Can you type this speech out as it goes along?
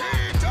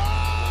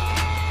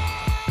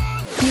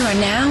You are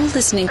now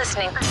listening.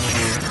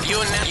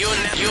 You're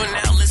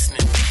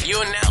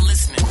now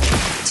listening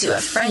To a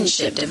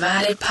Friendship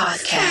Divided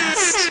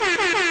podcast.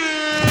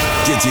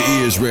 Get your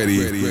ears ready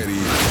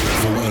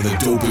for one of the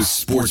dopest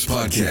sports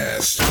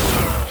podcasts.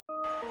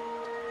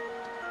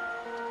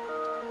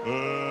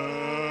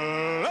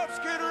 Let's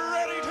get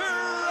ready to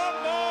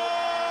rumble!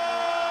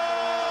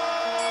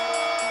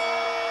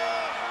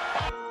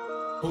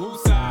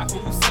 Whose side do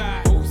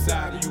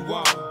you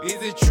want?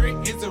 Is it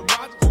Trent? Is it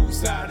Roger?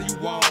 Whose side do you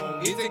want?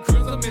 Is it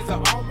Chrism? Is it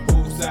Auburn?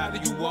 Whose side do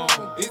you want?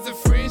 Is it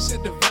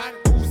Friendship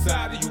Divided? Whose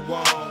side do you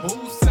want?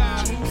 Whose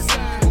side do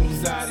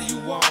you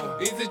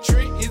want? Is it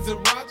Trent? Is it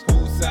Roger?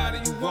 Whose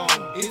side do you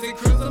want? Is it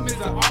Chrism? Is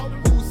it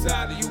Auburn? Whose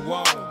side do you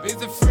want?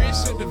 Is it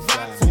Friendship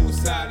Divided? Whose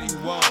side do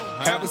you want?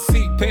 Have a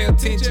seat, pay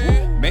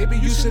attention. Maybe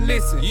you should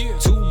listen.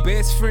 Two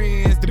best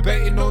friends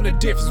debating on the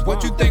difference.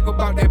 What you think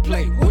about that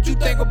play? What you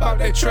think about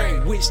that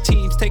trade? Which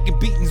teams taking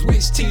beatings?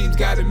 Which teams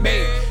got it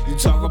made? You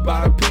talk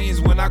about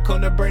opinions when I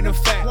come to bring the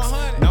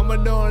facts. Number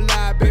don't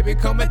lie, baby.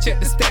 Come and check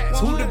the stats.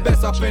 Who the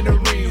best up in the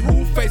ring?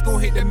 Who face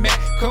gon' hit the mat?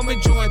 Come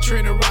and join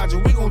Trent and Roger.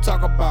 We gon'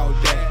 talk about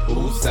that.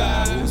 Whose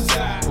side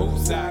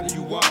do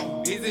you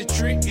want? Is it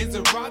Trent? Is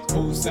it Roger?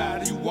 Whose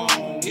side do you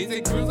want? Is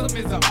it Chrism?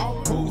 Is it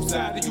Auburn? Whose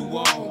side do you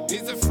want?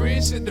 Is it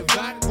Friendship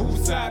Divided?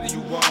 Whose side do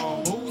you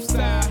want? Whose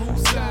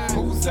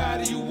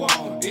side do you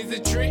want? Is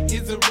it Trent?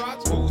 Is it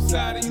Roger? Whose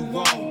side do you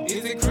want?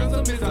 Is it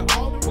Chrism? Is it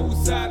Auburn?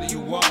 Whose side do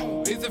you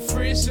want? Is it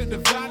Friendship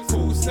Divided?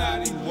 Whose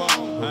side do you want?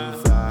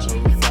 Whose side?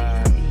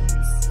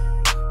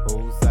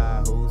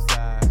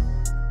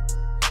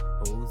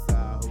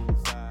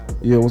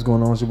 Yeah, what's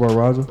going on? It's your boy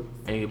Roger.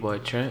 And your boy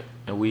Trent.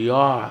 And we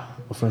are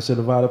A Friendship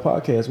Divided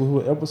podcast.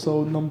 We're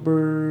episode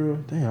number...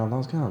 Damn, I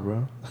lost count,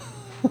 bro.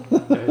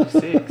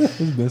 36.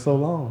 It's been so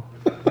long.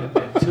 It's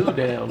been too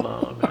damn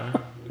long, man.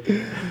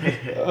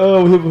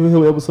 Oh, we're here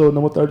with episode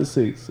number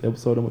 36.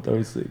 Episode number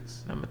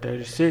 36. Number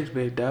 36,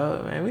 big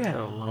dog. Man, we had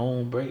a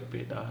long break,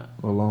 big dog.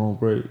 A long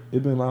break.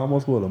 It's been like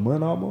almost, what, a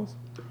month almost?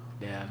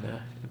 Yeah,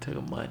 man. We took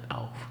a month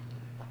off.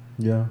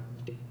 Yeah.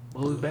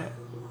 But we back.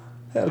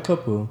 Had a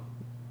couple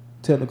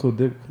technical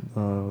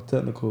difficulties.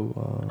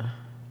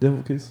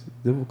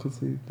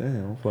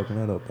 Damn, I'm fucking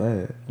that up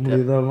bad. I'm gonna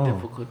leave that alone.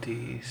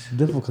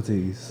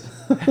 Difficulties.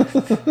 I'm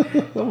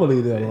gonna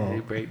leave that alone. They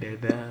break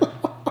that down.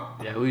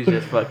 Yeah, we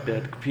just fucked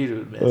up. The computer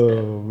was messed up.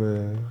 Oh,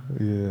 man.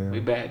 Yeah.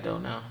 We back though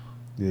now.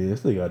 Yeah,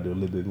 still gotta do a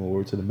little bit more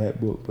work to the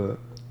MacBook, but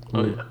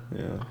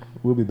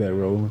we'll be back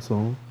rolling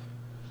soon.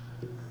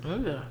 Oh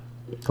yeah.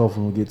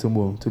 Hopefully we'll get two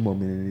more minutes of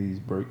these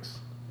breaks.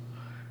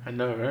 I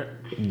know, right?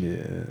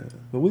 Yeah,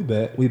 but we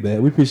back. We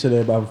appreciate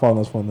everybody for following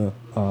us from the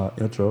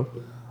intro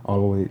all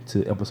the way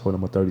to episode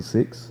number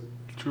 36.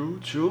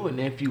 True. And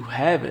if you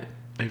haven't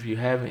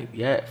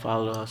yet,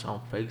 follow us on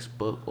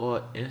Facebook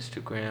or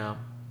Instagram.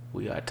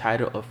 We are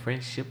titled A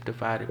Friendship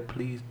Divided.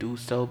 Please do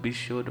so. Be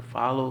sure to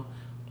follow,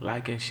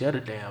 like, and share the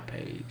damn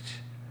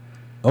page.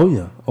 Oh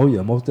yeah,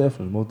 most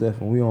definitely.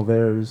 We on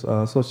various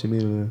social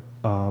media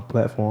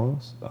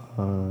platforms,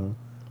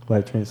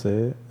 like Trent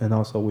said, and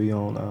also we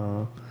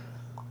on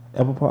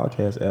Apple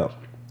Podcast app,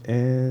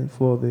 and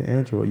for the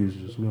Android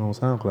users, we on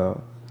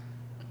SoundCloud.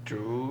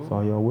 True. For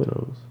all y'all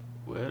widows.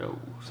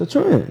 So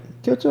Trent,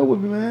 catch up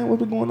with me, man.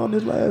 What's been going on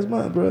this last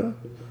month, bro?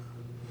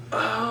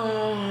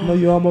 I know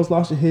you almost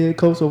lost your head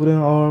coach over there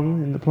in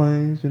Auburn in the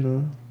Plains, you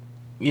know.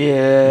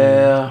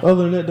 Yeah.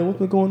 Other than that, though, what's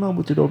been going on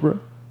with you, though, bro?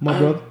 My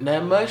brother.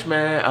 Not much,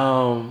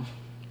 man.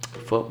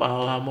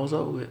 Football almost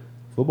over with.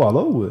 Football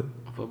over with.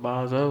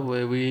 Football's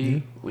over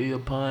with. We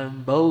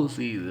upon bowl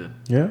season.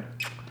 Yeah.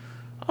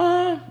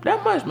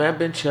 Not much, man.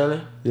 Been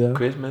chilling. Yeah.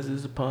 Christmas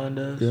is upon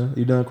us. Yeah.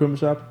 You done Christmas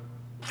shopping?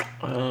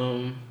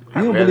 You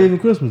don't believe in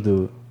Christmas,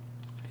 dude?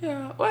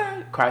 Yeah.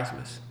 Well,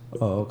 Christmas.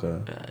 Oh, okay.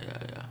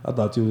 Yeah. I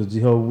thought you was a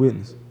Jehovah's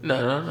Witness.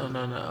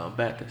 No.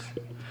 Baptist.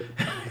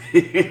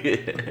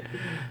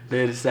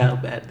 They're the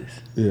South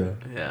Baptist. Yeah.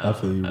 Yeah. I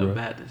feel you, bro.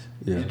 Baptist.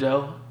 Yeah. You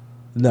Joe?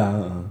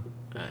 Nah.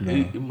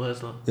 You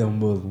Muslim? Yeah, I'm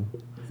Muslim.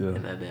 Yeah.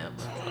 And that damn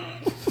Muslim.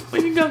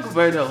 When you gonna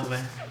convert over,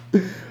 man?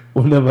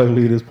 Whenever I can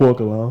leave this pork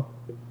alone.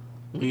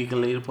 When you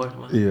can leave the pork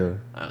alone? Yeah.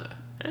 Okay.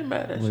 Ain't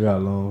bad that We shit. got a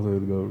long way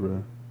to go,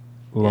 bro.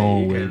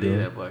 Long way to leave go.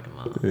 that pork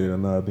alone. Yeah,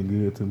 nah, it's been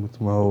good to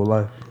my whole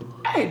life.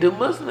 Hey, do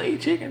Muslims eat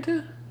chicken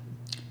too?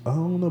 I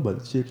don't know about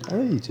the chicken.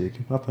 I eat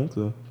chicken. I think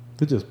so.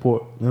 It's just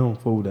pork. They don't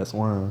food that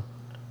swine.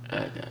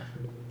 Okay.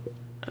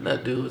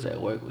 Another dude was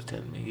at work was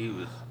telling me he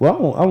was.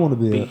 Well, I want to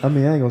be. Beef. I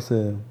ain't gonna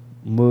say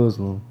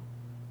Muslim,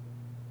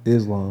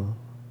 Islam,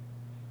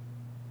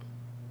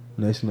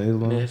 Nation of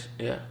Islam.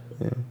 Yeah.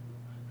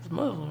 It's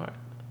Muslim, right?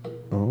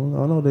 I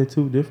know they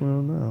two different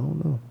on that. I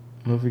don't know.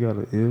 I don't know if you got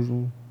an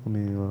Islam.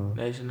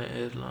 Nation of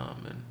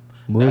Islam and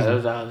Muslim.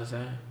 that's all the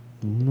same.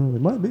 No,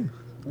 it might be.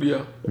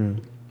 Yeah. Yeah.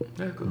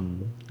 That's cool.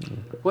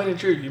 What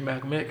intrigued you,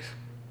 Malcolm X?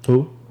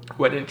 Who?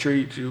 What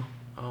intrigued you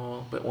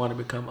but want to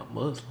become a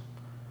Muslim?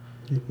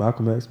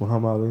 Malcolm X,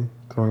 Muhammad Ali,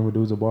 Kareem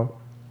Abdul-Jabbar,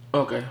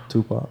 Okay.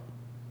 Tupac,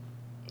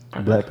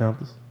 Black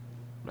Panthers,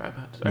 Black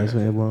Panthers. Nation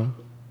of Islam.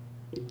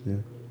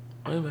 Yeah.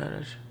 I ain't mad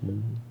at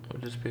you.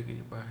 I'm just picking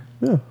your brain.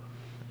 Yeah.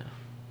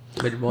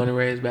 But you're born and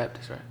raised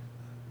Baptist, right?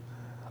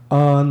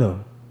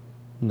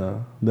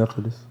 No,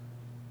 Methodist.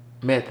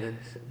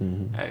 Methodist.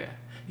 Mm-hmm. Okay.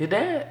 Your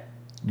dad?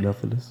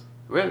 Methodist.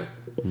 Really?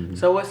 Mm-hmm.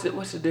 So what's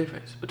the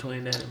difference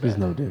between that and Baptist? There's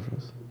no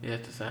difference. Yeah,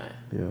 it's the same.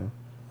 Yeah.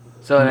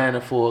 So it ain't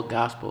a full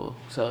gospel.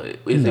 So is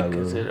Not it really.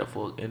 considered a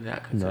full? Is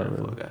not considered Not a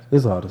full really. gospel?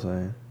 It's all the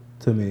same.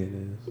 To me, it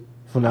is.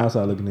 From the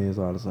outside looking in, it's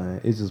all the same.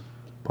 It's just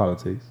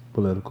politics,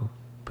 political.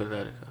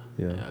 Political.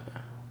 Yeah.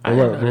 Okay.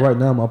 But right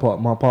now,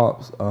 my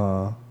pops,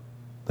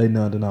 they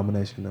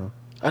non-denomination now.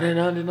 Oh, they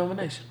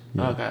non-denomination.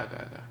 Yeah. Okay.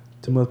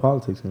 Too much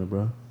politics in it,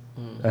 bro.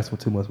 Mm. That's for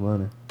too much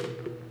money.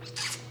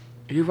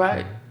 You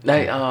right.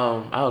 Like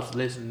I was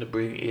listening to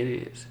Brilliant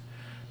Idiots.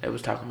 They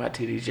was talking about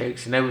T.D.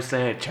 Jakes, and they was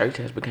saying church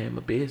has become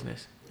a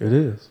business. It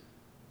is.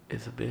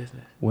 It's a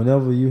business.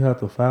 Whenever you have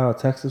to file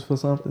taxes for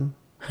something,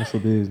 it's a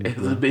business.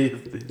 It's a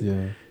business.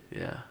 Yeah.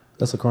 Yeah.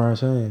 That's a crying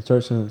shame.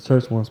 Church wasn't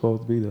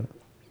supposed to be that.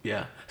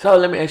 Yeah. So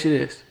let me ask you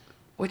this: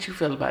 what you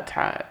feel about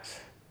tithes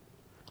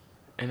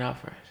and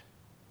offerings?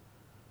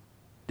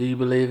 Do you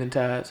believe in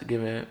tithes,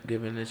 giving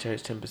the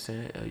church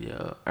 10% of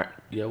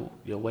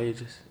your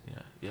wages,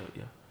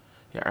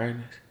 your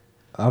earnings?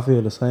 I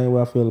feel the same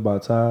way I feel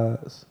about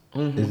tithes.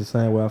 Mm-hmm. It's the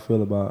same way I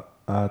feel about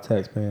our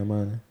taxpaying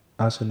money.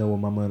 I should know where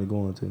my money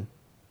going to.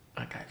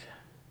 I got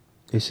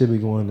you. It should be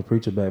going in the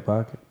preacher back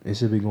pocket. It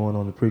should be going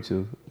on the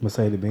preacher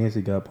Mercedes-Benz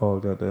he got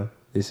parked out there.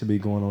 It should be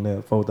going on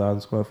that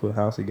 4,000 square foot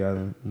house he got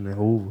in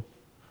Hoover.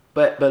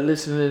 But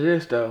listen to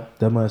this though.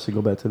 That money should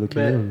go back to the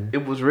community.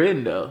 But it was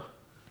written though.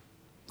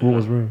 What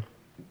was written?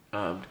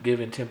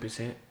 Giving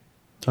 10%.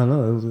 I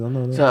know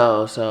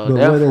that. So but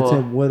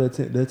therefore, that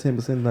 10%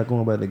 is not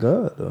going back to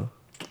God though.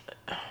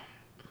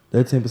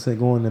 That 10%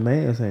 going to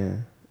man's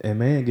hand, and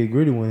man get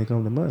greedy when it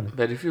comes to money.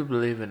 but if you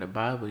believe in the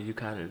Bible, you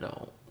kind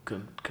of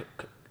don't,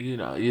 you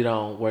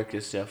don't work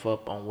yourself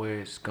up on where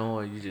it's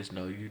going. You just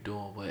know you're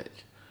doing what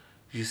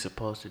you're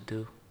supposed to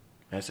do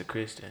as a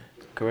Christian,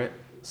 correct?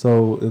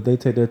 So if they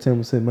take that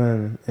 10%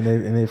 money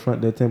and they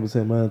front that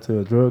 10% money to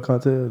a drug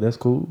cartel, that's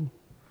cool.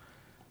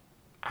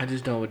 I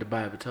just know what the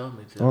Bible told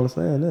me to. I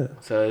understand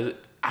that. So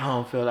I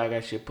don't feel like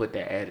I should put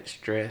that added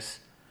stress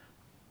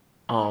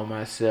on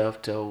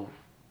myself to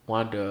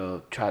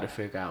try to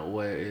figure out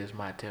where is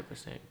my 10%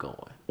 going.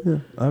 Yeah,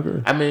 I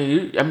agree.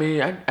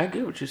 I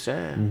get what you're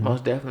saying, Mm-hmm.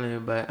 most definitely.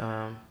 But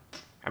I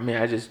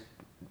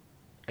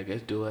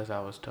guess do as I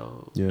was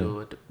told. Yeah.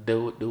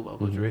 Do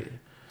what was written.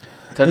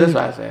 So that's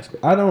why I was asking.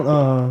 I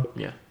don't.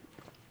 Yeah.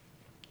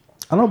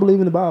 I don't believe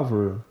in the Bible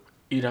for real.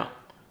 You don't.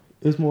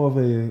 It's more of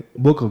a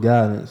book of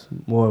guidance,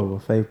 more of a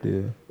faith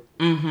deal.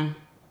 Mm-hmm.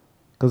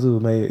 Because it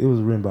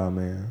was written by a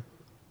man,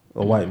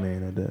 a white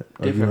man at that,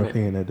 a Different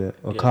European at that,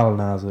 a Yeah.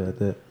 colonizer at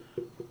that.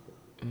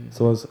 Mm-hmm.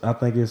 So I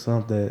think it's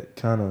something that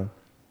kind of,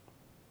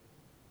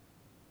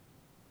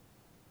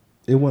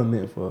 it wasn't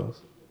meant for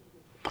us.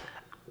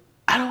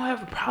 I don't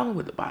have a problem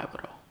with the Bible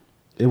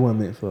though. It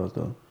wasn't meant for us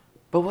though.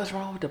 But what's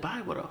wrong with the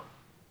Bible though?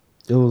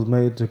 It was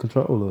made to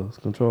control us,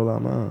 control our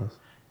minds.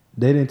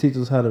 They didn't teach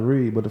us how to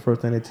read, but the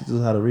first thing they teach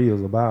us how to read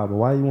was the Bible.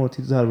 Why you want to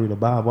teach us how to read the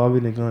Bible? Why we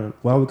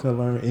couldn't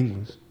learn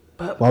English?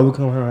 Why we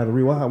couldn't learn how to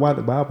read? Why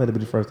the Bible had to be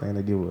the first thing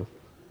they give us?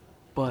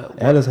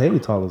 But Alice Haley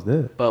taught us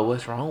that. But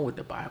what's wrong with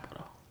the Bible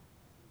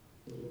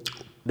though?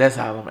 That's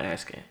all I'm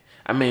asking.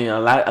 I mean, a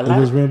lot. It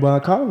was written by a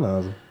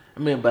colonizer.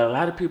 But a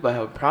lot of people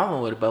have a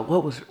problem with it. But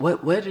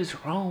what is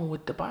wrong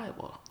with the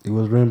Bible? It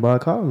was written by a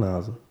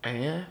colonizer.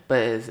 Yeah, but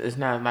it's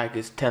not like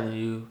it's telling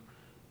you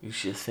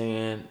should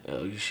sin, or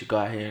you should go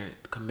out here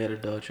and commit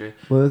adultery.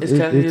 Well, it's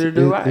telling you to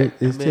do right.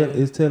 It's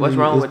telling what's you,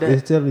 wrong with that?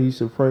 It's telling you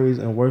should praise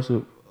and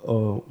worship a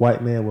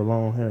white man with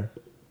long hair.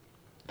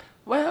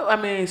 Well, I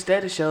mean,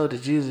 study showed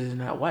that Jesus is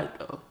not white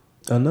though.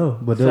 I know,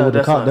 but So that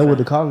that's what I'm what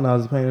the saying.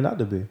 colonizers painted out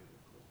to be.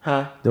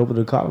 Huh? That what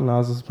the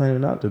colonizers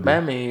painted out to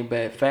be.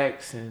 But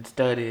facts and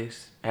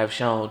studies have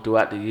shown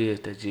throughout the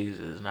years that Jesus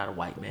is not a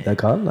white man. That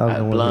colonizer A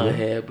don't want to blonde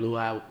hear that. hair, blue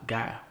eyed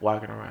guy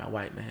walking around,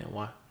 white man.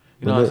 Why?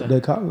 You But know what I'm saying?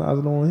 that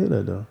colonizer don't want to hear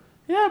that though.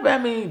 Yeah, but I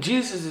mean,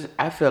 Jesus is.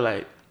 I feel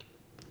like,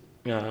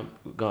 I'm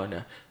going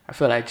there. I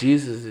feel like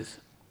Jesus is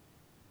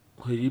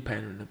who you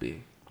paint him to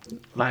be.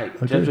 Like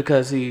Okay. just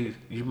because you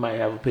might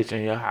have a picture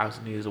in your house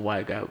and he's a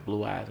white guy with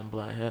blue eyes and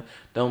blonde hair,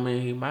 don't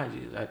mean he my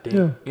Jesus. I think.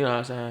 Yeah. You know what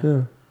I'm saying?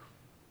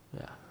 Yeah.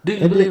 Yeah. Do you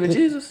And believe then- in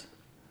Jesus?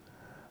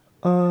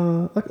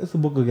 Like it's a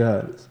book of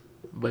guidance.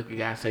 But you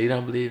guys say you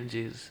don't believe in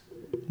Jesus.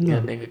 You No,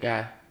 don't think a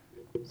guy.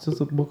 it's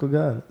just a book of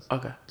guidance.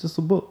 Okay. Just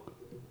a book.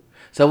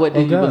 So what do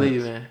Of you guidance.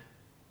 believe in?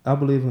 I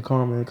believe in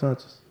karma and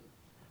conscience.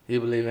 You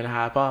believe in a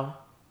higher power?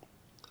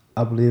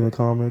 I believe in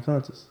karma and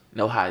conscience.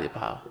 No higher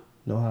power.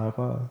 No higher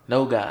power.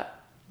 No God.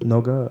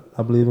 No God.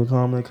 I believe in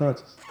karma and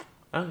conscience.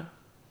 Okay.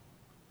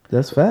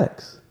 That's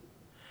facts.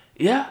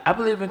 Yeah, I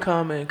believe in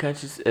karma and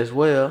conscience as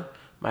well.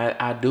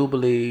 I do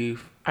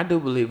believe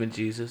in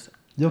Jesus.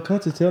 Your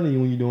conscience telling you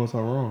when you're doing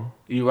something wrong.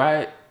 You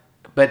right,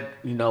 but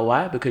you know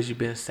why? Because you've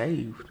been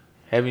saved.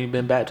 Haven't you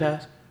been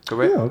baptized?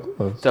 Correct. Yeah, of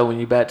course. So when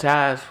you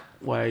baptized,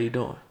 what are you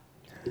doing?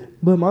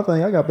 But my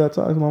thing, I got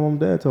baptized. My mom and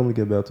dad told me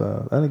to get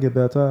baptized. I didn't get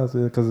baptized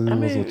because it I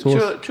was mean, a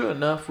choice. true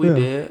enough, we Yeah.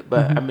 did.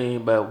 But I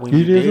mean, but when You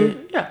you did did,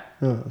 too? yeah.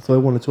 Yeah. So it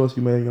wasn't a choice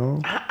you made on your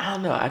own? I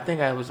don't know. I think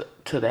I was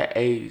to that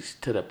age,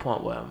 to the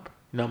point where,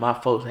 my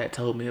folks had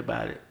told me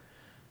about it.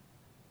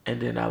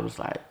 And then I was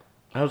like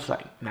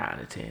 9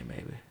 or 10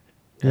 maybe.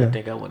 And Yeah. I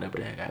think I went up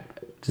there and got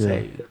Yeah.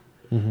 saved.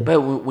 Mm-hmm.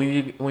 But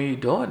when you're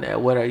doing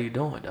that, what are you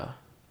doing though?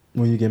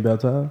 When you get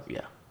baptized?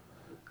 Yeah.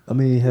 I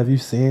mean, have you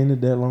sinned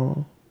it that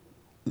long?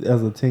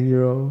 As a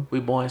 10-year-old? We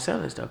born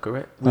sinners though,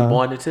 correct? We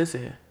born into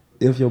sin.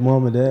 If your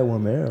mom and dad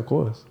weren't married, of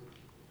course.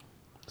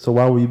 So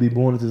why would you be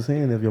born into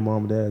sin if your mom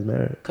and dad is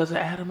married? Because of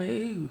Adam and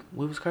Eve.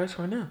 We was cursed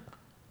from them.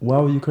 Why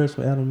were you cursed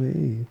for Adam and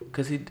Eve?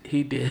 Because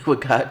he did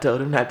what God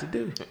told him not to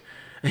do.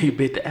 He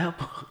bit the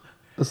apple.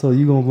 So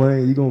you gonna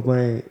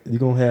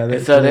have that.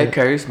 And so that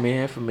cursed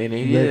me for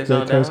many years.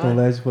 That curse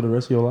gonna last you for the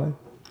rest of your life?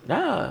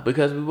 Nah,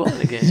 because we born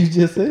again. You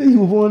just said you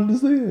were born into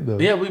sin, though.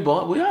 Yeah, we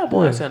are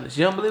born Yeah. sinners.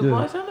 You don't believe we Yeah.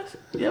 born sinners?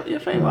 Your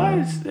favorite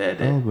artist said I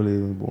that. don't believe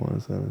we born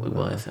sinners. We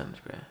born sinners,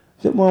 bro.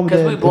 If your mom and 'Cause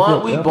dad, we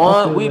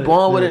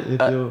born with If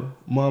a- your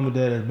mom and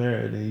dad is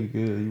married, then you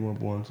good. You weren't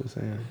born into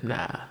sin.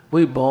 Nah,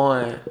 we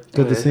born. Because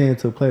the with- sin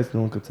took place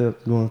during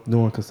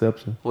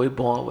conception. We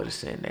born with a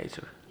sin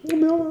nature. I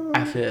mean,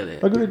 I feel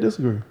it. agree,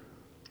 disagree.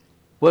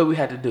 What we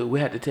had to do, we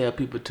had to tell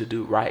people to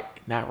do right,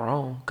 not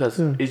wrong, because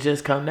Yeah. it's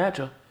just come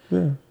natural.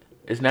 Yeah.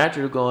 It's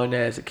natural to go in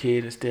there as a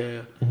kid and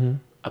steal Mm-hmm.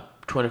 a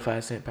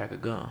 25-cent pack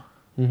of gum.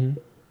 Mm-hmm.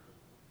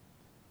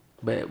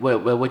 But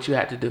what you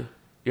had to do,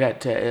 you had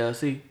to tell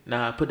LC,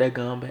 nah, put that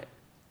gum back,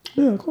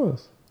 Yeah, of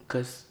course.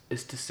 because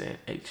it's the sin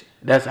nature.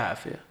 That's how I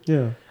feel.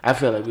 Yeah. I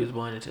feel like we was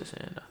born into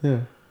sin, though. Yeah.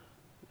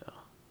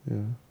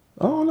 Yeah.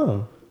 I don't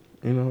know.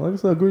 Like I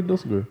said, agree,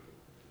 disagree.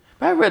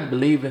 But I'd rather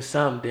believe in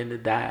something than to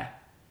die.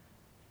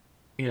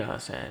 You know what I'm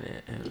saying?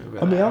 And I mean,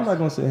 I'm realize- not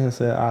gonna sit here and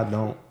say I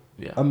don't.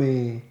 Yeah. I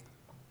mean,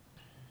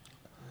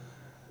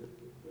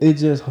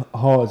 it's just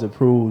hard to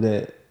prove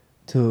that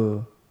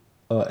to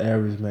an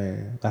average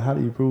man. Like, how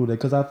do you prove that?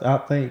 Because I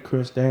think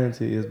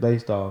Christianity is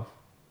based off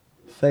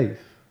faith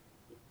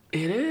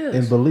It is.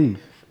 and belief.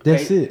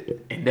 That's Faith-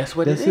 it. And that's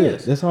what That's it it.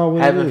 is. That's all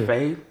it Having is.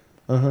 faith.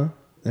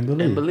 And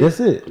believe. belief. That's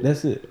it.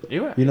 That's it.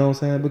 You're right. You know what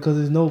I'm saying? Because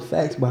there's no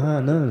facts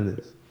behind none of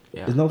this.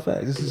 Yeah. There's no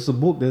facts. This is just a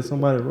book that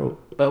somebody wrote.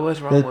 But what's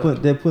wrong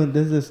with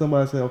This is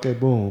somebody saying, okay,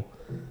 boom,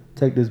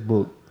 take this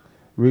book,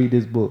 read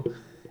this book.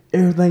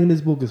 Everything in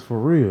this book is for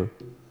real,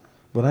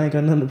 but I ain't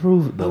got nothing to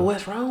prove it But though.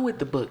 what's wrong with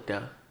the book,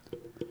 though?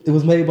 It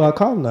was made by a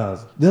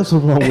colonizer. That's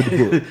what's wrong with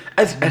the book.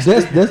 I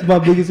That's my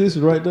biggest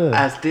issue right there.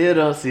 I still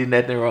don't see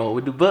nothing wrong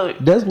with the book.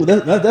 That's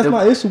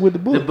my issue with the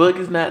book. The book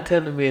is not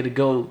telling me to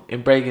go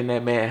and break in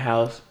that man's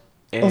house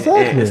and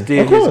Exactly.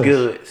 steal Of course. his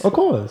goods. Of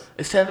course.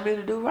 It's telling me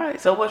to do right.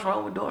 So what's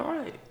wrong with doing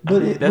right?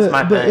 But that's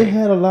my but thing. it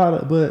had a lot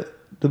of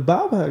the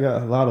Bible had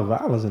got a lot of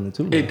violence in it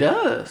too. It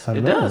does. I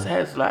It know. does. It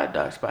has a lot of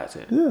dark spots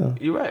in it. Yeah.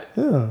 You're right.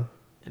 Yeah.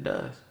 It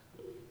does.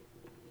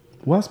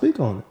 Why speak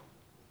on it?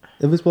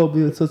 If it's supposed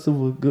to be such a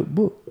good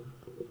book.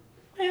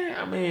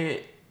 Yeah, I mean,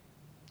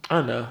 I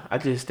don't know. I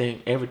just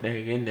think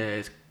everything in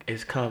there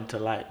is come to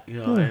light, in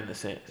a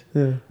sense.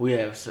 Yeah.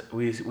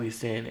 We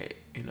seeing it,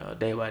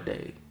 day by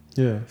day.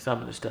 Yeah.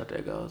 Some of the stuff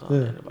that goes on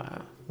Yeah. in the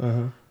Bible.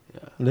 Uh-huh. Yeah.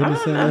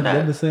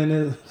 They've been saying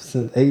that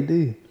since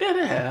AD. Yeah,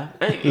 they have.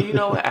 And you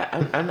know what?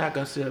 I'm not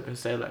gonna sit up and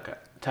say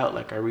talk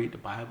like I read the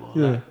Bible.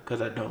 Yeah.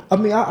 Because I don't. I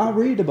mean, I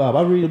read the Bible.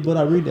 I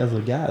read it as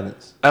a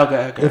guidance.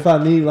 Okay. If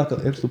I need like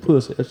an extra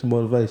push, extra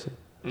motivation,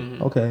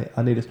 Mm-hmm. okay,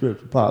 I need a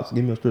scripture. Pops,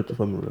 give me a scripture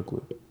for me real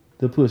quick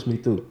to push me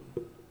through.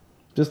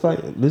 Just like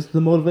listen to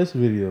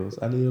motivation videos.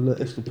 I need a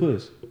little extra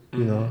push.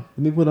 You know, let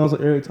me put on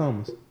some Eric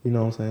Thomas. You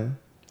know what I'm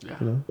saying?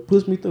 Yeah.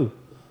 Push me through.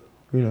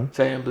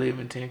 Saying believe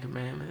in 10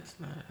 Commandments.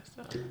 Nah, that's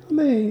not. I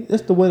mean,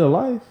 it's the way of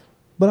life.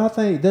 But I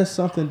think that's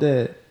something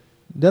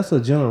that's a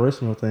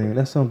generational thing.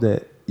 That's something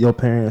that your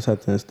parents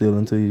have to instill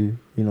into you.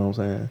 You know what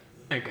I'm saying?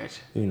 I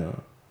got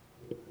You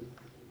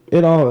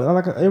it all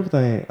like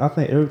everything. I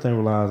think everything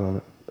relies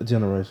on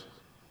generations.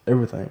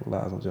 Everything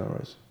relies on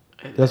generations.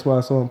 you. That's why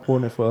it's so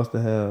important for us to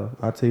have.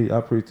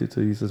 I preach it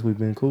to you since we've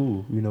been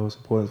cool. It's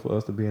important for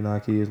us to be in our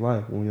kids'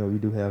 life when we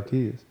do have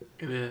kids.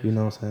 It is. You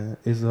know what I'm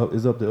saying?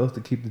 It's up to us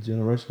to keep the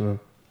generation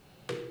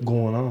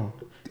going on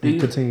Do and you-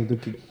 continue to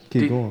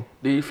keep going.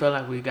 Do you feel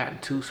like we've gotten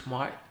too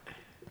smart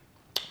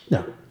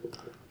No.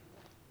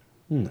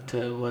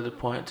 to the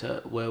point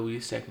to where we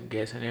second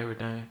guessing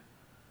everything?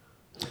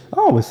 I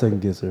always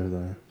second guess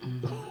everything.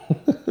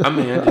 I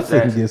mean, I I just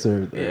second asking. guess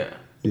everything. Yeah.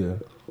 Yeah.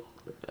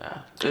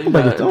 Yeah.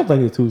 I don't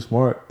think it's too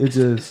smart.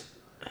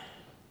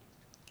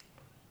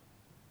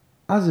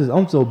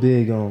 I'm so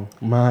big on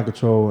mind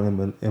control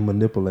and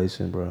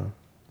manipulation, bro.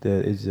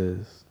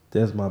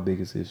 That's my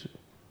biggest issue.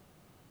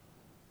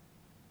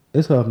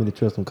 It's hard for me to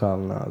trust them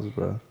colonizers,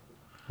 bro.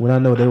 When I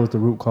know they was the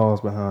root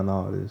cause behind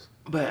all this.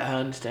 But I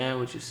understand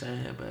what you're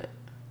saying. But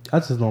I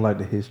just don't like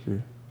the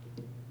history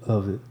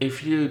of it.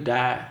 if you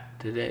die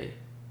today,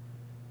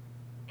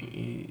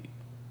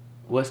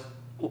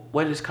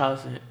 what is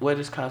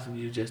causing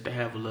you just to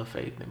have a little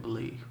faith and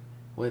believe?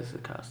 What is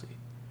it costing you?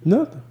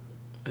 Nothing.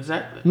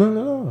 Exactly.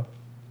 No.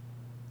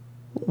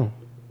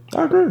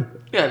 I agree.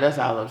 Yeah, that's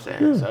all I'm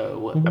saying. Yeah. So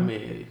what, I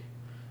mean,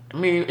 it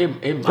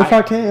might.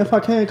 If I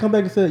can come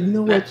back and say, you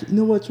know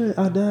what, Trent,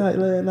 I died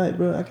last night,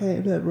 bro. I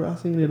can't, bro. I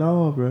seen it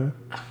all, bro.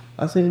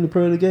 I seen the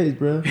pearly gates,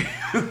 bro.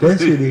 That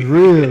shit is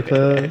real,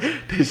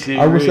 cuz.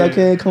 I wish I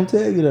can come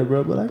tell you that,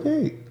 bro, but I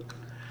can't.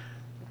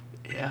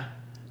 Yeah,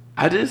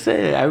 I just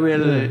said I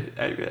rather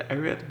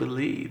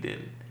believe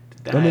than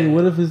die. I mean,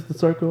 what if it's the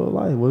circle of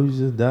life? What if you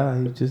just die?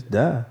 You just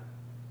die.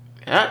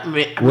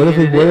 What if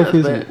it's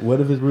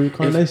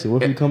reincarnation?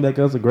 What if you come back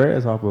as a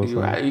grasshopper or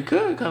something? Right, you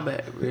could come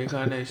back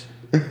reincarnation.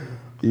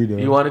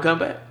 You want to come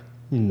back?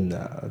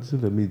 Nah, just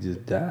let me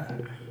just die.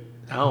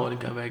 I don't want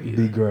to come back either.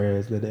 Be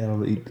grass. Let the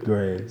animal eat the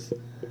grass.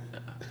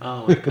 I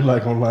don't want to come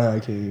like on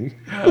Lion King.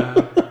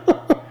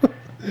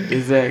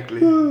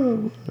 Exactly.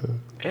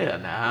 Yeah,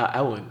 nah,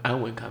 I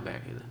wouldn't come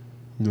back either.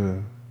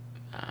 Yeah.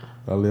 Nah.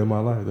 I live my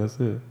life. That's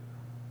it.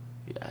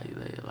 Yeah, you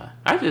live your life.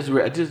 I'm just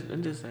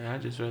saying. I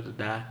just rather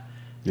die.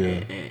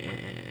 Yeah.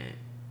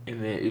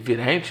 And then if it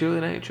ain't true,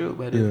 it ain't true.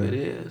 But if it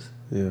is,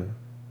 yeah.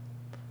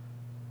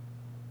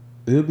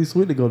 It'll be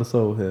sweet to go to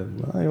soul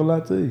heaven. I ain't gonna lie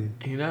to you.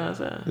 You know what I'm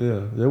saying?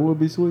 Yeah, that would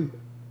be sweet.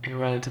 And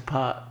run into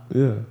Pop.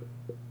 Yeah.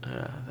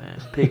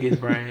 Pick his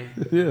brain.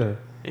 Yeah.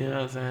 You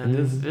know what I'm saying?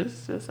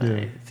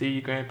 Mm-hmm. See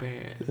your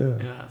grandparents. Yeah. You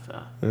know what I'm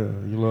saying?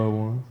 Yeah, your loved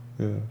ones.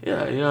 Yeah.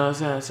 Yeah, you know what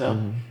I'm saying?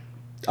 So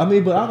I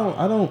mean, but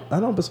I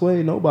don't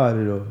persuade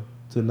nobody though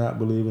to not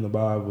believe in the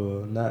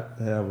Bible, or not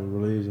have a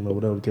religion or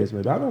whatever the case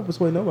may be. I don't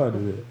persuade nobody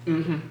to that.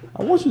 Mm-hmm.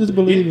 I want you to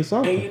believe in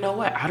something. And you know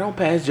what? I don't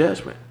pass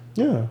judgment.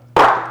 Yeah.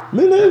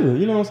 Me neither.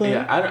 You know what I'm saying?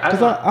 Yeah,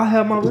 because I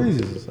have my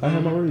reasons. I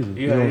have my reasons.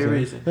 You have your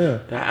reason. Yeah.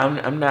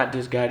 I'm not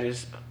this guy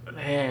just,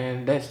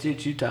 man, that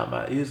shit you talking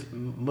about is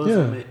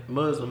Muslim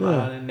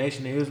out in the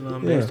Nation of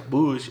Islam. Yeah. That's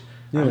bullshit.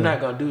 Yeah. I'm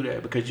not going to do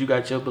that because you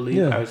got your belief.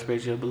 Yeah. I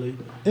respect your belief.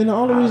 And the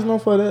only reason I'm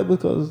for that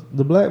because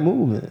the black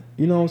movement,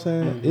 you know what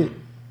I'm saying?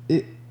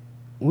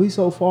 We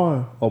so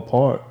far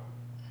apart.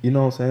 You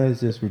know what I'm saying?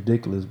 It's just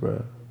ridiculous,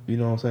 bro. You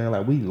know what I'm saying?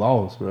 Like, we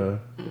lost, bro.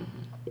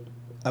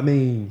 I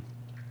mean,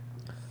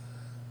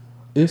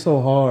 it's so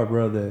hard,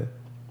 bro, that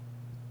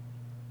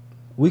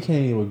we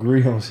can't even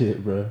agree on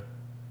shit, bro.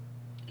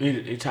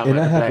 You're talking And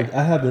about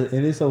I have to,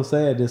 and it's so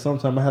sad that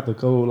sometimes I have to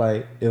go,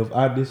 like, if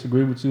I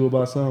disagree with you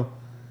about something,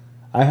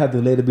 I have to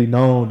let it be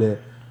known that,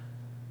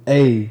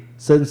 hey,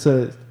 such and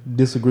such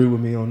disagree with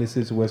me on this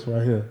situation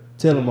right here.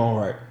 Tell them all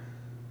right.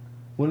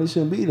 When it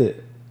shouldn't be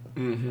that.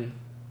 Mm-hmm.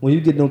 When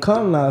you get them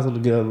colonizers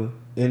together,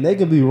 and they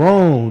can be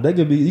wrong. They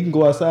can be. You can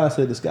go outside and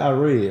say the sky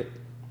red,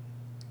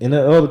 and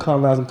that other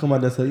colonizer come out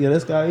there and say, yeah,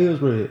 that sky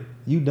is red.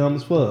 You dumb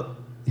as fuck.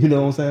 You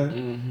know what I'm saying?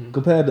 Mm-hmm.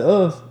 Compared to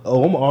us,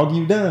 I'm gonna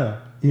argue you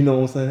down. You know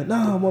what I'm saying?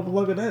 Nah,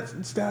 motherfucker,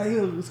 the sky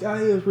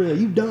is red.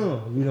 You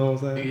dumb. You know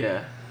what I'm saying?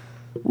 Yeah.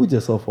 We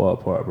just so far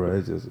apart, bro.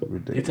 It's just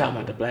ridiculous. You're talking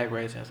about the black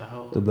race as a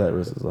whole. The black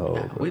race as a whole.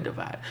 Nah, we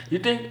divided. You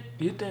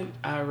think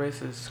our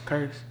race is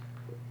cursed?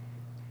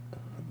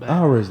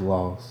 Our race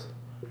lost.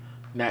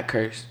 Not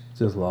cursed.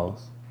 Just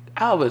lost.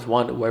 I always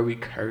wonder where we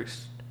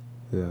cursed.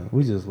 Yeah,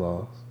 we just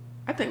lost.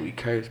 I think we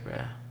cursed, bro.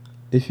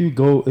 If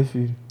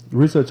you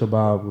research a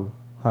Bible,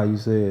 how you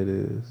say it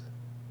is,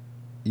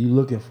 you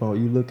look at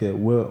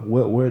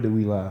where do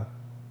we lie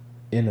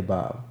in the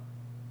Bible?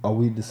 Are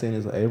we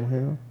descendants of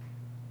Abraham?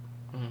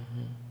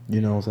 Mm-hmm.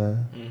 You know what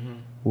I'm saying? Mm-hmm.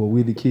 Were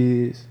we the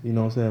kids? You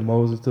know what I'm saying?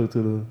 Moses took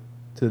to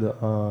the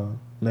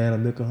land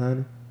of milk and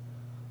honey.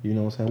 You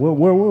know what I'm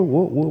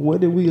saying? Where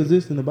did we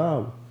exist in the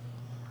Bible?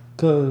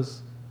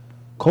 Because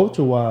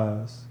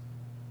culture-wise,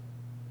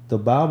 the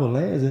Bible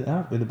lands in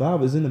Africa. The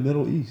Bible is in the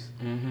Middle East.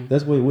 Mm-hmm.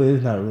 That's where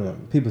it's not real.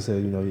 People say,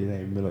 it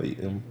ain't Middle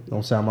East.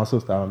 Don't shout my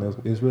sister out.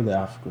 It's really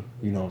Africa.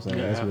 You know what I'm saying?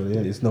 Yeah. That's really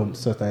it. It's no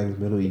such thing as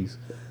Middle East.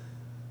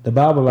 The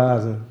Bible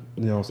lies in,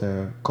 you know what I'm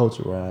saying,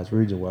 culture-wise,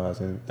 region-wise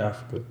in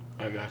Africa.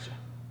 I gotcha.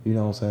 You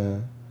know what I'm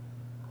saying?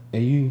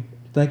 And you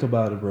think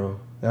about it,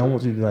 bro. And I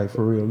want you to, like,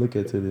 for real, look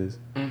into this.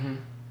 Mm-hmm.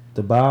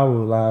 The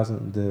Bible lies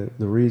in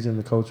the region,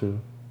 the culture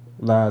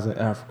lies in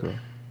Africa.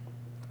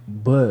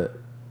 But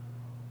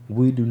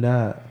we do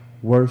not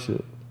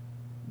worship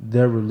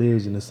their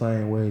religion the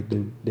same way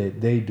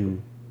that they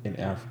do in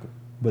Africa.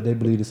 But they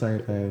believe the same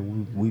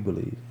thing we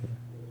believe.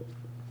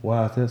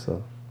 Why is that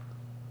so?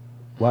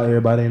 Why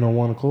everybody ain't on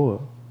one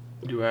accord?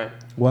 You right.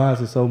 Why is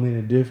there so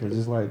many different,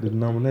 just like the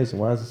denomination?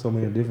 Why is there so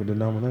many different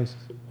denominations?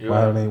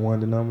 Why it ain't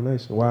one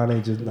denomination? Why it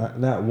ain't just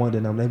not one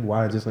denomination?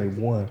 Why it just ain't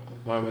one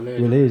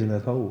religion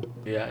as whole?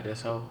 Yeah,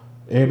 that's whole.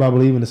 Everybody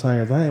believe in the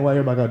same thing. Why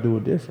everybody got to do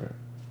it different?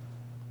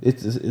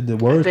 It's just, the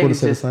words supposed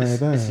to say the same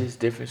thing. It's just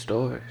different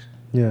stories.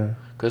 Yeah.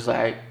 Cause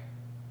like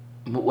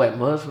what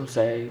Muslims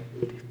say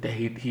that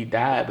he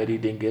died but he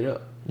didn't get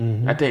up.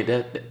 Mm-hmm. I think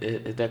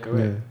is that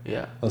correct?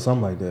 Yeah. Or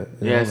something like that.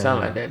 Yeah,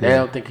 something like that. They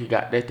don't think he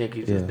got. They think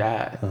he just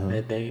died.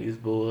 They think he's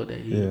bull that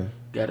he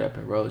got up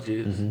and rose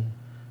Jesus. Mm-hmm.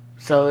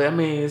 So I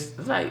mean,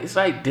 it's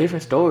like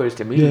different stories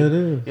to me. Yeah, it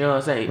is. You know what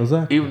I'm saying?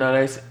 Exactly. Even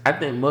though I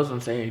think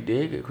Muslims saying he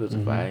did get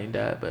crucified and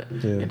died, but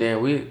and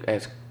then we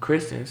as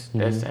Christians,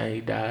 that's saying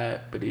he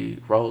died, but he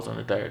rose on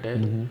the third day.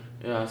 Mm-hmm.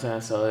 You know what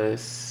I'm saying?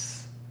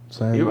 So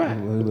Same. You're right.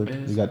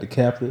 You got the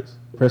Catholics,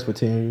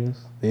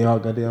 Presbyterians. They all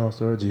got their own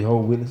story.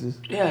 Jehovah's Witnesses.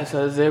 Yeah,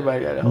 so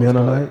everybody got their own story.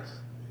 Mennonites.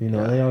 You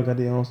know, they all got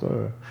their own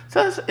story.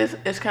 So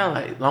it's kind of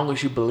like, as long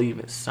as you believe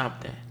in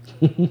something.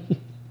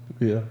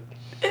 Yeah.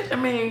 I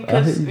mean,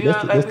 because, you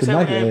know, like we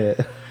said,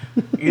 ad.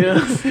 you know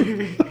what I'm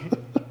saying?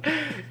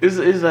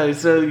 It's like,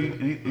 so,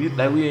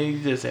 like you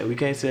just said, we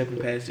can't set up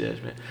and pass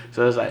judgment.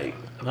 So it's like,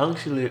 as long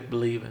as you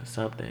believe in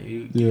something,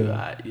 you'll be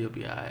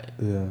all right.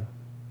 Yeah.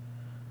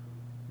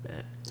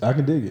 Man. I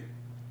can dig it.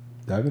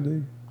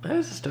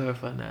 That's a story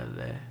for another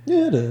day.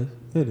 Yeah,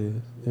 it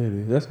is.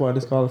 That's why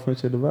this called a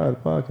Friendship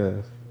Divided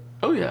podcast.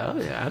 Oh yeah.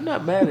 I'm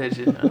not mad at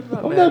you.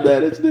 I'm not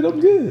mad at you, then I'm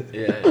good.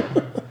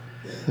 Yeah.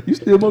 You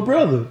still my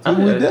brother. So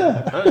we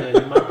die. Oh yeah,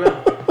 you're my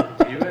brother.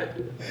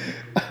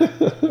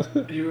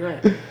 You're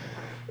right.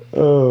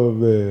 Oh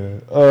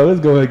man. Let's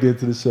go ahead and get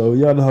to the show.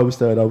 Y'all know how we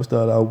started out. We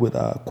started out with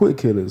our Quick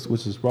Hitters,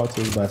 which is brought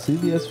to us by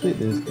CBS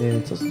Fitness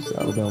in Tuscaloosa,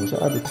 Alabama.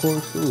 Shout out to Corey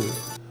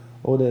Stewart.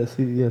 Oh, that's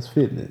CBS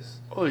Fitness.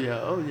 Oh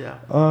yeah.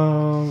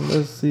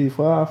 Let's see.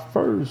 For our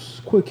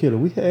first quick hitter,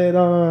 we had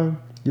your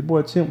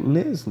boy Chimp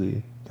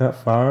Lindsley got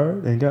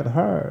fired and got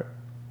hired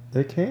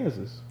at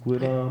Kansas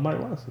with Mike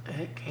Watson.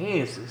 At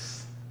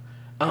Kansas.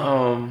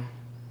 I'm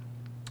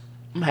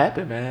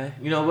happy, man.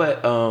 You know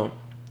what?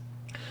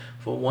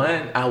 For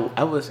one,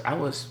 I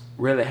was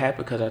really happy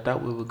because I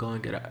thought we were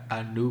going to get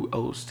a new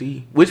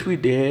OC, which we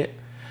did.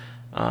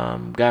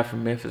 Guy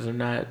from Memphis, I'm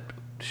not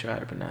sure how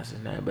to pronounce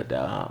his name, but the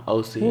OC.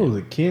 What was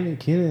it? Kenny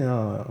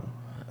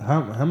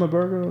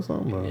Hammerberger or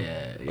something?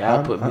 Yeah,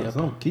 y'all put me up. I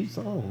don't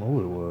know who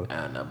it was.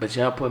 I don't know, but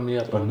y'all put me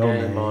up on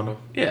game on him.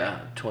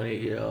 Yeah,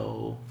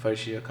 20-year-old,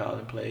 first year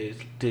calling plays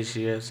this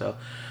year. So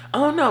I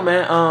don't know,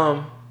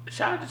 man.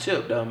 Shout out to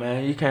Chip though,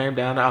 man. He came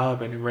down to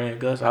Auburn and ran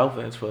Gus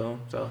offense for him.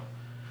 So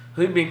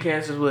who been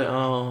Kansas with?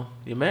 Your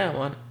man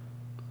won.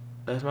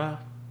 That's mine.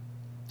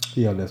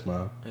 Yeah, that's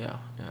mine. Yeah,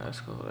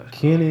 that's cool.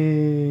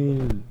 Kenny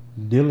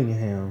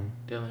Dillingham.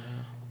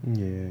 Dillingham.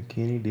 Yeah,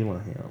 Kenny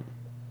Dillingham.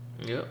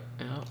 Yep.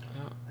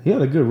 He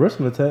had a good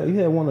wrestling attack. He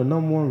had one of the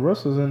number one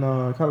wrestlers in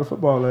college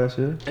football last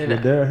year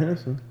with Darrell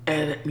Henderson.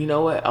 And you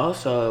know what?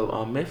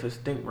 Also, Memphis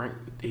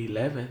ranked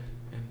 11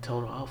 in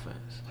total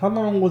offense. How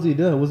long was he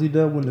there? Was he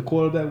there when the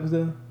quarterback was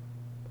there?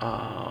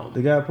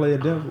 The guy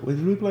played Denver. Was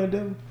he playing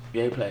Denver?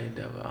 Yeah, he played in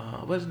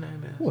Denver. What's his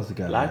name? What's the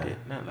guy?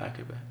 Not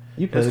Lockett, but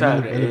you played in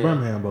the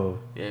Birmingham Bowl.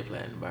 Yeah, he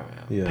played in the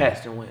Birmingham. Yeah.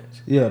 Paxton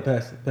Wentz. Yeah,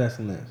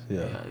 Paxton Wentz.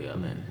 Yeah.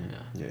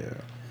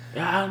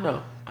 Yeah, I don't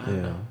know,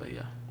 but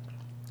yeah.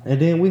 And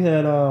then we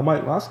had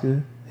Mike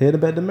Loskey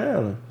headed back to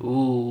Maryland.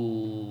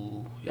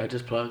 Ooh, y'all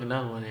just plug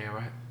another one in,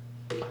 right?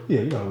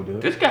 Yeah, you know how we do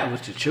it. This guy was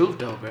the truth,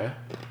 though, bro.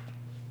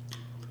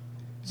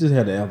 He just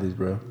had the athletes,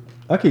 bro.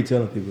 I keep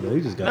telling people that.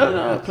 He just got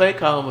No, play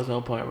calling was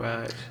on point,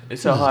 Raj.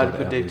 It's so hard to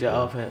predict your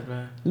offense,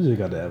 man. You just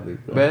got the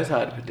athletes, bro. Bro, it's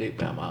hard to predict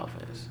by my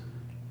offense.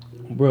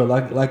 Bro,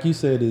 like you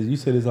say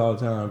this all the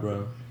time,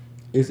 bro.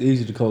 It's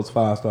easy to coach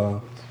 5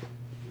 stars.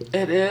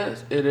 It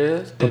is.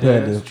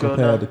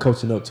 Compared to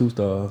coaching up 2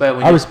 stars.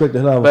 I respect the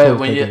hell out of But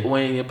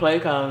when your play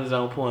calling is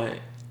on point,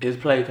 his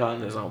play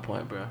calling is on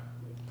point, bro.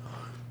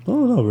 I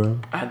don't know, bro.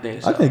 I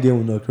think so. I can't give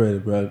him no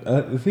credit, bro.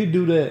 If he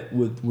do that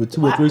with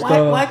 2 or 3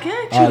 stars, why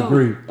can't you? I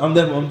agree.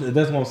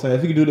 That's what I'm saying.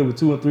 If he can do that with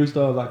 2 or 3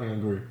 stars, I can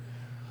agree.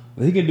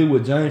 If he can do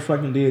what James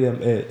Franklin did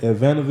at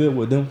Vanderbilt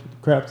with them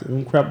crap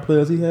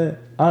players he had,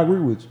 I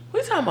agree with you.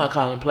 We talking about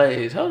calling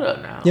plays. Hold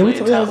up now. Yeah,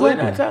 we're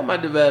not talking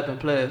about developing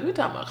players. We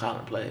talking about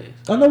calling plays.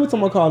 I know we're talking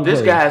about calling plays.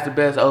 This guy's the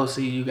best OC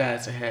you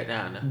guys have had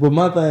down there. But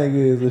my thing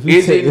is, is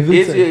he or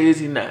is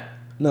he not?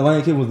 No,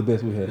 Lane Kiffin was the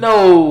best we had.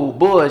 No,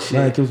 bullshit.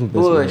 Lane Kiffin was the best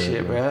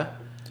bullshit, we had,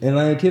 bro. And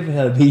Lane Kiffin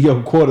had a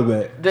mediocre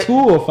quarterback. 2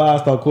 or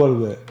 5-star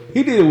quarterback.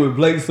 He did it with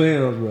Blake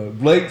Sims, bro.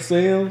 Blake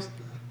Sims,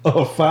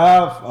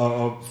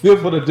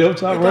 5th for the depth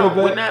chart running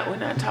back. We're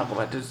not talking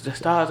about the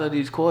stars of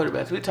these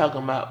quarterbacks. We're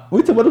talking about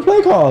the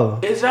play caller.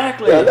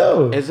 Exactly. Yeah, I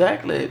know.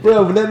 Exactly.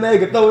 Bro, when that man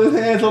could throw his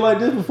hands on like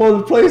this before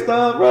the play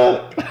started,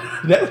 bro,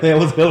 that man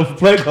was a hell of a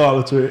play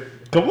caller trick.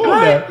 Come on,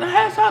 right. now.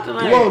 Hats off to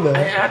Lane. Come on,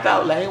 now. I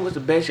thought Lane was the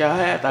best y'all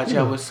had. I thought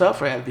y'all would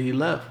suffer after he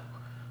left.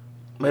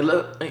 But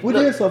look. We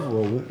did suffer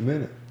for a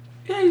minute.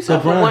 Yeah, he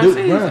suffered for one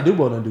season. Brian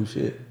Dubois didn't do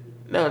shit.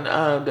 No,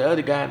 the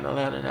other guy in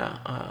Atlanta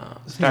now,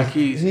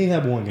 Starkeys. He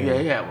had one game. Yeah,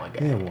 he had one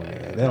game.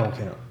 That don't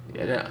count.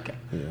 Yeah, that don't count.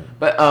 Yeah.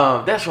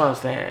 But that's what I'm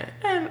saying.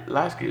 And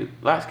Lasky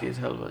is a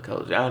hell of a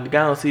coach. The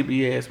guy on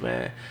CBS,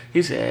 man,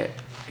 he said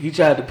he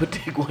tried to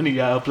predict one of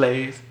y'all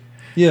plays.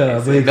 Yeah,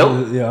 but said,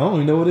 nope. I don't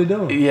even know what they're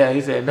doing. Yeah,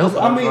 he said, nope,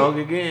 I'm wrong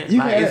again.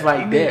 It's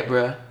like that,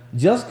 bro.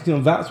 Jessica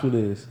can vouch for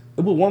this.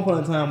 It was one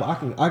point in time I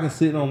can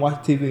sit and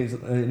watch TV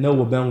and know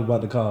what Bama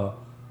about to call.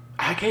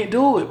 I can't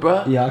do it,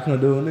 bro. Yeah, I can't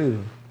do it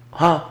neither.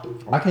 Huh?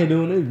 I can't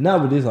do it neither.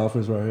 Not with this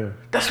offense right here.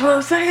 That's what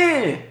I'm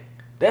saying.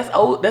 That's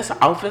an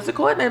offensive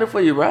coordinator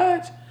for you,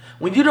 Raj.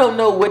 When you don't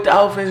know what the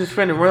offense is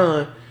finna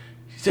run,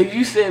 so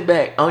you sit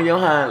back on your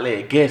hind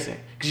leg guessing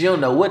because you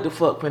don't know what the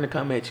fuck finna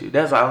come at you.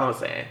 That's all I'm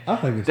saying. I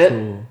think it's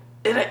cool.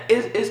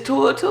 It's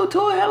Tua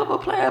a hell of a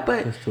player,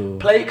 but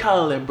play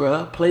calling,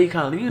 bro. Play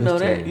calling. You know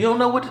that. You don't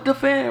know what to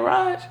defend,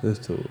 Raj.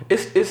 It's Tua.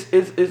 It's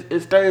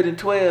 3rd and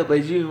 12,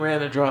 but you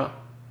ran a draw.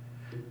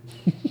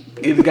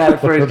 You got a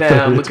first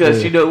down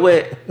because you know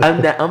what?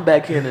 I'm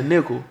back here in the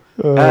nickel.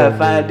 I have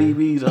 5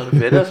 DBs on the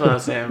field. That's what I'm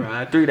saying,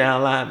 right? 3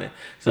 down linemen.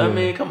 So I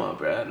mean, come on,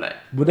 bro. Like,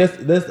 but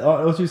that's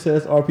what you said.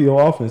 That's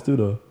RPO offense too,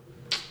 though.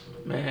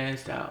 Man,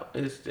 it's out.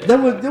 That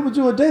what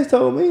you and Jace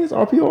told me. It's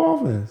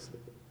RPO offense.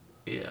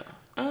 Yeah,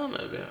 I don't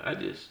know, man. I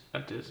just.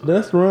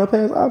 That's the run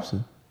pass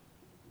option.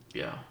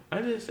 Yeah,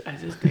 I just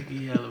think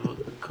he hell of a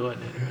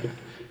coordinator. Man.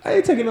 I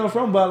ain't taking nothing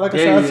from him, but like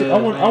I said, I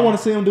want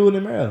to see him do it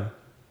in Maryland.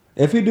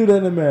 If he do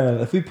that in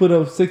Maryland, if he put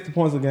up 60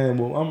 points a game,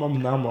 well,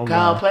 I'm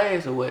Kyle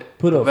players or what?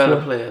 Put up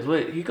better players.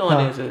 What he going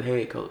in as a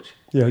head coach?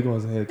 Yeah, he going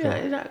as a head coach.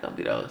 Yeah, he's not gonna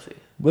be the OC.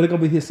 But it's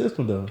gonna be his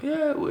system though.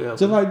 Yeah, it will.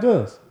 Just like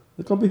Gus,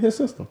 it's gonna be his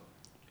system.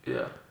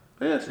 Yeah,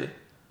 we'll see.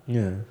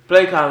 Yeah.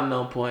 Play calling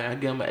on point. I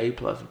give him an A+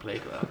 in play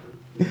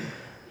calling.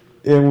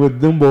 And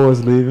with them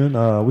boys leaving,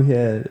 we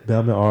had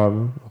Bama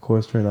Auburn. Of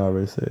course, Trent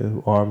already said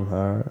who Auburn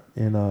hired,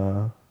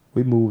 and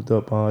we moved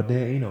up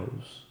Dan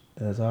Enos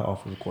as our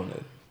offensive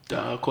coordinator.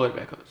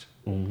 Quarterback coach.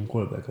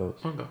 Quarterback coach.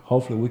 Okay.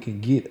 Hopefully, we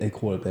can get a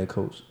quarterback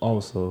coach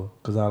also,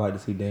 because I like to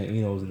see Dan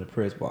Enos in the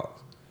press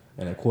box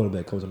and a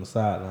quarterback coach on the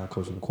sideline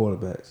coaching the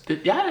quarterbacks.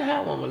 Y'all didn't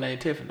have one with Lane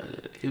Tiffin.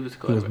 He was the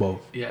quarterback. He was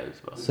both. Yeah, he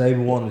was both.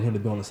 Saban wanted him to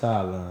be on the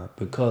sideline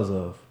because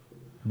of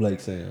Blake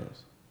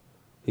Sams.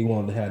 He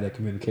wanted to have that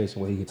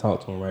communication where he could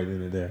talk to him right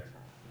then and there.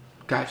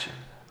 Gotcha.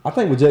 I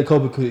think with Jake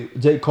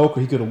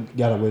Coker, he could have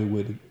got away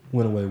with it,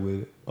 went away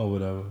with it, or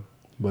whatever.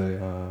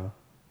 But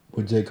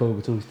with Jake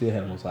Coker too, he still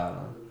had him on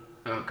sideline.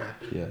 Okay.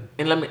 Yeah.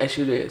 And let me ask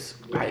you this: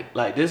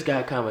 like this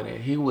guy coming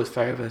in, he was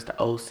served as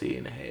the OC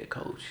and the head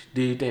coach.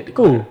 Do you think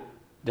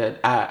that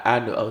I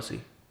knew OC?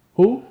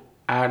 Who?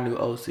 I knew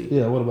OC.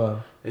 Yeah. What about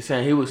him? They're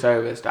saying he was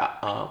served as the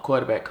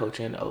quarterback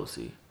coach and the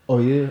OC. Oh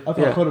yeah, I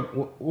thought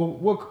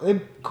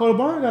Carter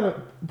Barnes got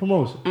a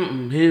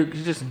promotion. He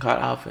just caught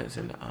offense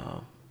in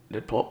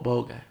the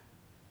bowl game.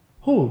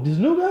 Who? This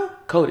new guy?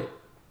 Cody.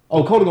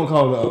 Oh, Cody gonna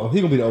call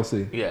he gonna be the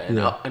OC. Yeah,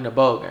 in the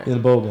bowl game. In the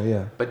bowl game,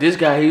 yeah. But this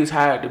guy, he was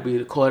hired to be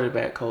the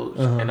quarterback coach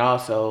and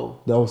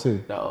also the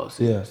OC.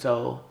 Yeah.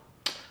 So,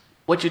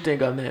 what you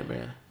think on that,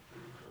 man?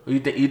 You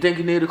think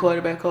you need a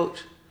quarterback coach,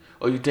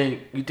 or you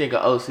think an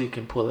OC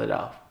can pull it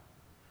off?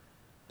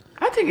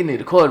 I think you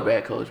need a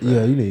quarterback coach, bro.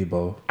 Yeah, you need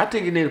both. I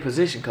think you need a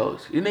position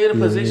coach. You need a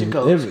position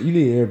coach. You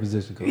need every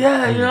position coach.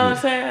 Yeah, you know what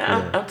I'm saying?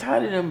 Yeah. I'm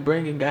tired of them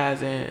bringing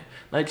guys in.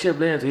 Like Chip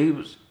Lindsey,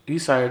 he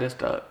started as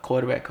the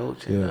quarterback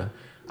coach. And,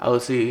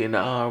 OC and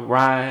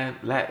Ryan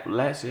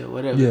last year,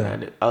 whatever.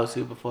 Yeah.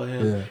 OC before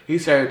him. Yeah. He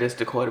served as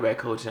the quarterback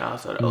coach and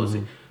also the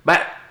OC.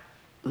 But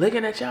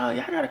looking at y'all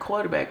got a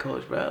quarterback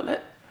coach, bro.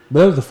 But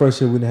that was the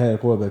first year we didn't have a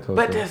quarterback coach.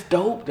 But that's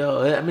dope,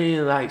 though. I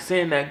mean, like,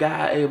 seeing that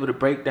guy able to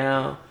break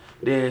down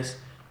this,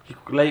 he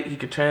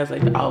could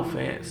translate the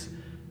offense.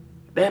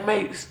 That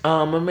makes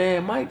my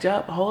man Mike's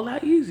job a whole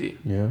lot easier.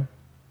 Yeah.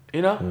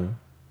 You know? Yeah.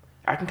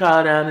 I can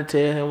call down and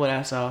tell him what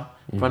I saw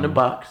from the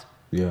box.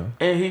 Yeah.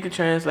 And he can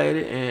translate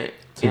it and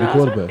to the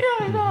quarterback.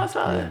 Yeah, you know, I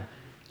saw that.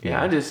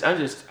 Yeah,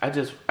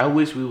 I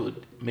wish we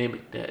would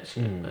mimic that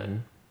shit. But,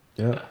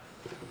 yeah.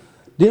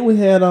 Then we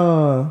had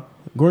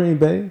Green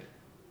Bay,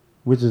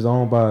 which is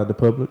owned by the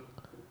public.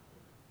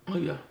 Oh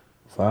yeah.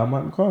 Fired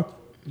Mike McCarthy.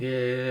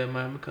 Yeah,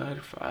 Mike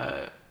McCarthy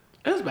fired.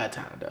 It was about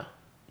time though.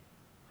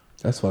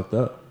 That's fucked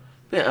up.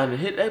 They've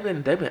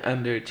been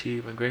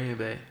underachieving Green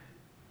Bay.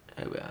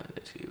 They've been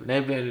underachieving.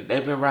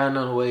 They've been riding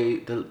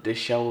on the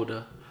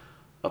shoulder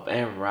of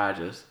Aaron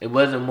Rodgers. It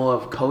wasn't more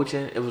of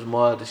coaching, it was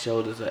more of the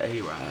shoulders of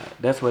A-Rod.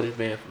 That's what it's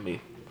been for me.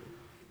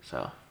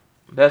 So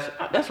that's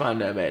why I'm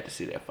not mad to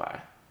see that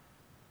fire.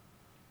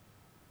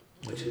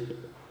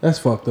 That's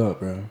fucked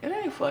up, bro. It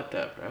ain't fucked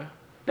up, bro.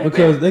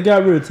 They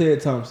got rid of Ted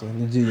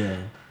Thompson, the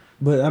GM.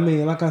 But I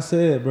mean, like I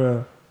said,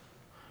 bro,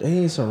 they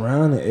ain't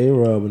surrounding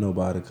A-Rod with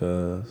nobody,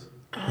 cuz.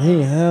 He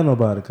ain't had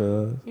nobody,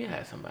 cuz. He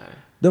had somebody.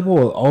 That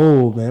boy was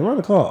old, man. Run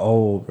the car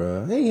old,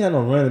 bro. He ain't had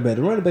no running back.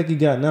 The running back he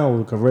got now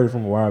was converted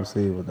from a wide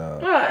receiver,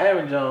 dog.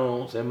 Aaron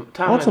Jones and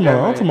Tommy I'm talking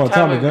about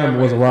Tommy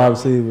Montgomery was a wide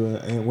receiver,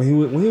 and when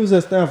he was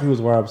at Stanford, he was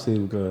a wide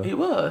receiver. Cause he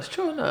was,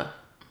 true enough.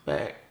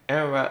 But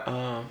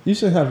Aaron, you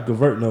shouldn't have to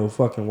convert no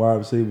fucking wide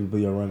receiver to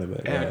be your running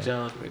back. Aaron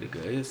Jones pretty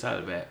good. He's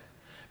solid back.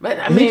 But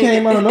I mean, he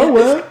came out of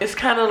nowhere. It's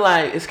kind of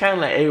like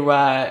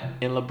A-Rod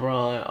and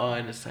LeBron are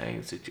in the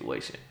same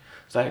situation.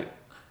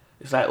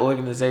 It's like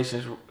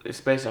organizations,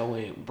 especially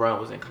when LeBron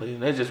was in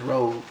Cleveland, they just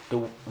rode the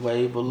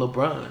wave of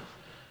LeBron.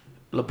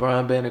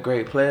 LeBron being a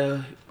great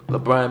player,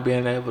 LeBron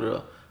being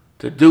able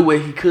to do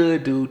what he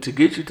could do to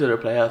get you to the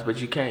playoffs,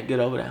 but you can't get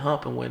over that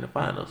hump and win the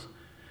finals.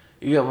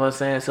 You get what I'm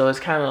saying? So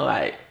it's kind of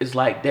like, it's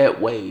like that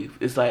wave.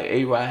 It's like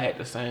A-Rod had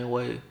the same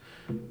wave.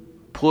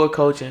 Poor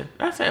coaching,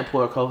 not saying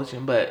poor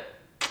coaching, but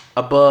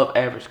above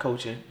average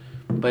coaching,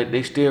 but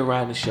they still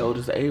riding the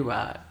shoulders of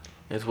A-Rod.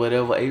 It's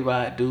whatever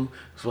A-Rod do,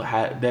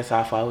 that's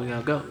how far we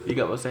gonna go. You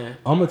get what I'm saying?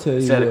 I'm gonna tell you.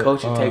 Instead of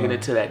coaching, taking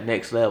it to that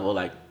next level,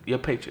 like your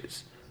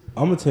Patriots.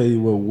 I'm gonna tell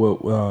you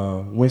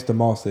what Winston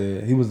Moss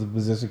said. He was the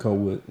position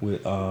coach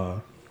with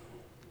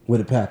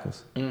the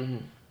Packers. Mm-hmm.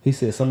 He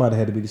said somebody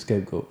had to be the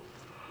scapegoat.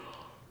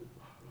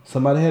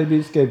 Somebody had to be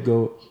the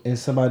scapegoat, and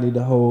somebody need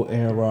to hold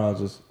Aaron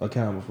Rodgers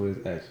accountable for his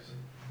actions.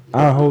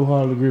 I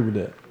wholeheartedly agree with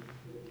that.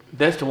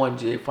 That's the one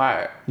they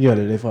fired. Yeah,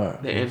 they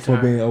fired The for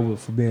intern.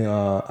 being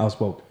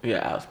outspoken.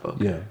 Yeah,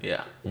 outspoken.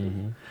 Yeah.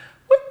 Mm-hmm.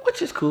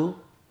 Which is cool.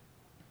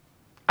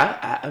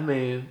 I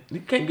mean, you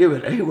can't give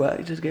it A-Rod.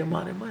 You just gave him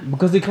all that money.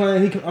 Because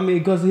because he's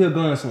a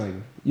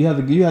gunslinger. You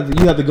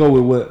have to go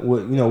with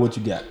what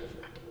you got.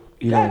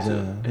 You know got what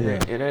I'm to.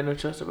 saying? Yeah. It ain't no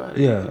trust about it.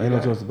 Yeah, ain't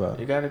no trust about it.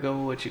 You got to go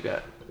with what you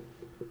got.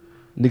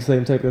 Nick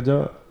Saban take that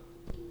job?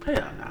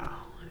 Hell no.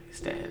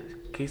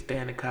 Keep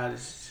staying in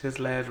college. His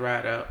last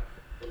ride out.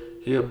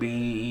 He'll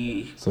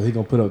be. So he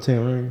gonna put up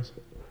 10 rings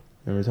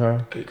and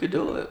retire? He could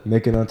do it.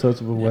 Make it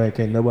untouchable where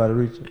can't nobody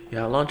reach it?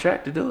 Y'all on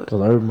track to do it.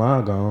 Because Urban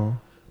Meyer gone.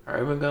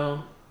 Urban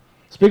gone.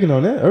 Speaking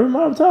on that, Urban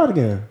Meyer retired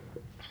again.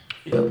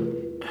 Yep.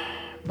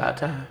 About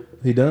time.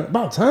 He done?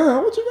 About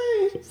time? What you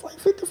mean? It's like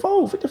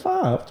 54,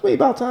 55. What you mean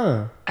about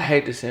time? I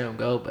hate to see him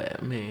go,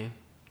 but I mean,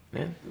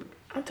 man,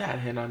 I'm tired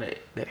of hearing all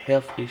that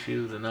health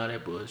issues and all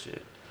that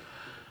bullshit.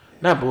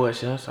 Not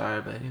bullshit, I'm sorry,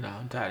 but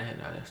I'm tired of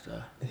hearing all that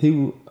stuff.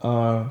 He,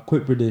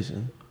 quick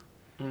prediction.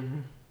 Mm-hmm.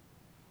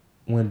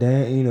 When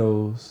Dan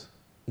Enos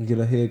get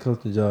a head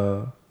coaching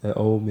job at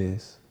Ole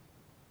Miss,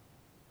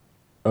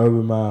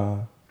 Urban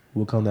Meyer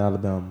will come to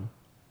Alabama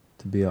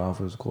to be an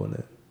offensive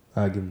coordinator.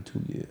 I'll give him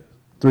 2 years.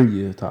 3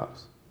 years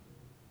tops.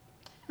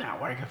 Not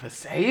working for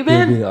He'll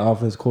Saban? be the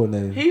offensive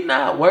coordinator. He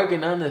not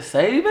working under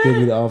Saban? He'll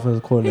be the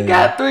offensive coordinator. He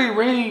got 3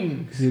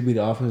 rings. He'll be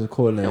the offensive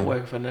coordinator. Not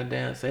working for no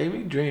damn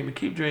Saban. Dreaming.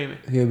 Keep dreaming.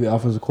 He'll be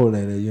offensive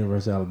coordinator at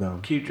University of Alabama.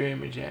 Keep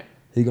dreaming, Jack.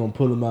 He gonna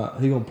pull him out.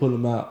 He gonna pull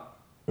him out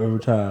every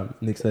time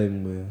Nick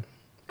Saban will.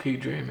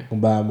 Keep dreaming.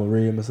 Gonna buy him a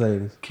real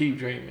Mercedes. Keep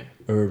dreaming.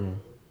 Urban,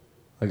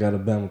 I got a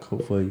Bama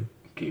coat for you.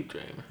 Keep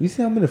dreaming. You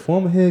see how many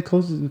former head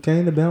coaches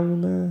came to Bama,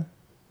 man?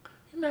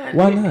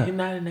 Why not? He's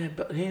not in that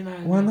boat. He's not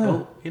in Why that not?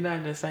 boat. He's not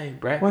in the same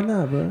bracket. Why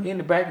not, bro? He in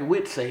the bracket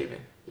with Saban.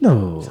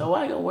 No. So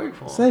why you gonna work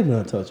for him? Saban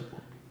untouchable.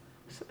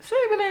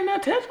 Saban ain't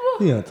untouchable.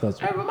 He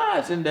untouchable. Urban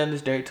Meyer's done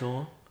this dirt to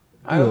him.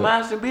 Urban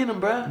Meyer's beat him,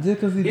 bro.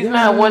 Just 'cause He's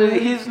not one of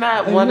these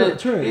assistants,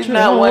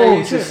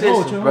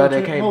 bro,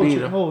 that can't beat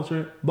him. Hold,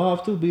 Trent.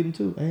 Bob too beat him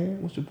too.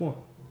 And what's your point?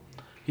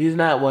 He's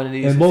not one of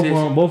these And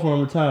assistants. both of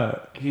them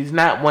retired. He's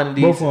not one of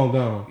these. Both of them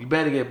gone. You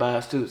better get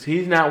Bob Stoops.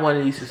 He's not one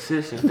of these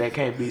assistants that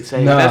can't beat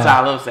Saban. Nah, That's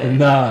all I'm saying.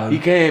 Nah. He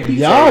can't beat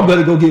Y'all Saban.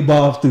 better go get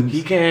Bob Stoops.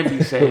 He can't beat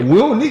Saban. We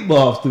don't need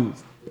Bob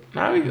Stoops.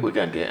 Now we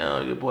gonna get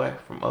your boy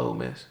from Ole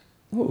Miss.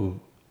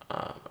 Who?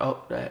 The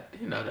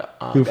Hugh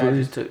guy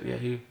Freeze? just took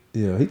he.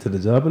 Yeah, he took the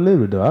job in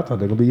Liberty though. I thought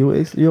they were gonna be your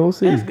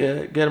OC. That's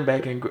good. Get him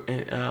back in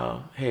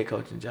head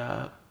coaching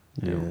job.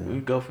 Yeah.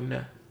 We go from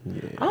there.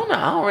 Yeah. I don't know.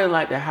 I don't really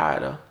like that hire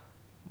though,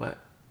 but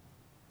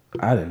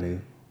I didn't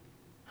either.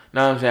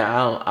 no, I'm saying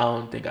I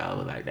don't think I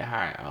would like that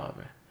hire at all,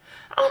 man.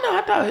 I don't know.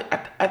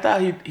 I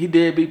thought he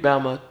did beat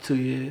Bama 2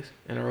 years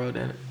in a row,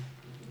 didn't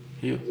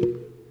it?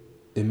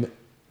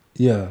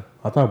 Yeah,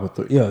 I thought about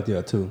 3. Yeah,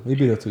 2. He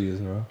beat us 2 years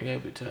in a row. Yeah, he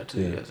beat 2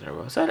 years in a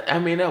row. So I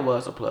mean, that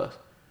was a plus.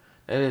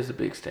 That is a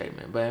big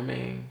statement. But I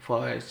mean,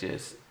 far as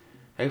just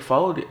they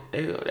folded,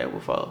 they were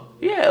fold.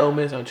 Yeah, Ole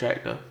Miss on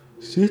track though.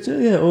 Shit,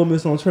 yeah, Ole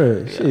Miss on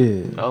track. Yeah.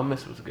 Shit. Ole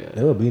Miss was good.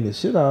 They were beating the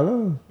shit out of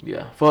them.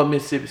 Yeah, for a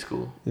Mississippi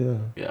school. Yeah.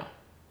 Yeah.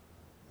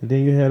 And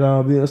then you had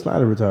Bill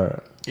Snyder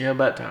retired. Yeah,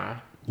 about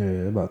time. Yeah,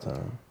 about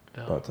time.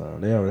 Yeah. About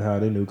time. They already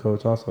hired their new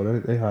coach also.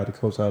 They hired the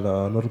coach out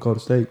of North Dakota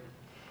State.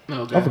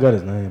 Okay. I forgot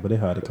his name, but they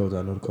hired the coach out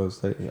of North Dakota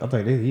State. I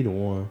think he the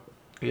one.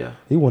 Yeah.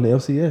 He won the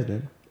FCS,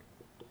 didn't he?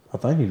 I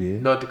think he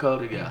did. North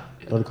Dakota, yeah.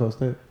 North Dakota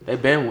State. They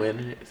been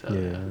winning it. So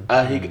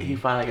Yeah. He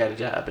finally got a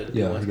job at the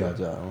Yeah, D1 he school. got a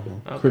job.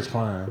 Okay. Chris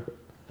Klein.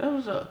 That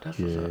was up. That's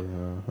what's Yeah.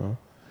 up.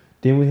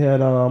 Then we had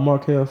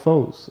Markel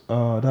Fultz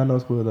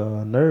diagnosed with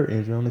a nerve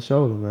injury on the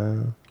shoulder,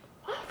 man.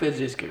 Why don't Fitz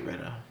just get rid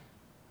of him?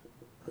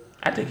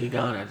 I think he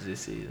gone after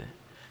this season.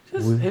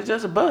 It's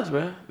just a bust,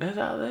 bro. That's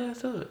all there is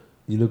to it.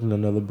 You looking at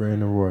another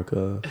Brandon Roy,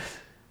 cuz.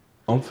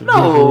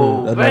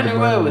 No, Brandon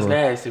Roy was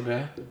nasty,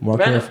 bro.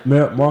 Markel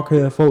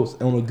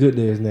Fultz on a good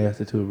day is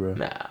nasty too, bro.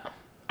 Nah.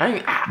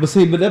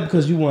 But that's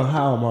because you weren't high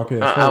on Markel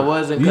Fultz. I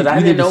wasn't, because I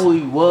didn't know who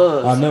he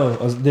was. I know.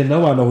 Didn't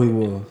nobody know who he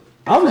was.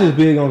 I was just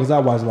big on because I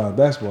watched a lot of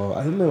basketball.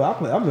 I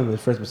remember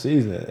his freshman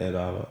season at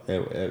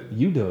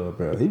UW,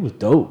 bro. He was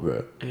dope,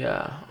 bro.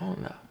 Yeah, I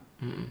don't know.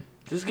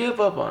 Just give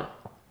up on him.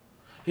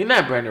 He's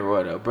not Brandon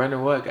Roy though. Brandon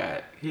Roy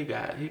got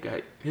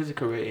his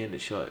career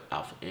ended short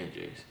off of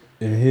injuries.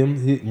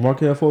 And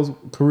Markel Fultz's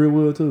career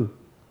will too.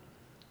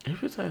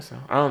 If you say so,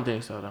 I don't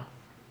think so though.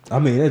 I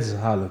mean, that's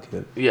just how I look at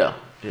it. Yeah.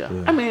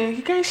 I mean,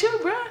 he can't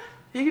shoot, bro.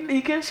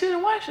 He can't shoot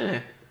in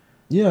Washington.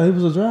 Yeah, he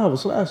was a driver,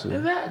 slasher.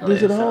 Exactly.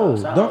 Get to the hole.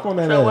 Dunk on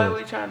that ass. So why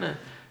we trying to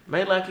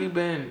make like he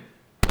been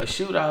a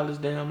shooter all his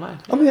damn life?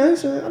 I mean, I never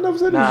said he was a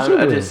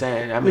shooter. I'm just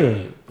saying. I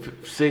mean,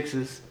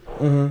 Sixers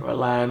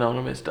relying on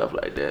him and stuff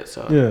like that.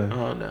 So I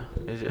don't know.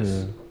 It's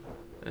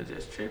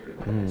just trippy,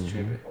 man. It's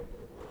trippy.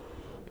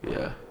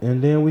 Yeah.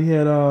 And then we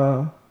had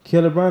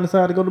Kelly Bryant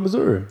decided to go to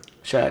Missouri.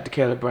 Shout out to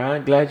Kelly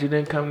Bryant. Glad you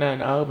didn't come down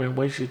to Auburn and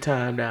waste your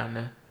time down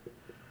there.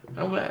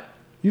 I'm glad.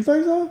 You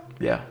think so?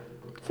 Yeah.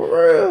 For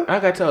real?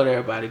 Like I told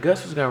everybody,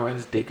 Gus was gonna run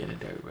his dick in the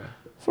dirt, bro.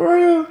 For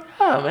real?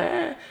 Oh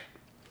man,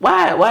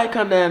 why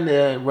come down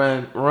there and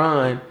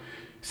run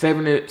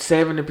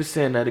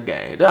 70% of the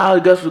game? All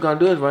Gus was gonna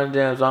do is run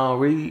down zone,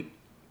 read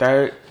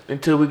third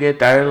until we get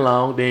third and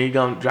long. Then he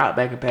gonna drop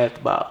back and pass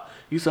the ball.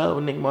 You saw it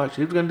with Nick Marshall.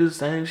 He was gonna do the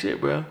same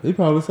shit, bro. He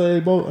probably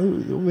saved both. I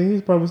mean,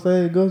 he's probably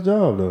saved Gus'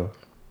 job though.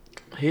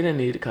 He didn't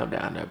need to come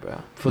down there,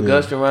 bro. For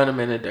Gus to run him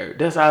in the dirt.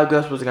 That's all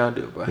Gus was gonna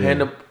do, bro.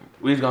 Yeah.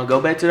 We was gonna go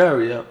back to the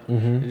hurry up.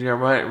 Mm-hmm. He's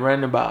gonna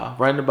run the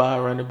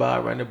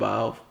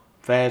ball,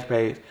 fast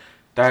pace,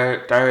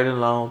 third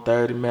and long,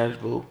 third and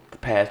manageable,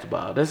 pass the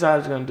ball. That's all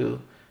he's gonna do.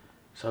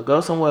 So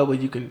go somewhere where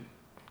you can,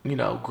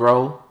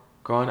 grow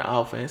in the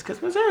offense. Cause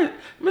Missouri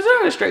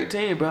a straight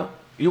team, bro.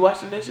 You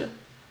watching this year?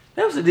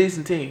 That was a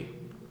decent team.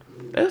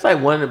 That was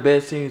like one of the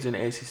best teams in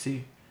the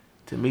SEC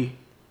to me.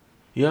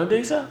 You don't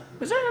think so?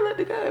 Missouri looked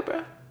good,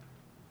 bro.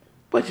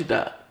 What you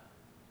thought?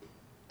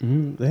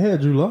 They had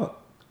Drew Lock.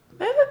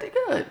 They looked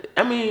good.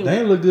 I mean, They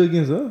ain't look good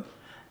against us.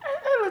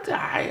 they looked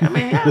alright. I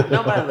mean,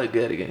 nobody looked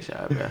good against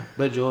y'all, bro.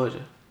 But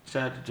Georgia.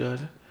 Shout out to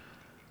Georgia.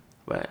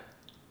 But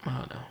I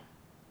don't know.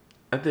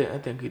 I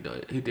think he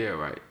did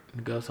right.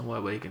 Go somewhere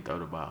where he can throw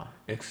the ball.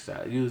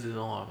 Exercise. Use his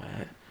arm,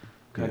 man.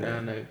 Come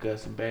down there,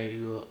 Gus, and bang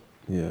you up.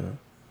 Yeah.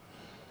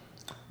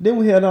 Then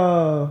we had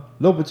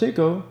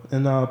Lopachenko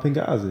and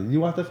Pengazi.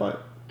 You watched that fight?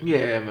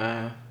 Yeah,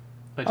 man.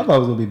 I thought it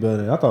was gonna be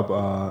better. I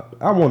thought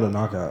I wanted a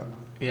knockout.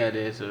 Yeah, it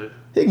is.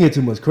 He can get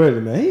too much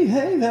credit, man. He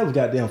ain't have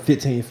goddamn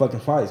 15 fucking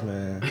fights,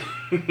 man.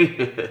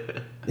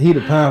 He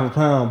the pound for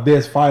pound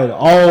best fighter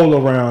all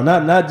around.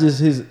 Not just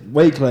his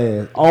weight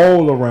class,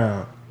 all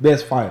around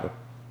best fighter.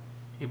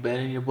 You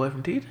better than your boy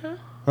from T-Town?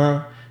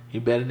 Huh?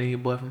 You better than your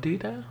boy from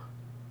T-Town?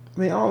 I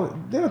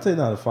mean, they don't take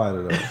not a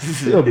fighter though.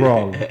 He a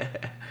brawler.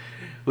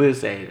 We'll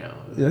say though.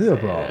 Yeah, he a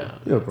brawler.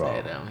 He a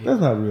brawler. That's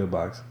not real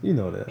boxing. You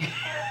know that.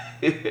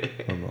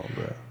 Come on,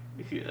 bro.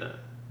 Yeah.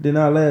 Then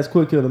our last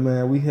quick hitter,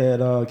 man, we had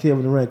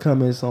Kevin Durant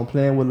comments on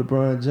playing with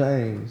LeBron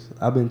James.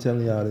 I've been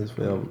telling y'all this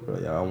forever, bro.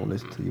 Y'all don't want to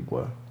listen to you,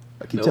 boy.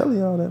 I keep telling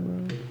y'all that,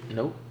 man.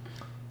 Nope.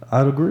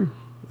 I'd agree.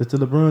 It's the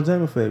LeBron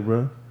James effect,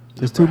 bro.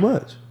 It's too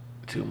much.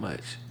 Too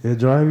much. It'll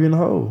drive you in the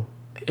hole.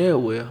 It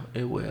will.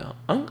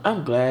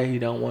 I'm glad he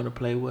don't want to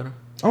play with him.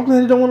 I'm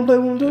glad he don't want to play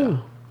with him, too.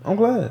 Yeah. I'm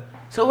glad.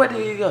 So where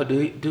did he go?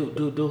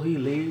 Do he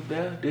leave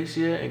there this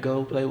year and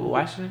go play with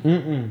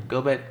Washington?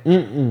 Go back?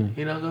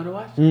 He don't go to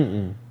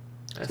Washington?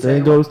 Stay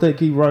in Golden State,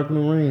 keep rocking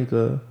the ring,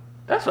 cuz.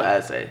 That's what I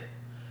say.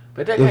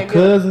 But they if can't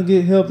Cousins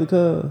get healthy,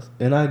 cuz,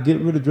 and I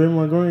get rid of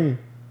Draymond Green,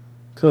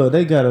 cuz,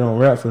 they got it on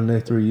wrap for the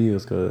next 3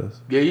 years,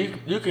 cuz. Yeah,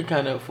 you can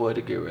kind of afford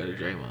to get rid of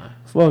Draymond.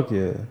 Fuck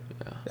yeah.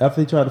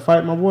 After he tried to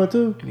fight my boy,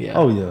 too? Yeah.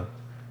 Oh, yeah.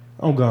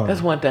 I'm gone.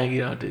 That's one thing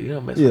you don't do. You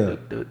don't mess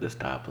with the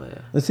star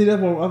player. And see,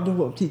 that's what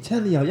I keep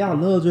telling y'all. Y'all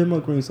love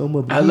Draymond Green so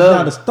much, but he's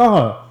not a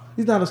star.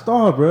 He's not a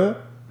star, bro.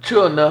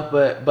 True enough,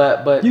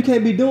 but you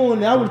can't be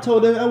doing that. I would have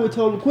told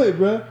him to quit,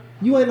 bro.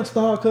 You ain't a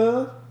star,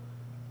 cuz.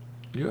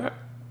 You're right.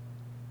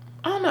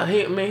 I don't know.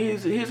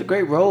 He's a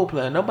great role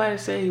player. Nobody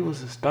said he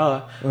was a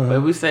star,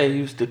 but we say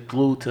he was the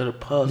glue to the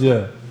puzzle.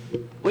 Yeah.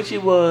 Which he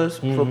was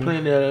for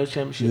playing the other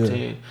championship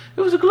team.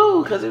 It was a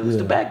glue because it was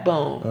the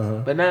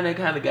backbone. But now they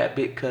kind of got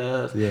big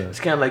cuz. It's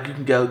kind of like you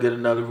can go get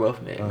another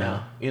roughneck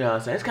now. You know what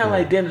I'm saying? It's kind of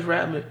like Dennis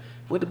Rodman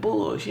with the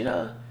Bulls, you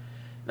know?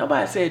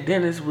 Nobody said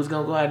Dennis was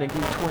going to go out and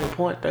give 20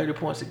 points, 30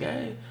 points a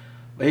game.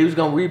 But he was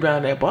going to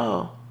rebound that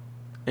ball.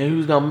 And he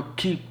was going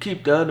to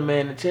keep the other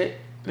man in check.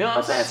 You know what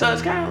I'm saying? So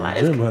it's kind of like...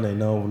 Draymond ain't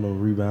known for no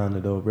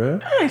rebounding, though, bro.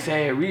 I ain't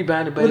saying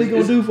rebounding, but what he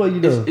going to do for you,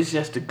 though? It's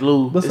just the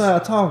glue.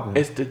 Besides talking.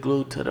 It's the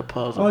glue to the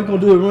puzzle. All he going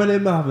to do is run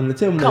that mouth and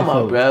tell me Come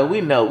on, bro.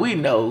 We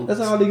know.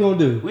 That's all he going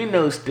to do. We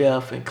know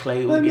Steph and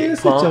Clay would get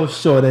sit punked. your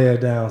short ass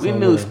down We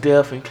knew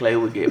Steph and Clay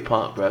would get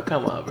punked, bro.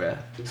 Come on, bro.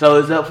 So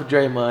it's up for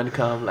Draymond to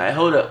come like,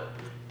 hold up.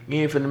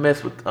 You ain't finna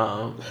mess with...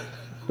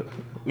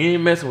 You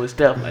ain't messing with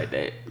Steph like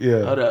that.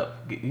 Yeah. Hold up.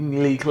 You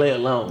can leave Clay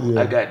alone.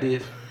 Yeah. I got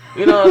this.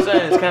 You know what I'm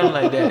saying? It's kind of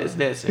like that. It's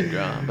that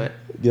syndrome, but...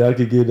 Yeah, I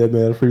could give that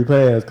man a free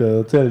pass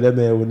because I'm telling you, that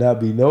man would not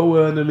be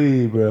nowhere in the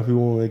league, bro, if he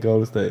wanted to go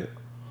to state.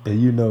 And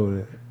you know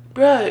that.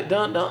 Bro,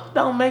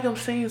 don't make him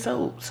seem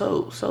so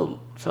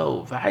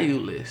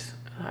valueless.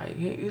 Like,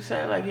 you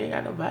sound like he ain't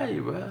got no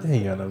value, bro. He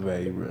ain't got no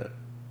value, bro.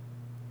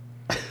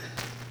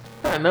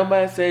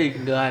 Nobody say he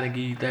can go out and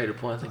give you 30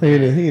 points a He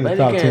game. in the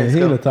top 10.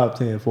 He in the top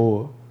 10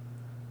 forward.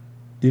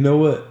 You know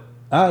what?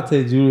 I'll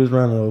take Julius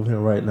Randle over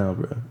him right now,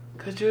 bro.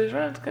 Because Julius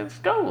Randle can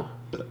score.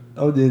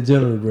 Oh, in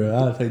general, bro.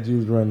 I'll take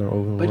Julius Randle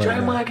over him But right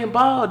now. Draymond can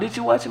ball. Did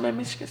you watch him at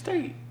Michigan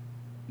State?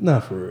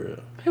 Not for real.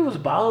 He was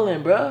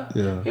balling, bro.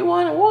 Yeah. He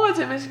won awards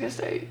at Michigan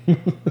State.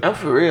 I'm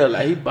for real.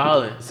 Like, he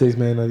balling. 6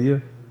 man of the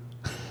year.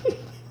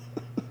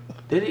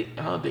 Did he?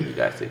 I don't think he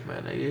got 6 man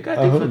of the year. He got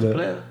defensive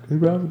player. He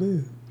probably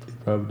did.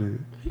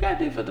 He got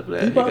defensive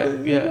player. He probably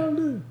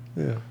did.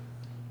 Yeah.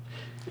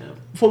 Yeah.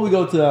 Before we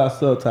go to our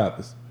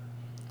subtopics,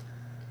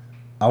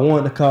 I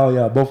wanted to call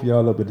both of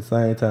y'all up at the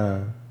same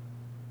time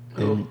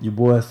And your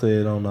boy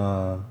said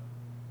on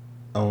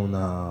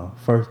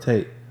First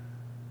Take,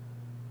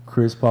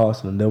 Chris Paul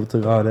should have never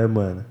took all that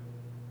money.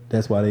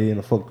 That's why they in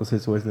the fucked up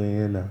situation they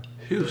in now.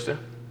 Houston.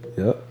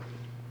 Yep.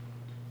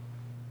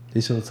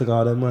 He shouldn't have took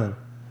all that money.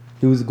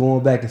 He was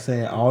going back and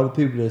saying all the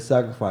people that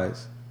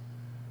sacrificed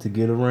to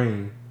get a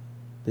ring,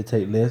 they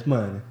take less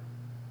money.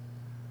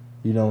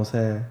 You know what I'm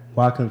saying?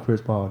 Why couldn't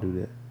Chris Paul do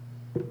that?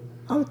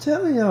 I'm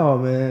telling y'all,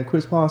 man,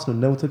 Chris Paul should have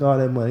never took all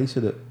that money. He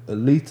should have at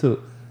least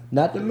took,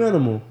 not the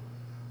minimum,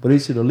 but he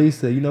should at least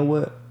say, you know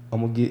what?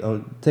 I'm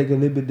gonna take a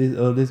little bit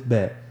of this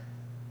back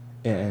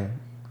and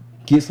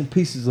get some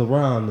pieces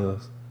around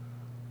us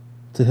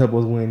to help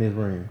us win this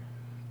ring.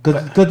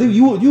 Cause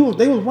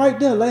they was right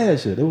there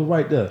last year. They was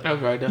right there. I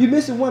was right there. You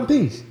missing one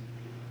piece.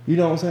 You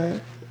know what I'm saying?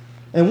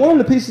 And one of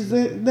the pieces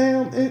in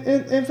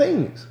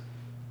Phoenix.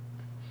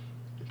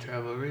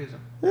 Travel reason.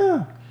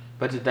 Yeah.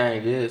 But the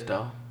thing is,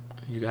 though,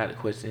 you got to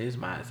question his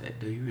mindset.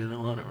 Do you really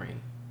want a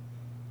ring?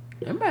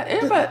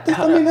 Everybody.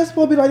 That's supposed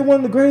to be like one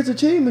of the greatest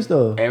achievements,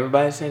 though.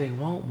 Everybody say they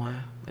want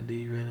one, but do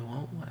you really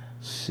want one?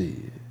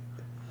 Shit.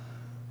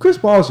 Chris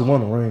Paul should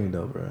want a ring,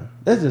 though, bro.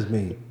 That's just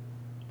me.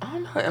 I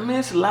don't know. I mean,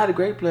 it's a lot of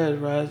great players,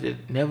 bro,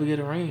 that never get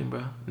a ring,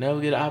 bro. Never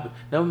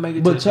make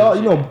it. But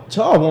Charles,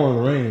 Charles wanted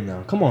a ring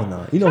now. Come on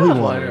now. You know Charles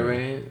he wanted a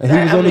ring. And he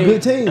was on a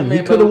good team.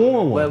 He could have won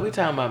one. Well, we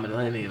talking about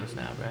millennials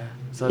now, bro.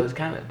 So it's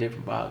kind of a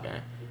different ball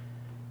game.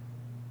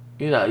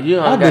 You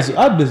know, I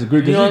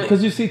disagree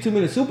because you see too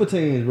many super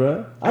teams,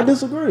 bro. I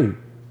disagree.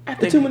 I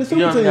think too many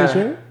super teams,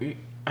 man.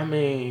 I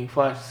mean, as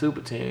far as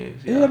super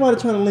teams, yeah. Everybody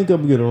trying to link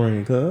up and get a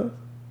ring, cuz.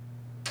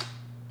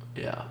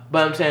 Yeah,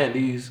 but I'm saying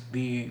these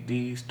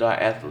star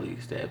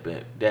athletes that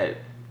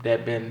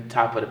been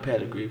top of the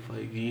pedigree for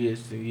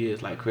years and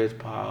years, like Chris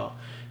Paul,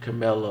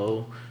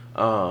 Carmelo,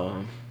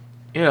 guys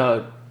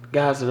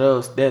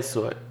of that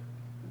sort.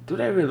 Do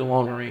they really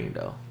want a ring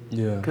though?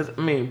 Yeah. Because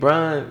I mean,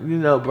 Bron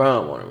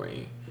want a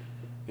ring.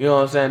 You know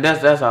what I'm saying?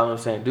 That's all I'm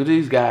saying. Do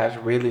these guys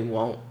really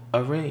want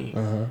a ring?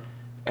 Uh-huh.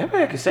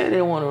 Everybody can say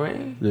they want a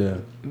ring. Yeah.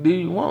 Do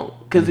you want?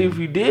 Because if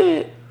you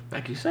did,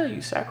 like you say,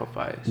 you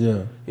sacrifice.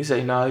 Yeah. You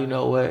say, no, you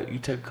know what? You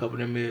take a couple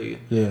of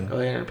million. Yeah. Go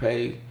ahead and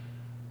pay.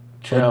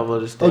 Travel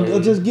the state. Or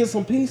just get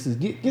some pieces.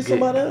 Get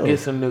somebody else. Get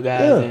some new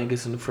guys in. Get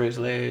some fresh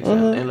legs.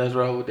 And let's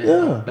roll with that.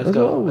 Yeah. Let's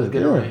go. Let's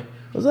get a ring.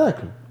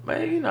 Exactly.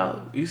 Man,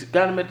 you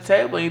got him at the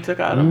table and you took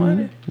all the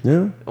money.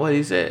 Yeah. What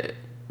he said.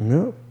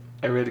 Yep.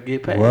 I ready to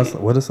get paid.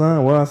 What a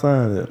sign. What I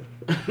signed it.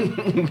 Yeah.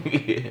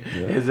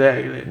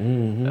 Exactly.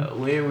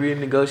 Mm-hmm. We ain't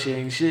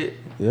renegotiating shit.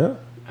 Yeah.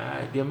 All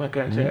right, get my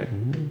contract.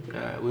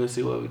 All right, we'll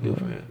see what we do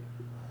from here.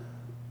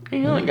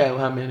 He only got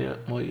how many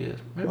more years?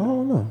 I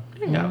don't know.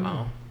 He ain't got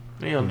long.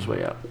 He on his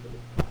way out.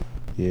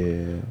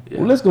 Yeah.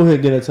 Well, let's go ahead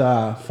and get into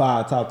our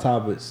 5 top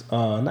topics.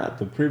 Not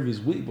the previous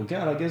week, but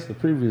kind of, I guess, the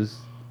previous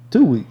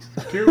 2 weeks.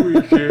 2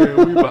 weeks, yeah.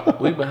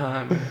 We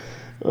behind, man.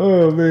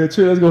 Oh, man.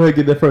 True, let's go ahead and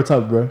get that first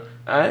topic, bro.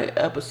 All right,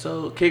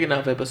 kicking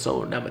off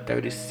episode number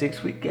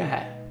 36, we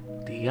got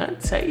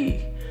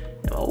Deontay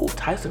and old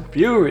Tyson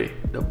Fury,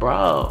 the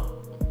brawl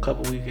a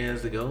couple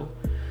weekends ago.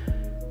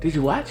 Did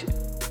you watch it?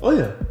 Oh,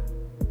 yeah.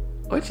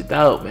 What you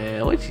thought,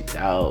 man? What you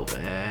thought?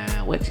 I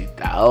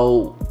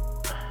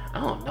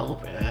don't know,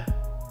 man.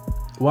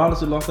 Wilder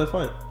should have lost that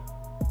fight.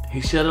 He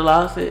should have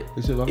lost it.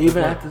 Even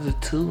that after the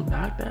 2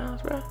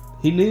 knockdowns, bro.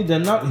 He needed that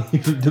knock.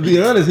 To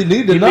be honest, he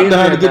needed the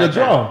knockdown to get a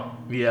draw.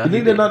 Yeah, he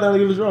needed that knockdown to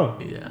get a draw.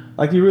 Yeah,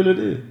 like he really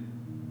did.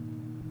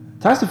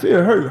 Tyson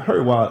Fury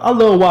hurt Wilder. I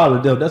love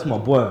Wilder, though. That's my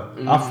boy.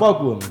 I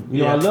fuck with him.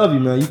 You know, I love you,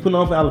 man. You put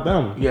on for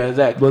Alabama. Yeah,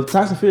 exactly. But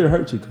Tyson Fury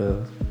hurt you,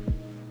 cuz.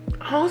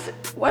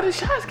 Why the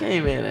shots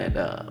came in at,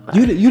 like,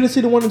 you didn't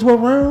see the one in the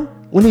 12th round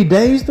when he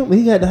dazed him?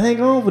 He had to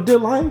hang on for dear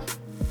life.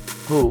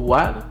 Who,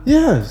 Wilder?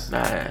 Yes.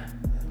 Nah.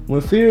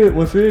 When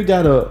Fury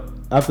got up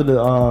after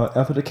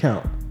the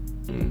count,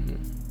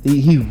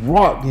 he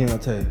rocked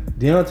Deontay.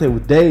 Deontay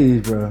was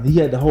dazed, bro. He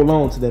had to hold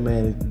on to that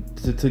man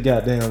to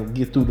goddamn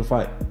get through the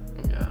fight.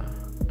 Yeah,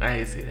 I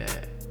didn't see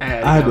that.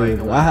 I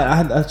did.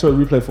 I showed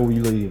the replay before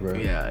you leave, bro.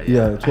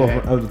 Yeah.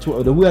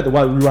 12. We had to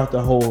reroute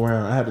the whole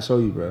round. I had to show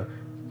you, bro.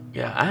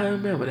 Yeah, I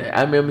remember that.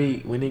 I remember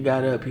when he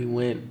got up, he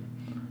went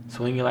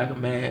swinging like a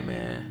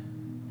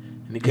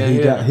madman, and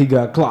he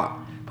got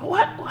clocked. But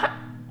what?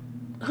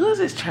 Who's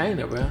his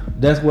trainer, bro?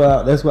 That's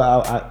why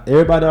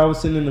everybody I was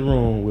sitting in the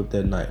room with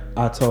that night,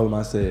 I told him,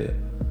 I said,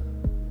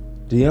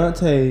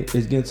 Deontay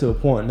is getting to a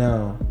point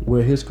now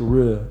where his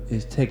career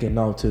is taking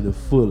off to the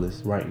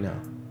fullest right now.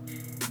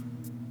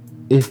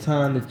 It's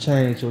time to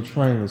change your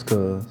trainers,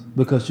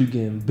 because you're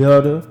getting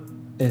better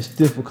and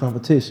stiffer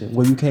competition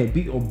where you can't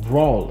beat a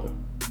brawler.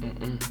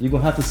 You're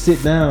going to have to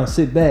sit down,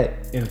 sit back,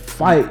 and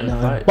fight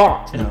and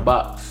box now.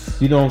 Box.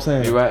 You know what I'm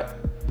saying? You're right.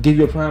 Give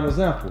you a prime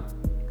example.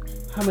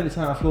 How many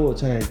times Floyd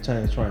changed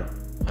trainer?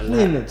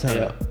 Plenty of time.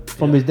 Yeah.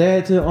 From his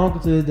dad to his uncle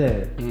to his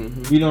dad.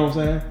 You know what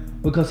I'm saying?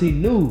 Because he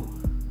knew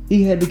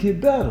he had to get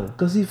better.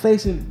 Because he's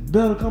facing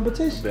better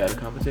competition.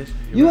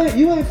 You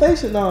ain't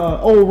facing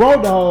old Raw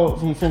Dog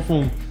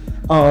from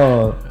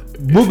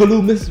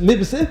Boogaloo,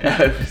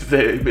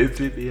 Mississippi.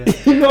 Mississippi, yeah.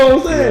 You know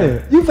what I'm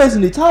saying? You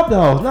facing the top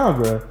dogs now,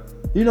 bro.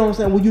 You know what I'm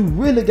saying? When you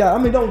really got,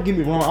 I mean, don't get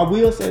me wrong. I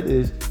will say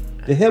this: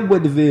 the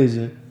heavyweight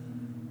division,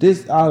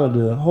 this out of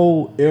the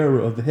whole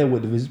era of the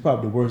heavyweight division, is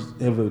probably the worst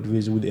heavyweight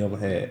division we've ever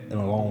had in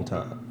a long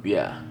time.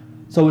 Yeah.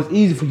 So it's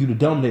easy for you to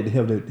dominate the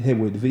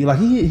heavyweight division. Like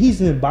he's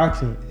in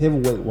boxing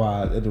heavyweight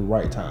wise at the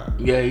right time.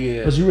 Yeah.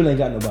 Because you really ain't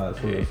got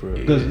nobody for real.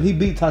 Because he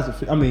beat Tyson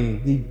Fury. I mean,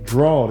 he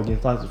drawed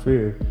against Tyson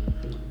Fury.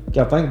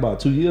 Got to think about it,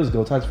 2 years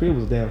ago, Tyson Fury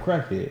was a damn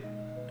crackhead.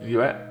 You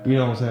right. You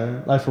know what I'm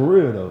saying? Like for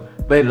real though.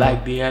 But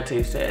like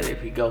Deontay said,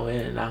 if he go in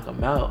and knock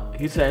him out,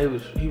 he said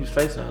he was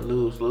facing a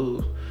lose.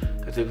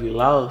 Because if he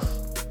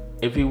lost,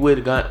 if he went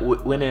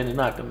in and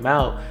knocked him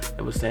out,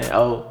 it was saying,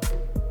 oh,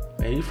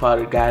 man, you fought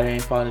a guy that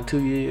ain't fought in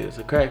 2 years,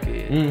 a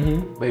crackhead.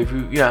 Mm-hmm. But if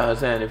you know what I'm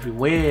saying, if you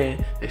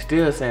win, they're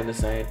still saying the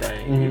same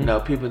thing. Mm-hmm. You know,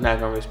 people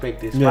not gonna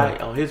respect this fight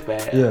on his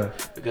behalf. Yeah.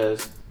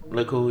 Because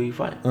look who he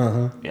fighting.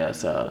 Yeah.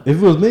 So if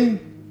it was me,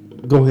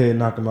 go ahead and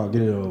knock him out,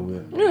 get it over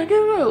with. Yeah, get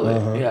it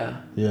over with.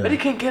 Yeah. But he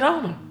couldn't get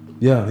on him.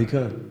 Yeah, he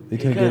couldn't. He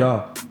couldn't get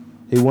off.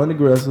 He wasn't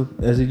aggressive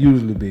as he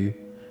usually be.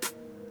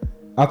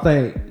 I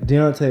think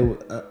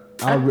Deontay.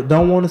 I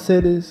don't want to say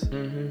this,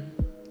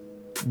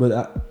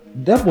 but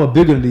that boy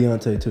bigger than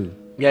Deontay too.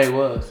 Yeah, he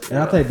was. And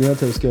I think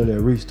Deontay was scared of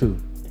that reach too.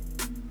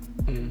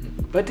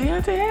 But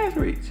Deontay has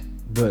reach.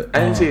 But I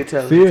didn't see it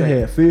tell Fear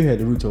had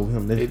the reach over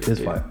him. This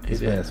fight,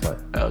 this last fight.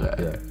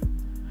 Okay. Yeah.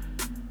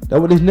 That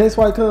was this next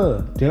fight,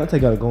 cuz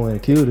Deontay gotta go in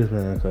and kill this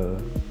man,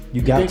 cuz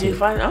you got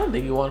to. I don't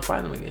think you want to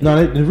fight him again.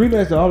 No, the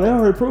rematch, they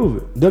already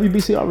proved it.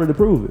 WBC already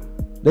proved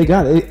it. They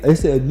got it. They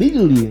said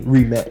immediately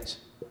rematch.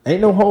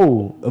 Ain't no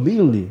hold.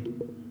 Immediately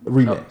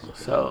rematch.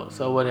 So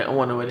what? I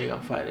wonder when they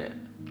gonna fight at.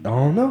 I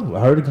don't know. I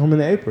heard it coming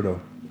in April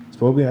though. It's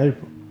supposed to be in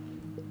April.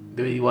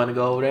 Do you want to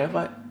go over there and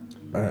fight?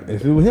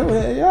 If it was him,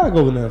 yeah, I'd go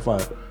over there and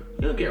fight.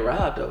 You'll get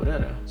robbed over there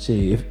though.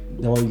 Shit,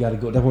 that's why you gotta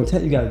go. That's what I'm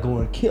telling you. You gotta go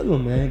and kill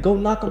him, man. Go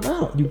knock him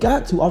out. You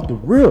got to off the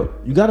rip.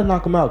 You gotta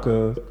knock him out,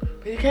 cuz.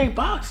 But you can't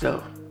box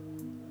though.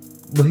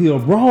 But he a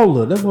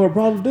brawler. That's what a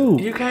brawler do.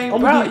 You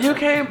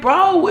can't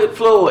brawl with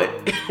Floyd.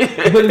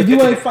 But if you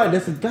ain't fighting,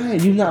 that's a guy.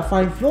 You not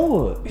fighting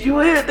Floyd.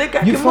 You is. They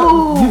got to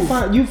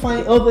move. You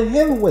fight other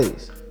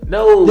heavyweights.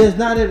 No, that's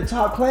not in the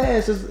top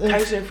class.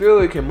 Tyson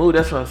Fury can move.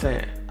 That's what I'm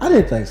saying. I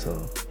didn't think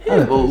so. He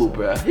moved,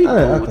 bro. He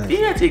moved.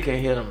 Deontay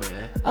can't hit him,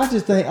 man. I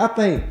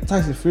think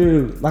Tyson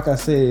Fury, like I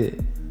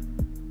said,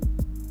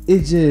 it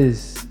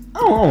just. I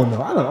don't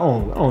know. I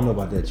don't know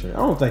about that trend. I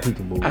don't think he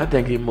can move. I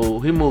think he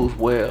moved. He moves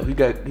well. He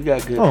got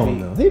good feet. I don't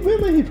know.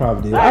 He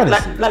probably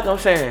did. Like I'm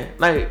saying,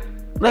 like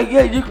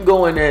yeah, you can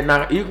go in there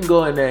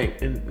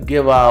and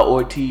give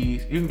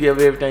Ortiz. You can give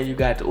everything you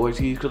got to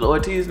Ortiz because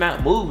Ortiz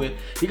not moving.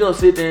 He gonna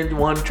sit there and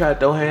want to try to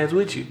throw hands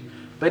with you.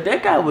 But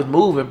that guy was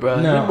moving,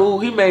 bro. No. He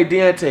moved. He made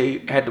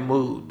Deontay had to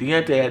move.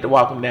 Deontay had to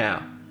walk him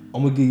down.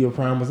 I'm gonna give you a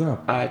prime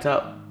example. All right,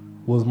 talk.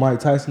 Was Mike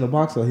Tyson a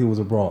boxer? Or he was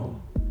a brawler.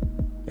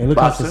 And look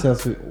how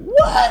successful.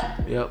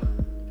 What? Yep.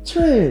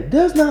 Trent,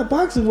 that's not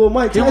boxing what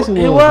Mike Tyson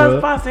was. He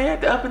was boxing. He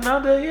had the up and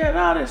under. He had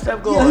all that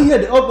stuff going. Yeah, he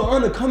had the up and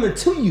under coming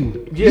to you.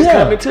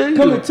 Coming to you.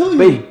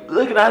 But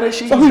look at all that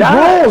shit.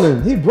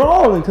 So he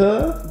brawling,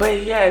 cuz. But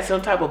he had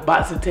some type of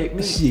boxing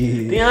technique.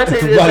 Shit.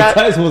 Mike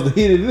Tyson was the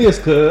hit and miss,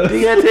 cuz.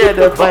 Deontay had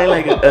to fight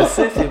like a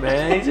sissy,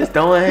 man. He just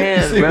throwing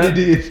hands, bro. He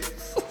did.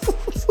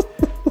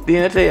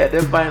 Deontay had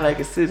to fight like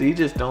a sissy. He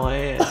just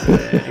throwing hands,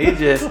 man.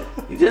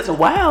 He just a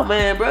wild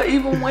man, bro.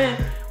 Even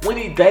when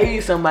he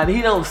dates somebody,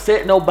 he don't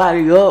set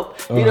nobody up.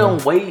 He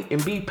don't wait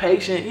and be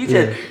patient. He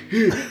just,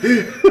 you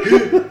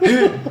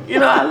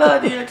know, I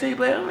love Deontay,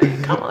 but I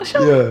mean, come on, show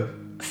me.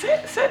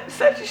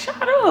 Set your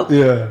shot up.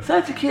 Yeah.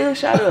 Set your kill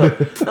shot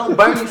up. Don't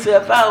burn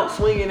yourself out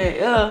swinging that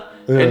air.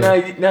 Yeah. And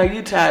now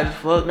you tired as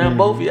fuck. Now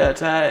both of y'all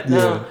tired.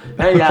 Now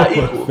y'all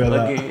equal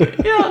again.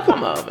 You know,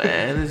 come on,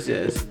 man. It's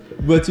just.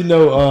 But you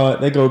know,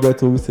 they go back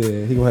to what we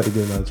said. He gonna have to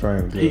get another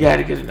trainer. He got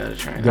to get another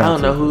trainer. I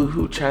don't know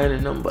who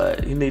training him,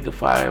 but he need to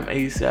fire him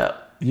ASAP.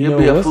 He'll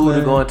be a fool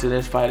to go into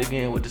this fight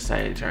again with the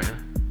same trainer.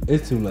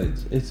 It's too late.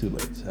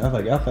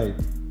 I think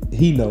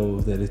he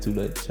knows that it's too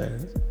late to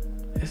change.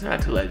 It's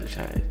not too late to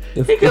change.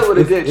 He good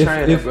with a good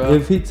trainer, bro.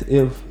 If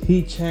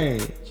he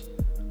change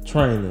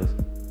trainers,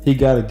 he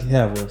gotta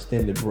have an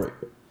extended break.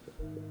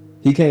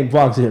 He can't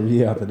box every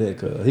year after that,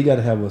 cuz he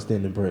gotta have an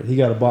extended break. He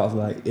gotta box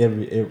like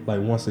every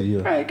once a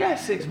year. Right, he got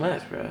 6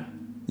 months, bro.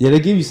 Yeah, they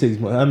give you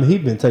 6 months. I mean, he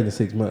been taking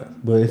 6 months,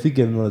 but if he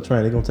get another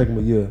trainer, they're gonna take him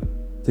a year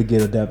to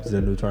get adapted to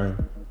that new trainer.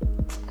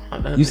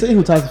 You see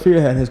who Tyson Fury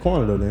had in his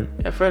corner though, then?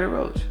 Yeah, Freddie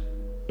Roach.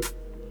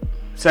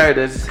 Sorry,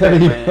 that's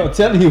man. I'm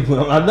telling you,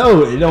 I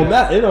know it don't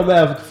matter. It don't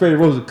matter if Freddie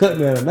Roach is a cut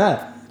man or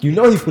not. You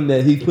know he putting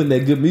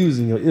that good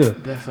music in your ear.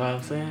 That's what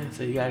I'm saying.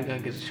 So you gotta go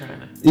get a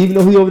trainer. Even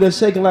though he over there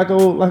shaking like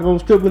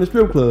old strip in the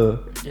strip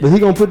club, but he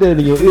gonna put that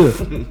in your ear.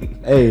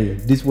 Hey,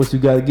 this what you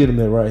gotta get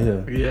him at right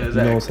here. Yeah, exactly. You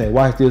know what I'm saying?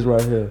 Watch this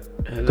right here.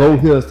 Exactly. Go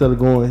here instead of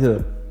going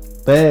here.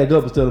 Bag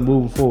up instead of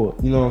moving forward.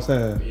 You know what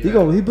I'm saying? Yeah.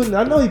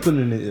 I know he putting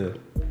it in the ear.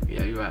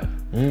 Yeah, you're right.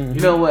 Mm-hmm.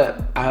 You know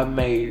what? I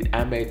made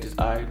this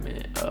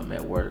argument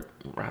at work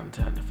around the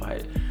time to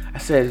fight. I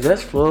said,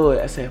 that's Floyd.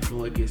 I said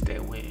Floyd gets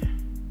that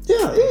win.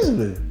 Yeah,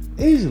 easily.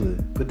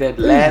 But that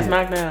last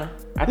knockdown,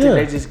 I think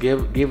they just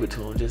give it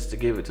to him just to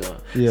give it to him.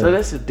 Yeah. So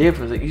that's the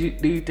difference. Like,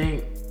 do you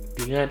think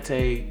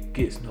Deontay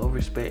gets no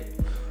respect?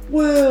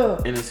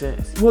 Well, In a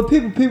sense. well,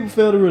 people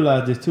fail to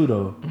realize this too,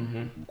 though.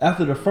 Mm-hmm.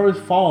 After the first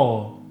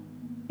fall,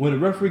 when the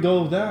referee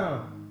goes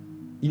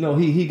down, you know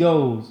he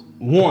goes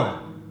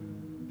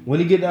 1. When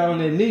he get down on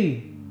that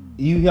knee,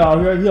 he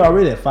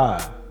already at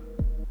 5,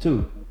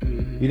 2.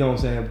 Mm-hmm. You know what I'm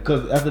saying?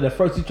 Because after that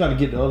first, he's trying to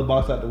get the other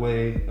box out the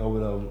way or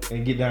whatever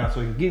and get down so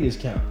he can get his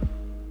count.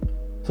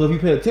 So if you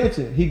pay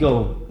attention, he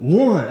go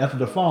 1 after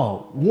the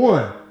fall.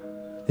 1.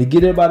 He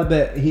get everybody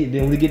back. Then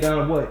when he get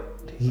down to what?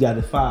 He got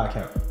the 5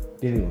 count.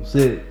 Then he go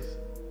 6,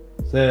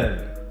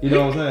 7. You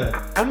know what I'm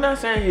saying? I'm not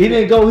saying He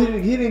didn't go.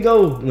 He didn't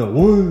go.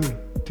 1,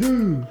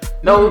 2.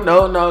 No.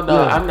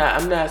 Yeah.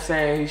 I'm not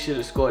saying he should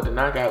have scored the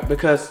knockout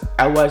because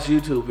I watched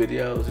YouTube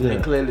videos and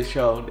it clearly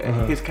showed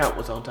that his count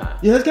was on time.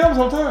 Yeah, his count was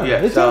on time. Yeah,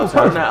 His so count was I'm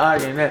perfect. not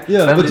arguing that.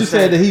 Yeah, I'm but you just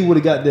said saying- that he would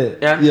have got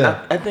that.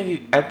 Yeah, I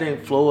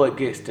think Floyd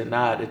gets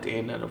denied at the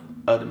end of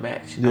the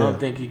match. Yeah. I don't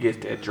think he gets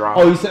that draw.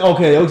 Oh, you said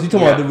okay. You talking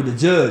Yeah. about with the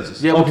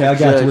judges? Yeah, with okay, the I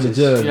got you with the judges.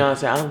 judges. You know what I'm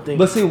saying? I don't think.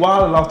 But see,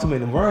 Wilder lost too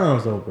many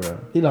rounds though, bro.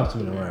 He lost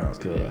too many rounds,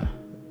 cuz. Yeah.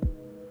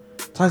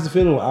 Tyson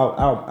Fury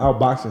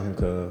outboxing him,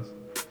 cuz.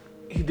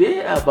 He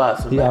did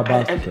outbox him. He I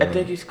outboxed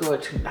think he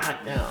scored 2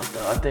 knockdowns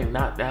though. I think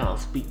knockdowns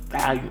speak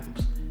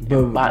volumes But,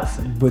 in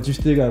boxing. but you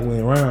still gotta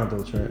win rounds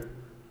though, Trent.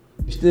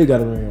 You still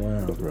gotta win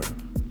rounds, bro.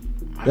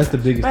 That's the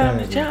biggest But thing. I'm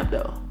the bro. champ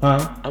though.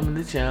 Huh? I'm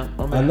the champ.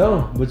 I'm I at know,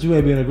 home. but you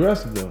ain't being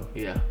aggressive though.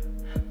 Yeah.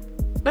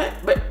 But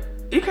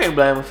you can't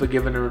blame him for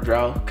giving them a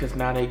draw because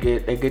now they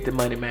get the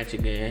money match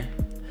again.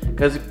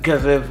 Because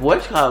if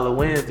Whatchamacallit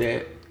wins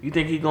that, you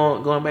think he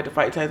going back to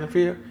fight Tyson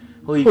Fury?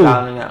 Who he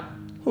calling out?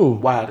 Who?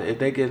 Wilder. If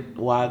they get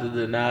Wilder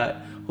denied,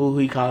 who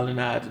he calling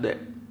out today?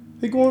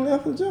 He going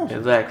after Joshua.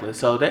 Exactly.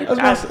 So they.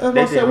 That's what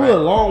I said. did We're a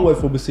right. long way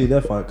before we see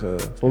that fight,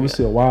 cuz. Before we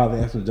see a Wilder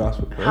Anthony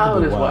Joshua. Bro. How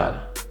old is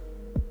Wilder?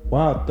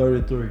 Wilder? Wilder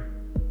 33.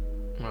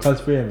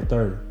 Tyson Fury having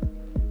 30.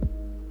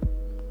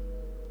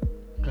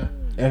 Okay.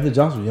 Anthony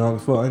Joshua young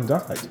as fuck. Anthony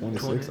Joshua like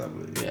 26, 20. I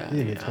believe. Yeah, He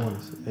yeah. hit 20.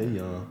 He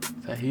young.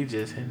 So he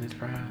just hitting his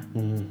prime.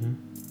 Mm-hmm.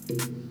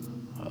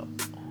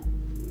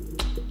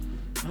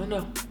 I don't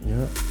know. Yeah.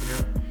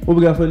 Yeah. What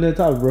we got for the next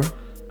topic, bro?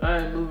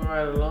 Alright, moving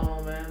right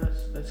along, man.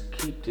 Let's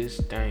keep this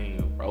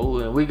thing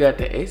rolling. We got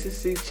the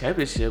ACC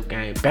championship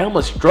game.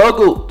 Bama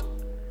struggled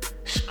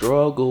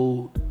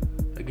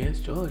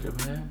against Georgia,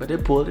 man, but they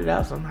pulled it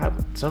out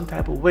some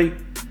type of way.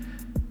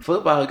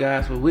 Football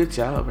guys were with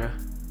y'all, bro.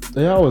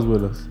 They always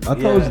with us. I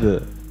told you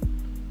that.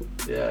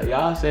 Yeah,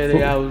 y'all said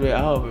they always with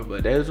Auburn,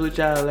 but they was with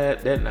y'all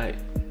that night.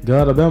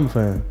 God, Alabama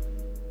fan.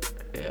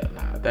 Yeah,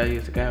 nah, I thought you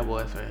was a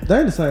Cowboys fan. They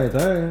ain't the same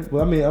thing.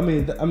 Well, I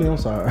mean, I'm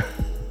sorry.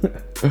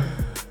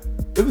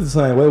 It was the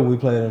same way when we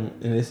played them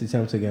in the SEC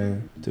championship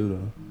game too,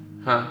 though.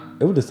 Huh?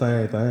 It was the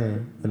same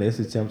thing in the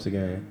SEC championship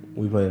game.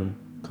 We played them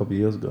a couple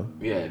years ago.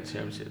 Yeah, the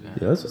championship game.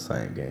 Yeah, it's the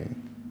same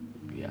game.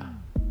 Yeah.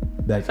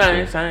 Back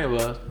and forth. Same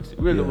was. It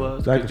really Yeah,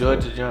 was. back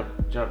Because and Georgia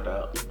jumped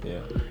out.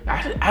 Yeah.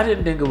 I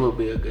didn't think it would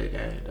be a good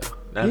game, though.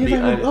 Not You be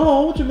think, honest.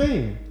 oh, what you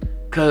mean?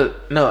 Cause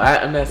no,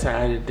 I'm not saying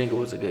I didn't think it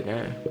was a good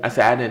game. I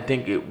said I didn't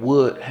think it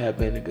would have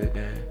been a good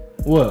game.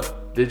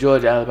 What? The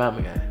Georgia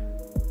Alabama game.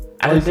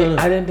 Why you say that?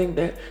 I didn't think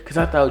that because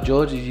I thought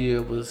Georgia's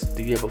year was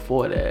the year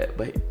before that.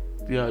 But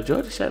you know,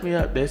 Georgia shut me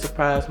up. They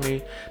surprised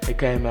me. They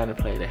came out and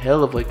played a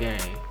hell of a game.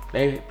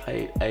 They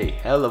played a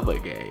hell of a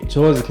game.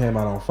 Georgia came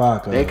out on fire.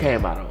 Cause They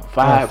came out on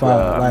fire,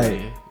 bro.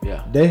 Like,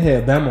 yeah. They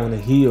had Bama on the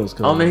heels.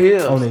 Cause On the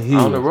heels. On the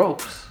heels. On the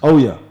ropes. Oh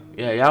yeah.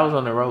 Yeah, y'all was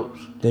on the ropes.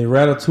 They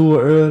rattled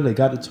tour early. They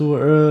got the tour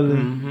early.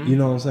 Mhm. You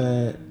know what I'm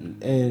saying?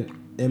 And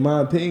in my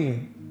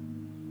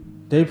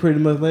opinion, they pretty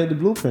much laid the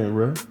blueprint,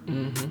 bro.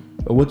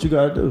 Mm-hmm. Of what you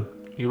gotta do.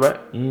 You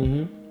right?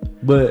 Mm-hmm.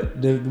 But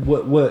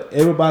what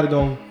everybody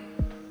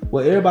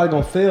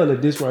gonna fail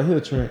at this right here,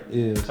 Trent,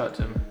 is Talk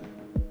to me.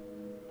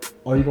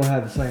 are you gonna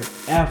have the same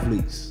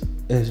athletes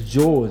as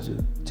Georgia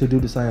to do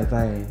the same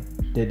thing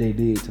that they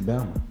did to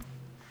Bama?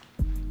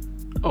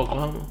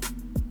 Oklahoma.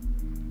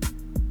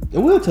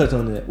 And we'll touch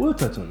on that.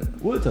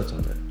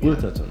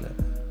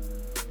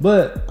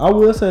 But I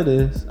will say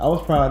this. I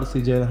was proud to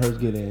see Jalen Hurts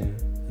get in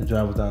and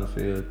drive us down the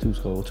field.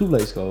 2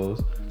 late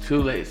scores.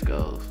 2 late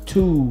goals.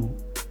 2,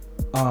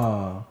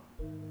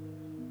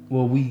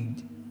 we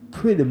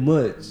pretty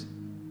much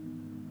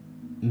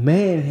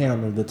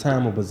manhandled the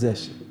time of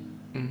possession.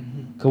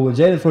 Mm-hmm. Because when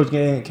Jalen first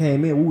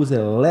came in, we was at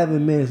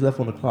 11 minutes left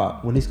on the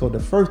clock. When he scored the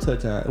first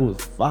touchdown, it was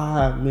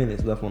 5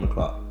 minutes left on the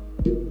clock.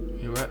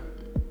 You right?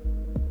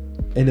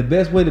 And the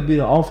best way to beat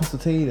an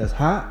offensive team that's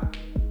hot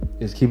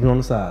is keep it on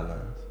the sidelines.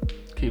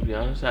 Keep you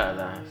on the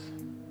sidelines.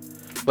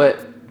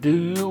 But do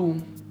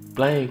you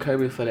blame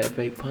Kirby for that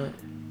fake punt?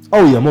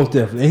 Oh yeah, most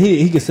definitely. And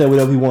he can say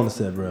whatever he want to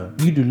say, bro.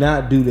 You do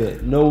not do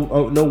that.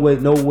 No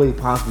way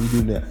possible you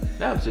do that.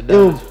 That was the If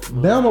dumbest.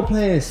 Bama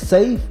playing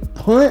safe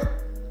punt,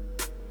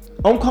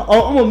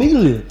 I'm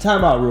immediately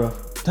timeout, bro.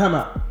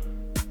 Timeout.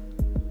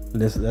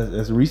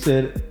 Let's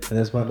reset it and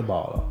let's punt the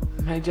ball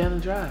off. Make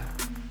Jalen drive.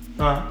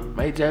 Huh?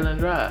 Make Jalen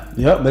drive.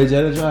 Yep, make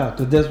Jalen drive.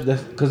 Cause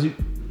that's because you.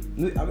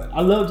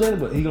 I love Jalen,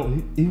 but he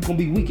gonna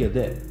be weak at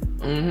that.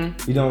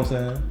 Mm-hmm. You know what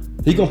I'm saying?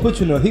 He gonna put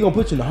you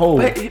in the hole.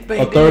 But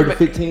A third to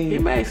 15. He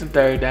made some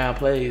third down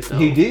plays. So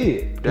He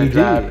did. That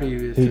drive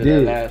previous to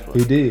that last one.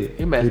 He did.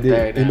 He made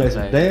third down He made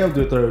some plays. damn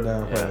good third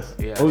down Yeah, passes.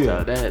 yeah. Oh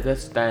yeah. So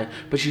that's the thing.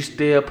 But you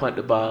still punt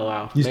the ball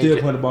off. You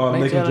still punt the ball,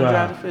 make him Jalen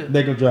drive. the field.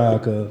 Make him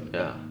drive, cuz.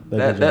 Yeah.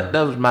 Make him drive.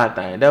 That was my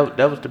thing.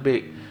 That was the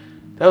big.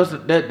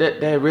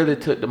 That really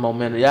took the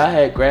momentum. Y'all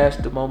had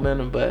grasped the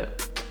momentum,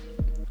 but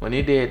when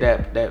he did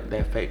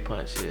that fake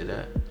punch shit,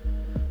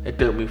 it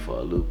threw me for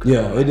a loop.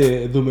 Yeah, it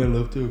did. It threw me a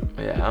loop too.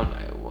 Yeah, I'm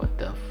like, what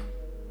the?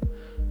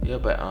 Yeah,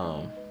 but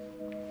I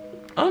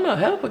don't know.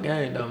 Hell of a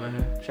game though,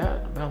 man. Shout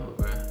out to Bama,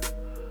 bro.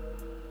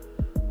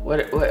 What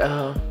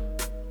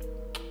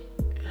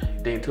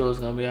you think Tua's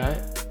gonna be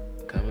alright?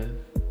 Coming.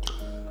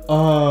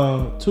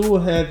 Tua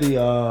had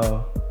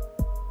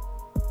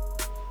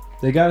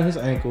they got his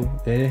ankle.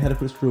 They didn't have to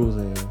put screws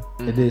in.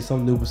 They did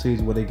some new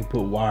procedure where they can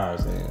put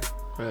wires in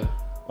Really?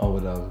 or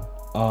whatever.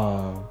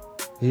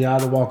 He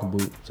out of the walking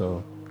boot,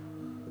 so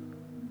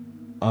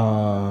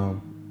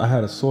I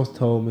had a source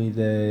told me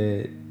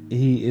that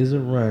he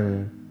isn't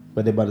running,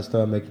 but they about to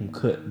start making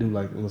him do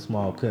like little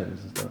small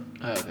cuttings and stuff.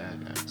 Okay.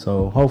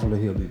 So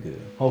hopefully he'll be good.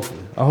 Hopefully,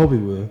 I hope he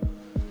will.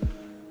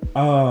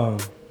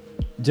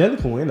 Jalen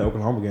can win the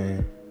Oklahoma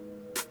game.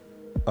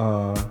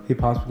 He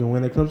possibly can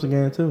win the Clemson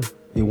game too.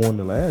 He won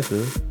the last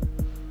year.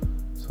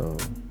 So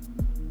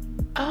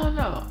I don't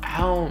know.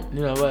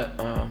 You know what?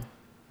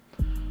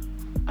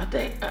 I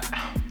think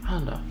I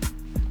don't know.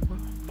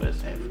 Let's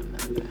say for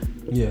nothing.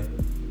 yeah,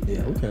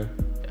 okay.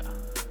 Yeah.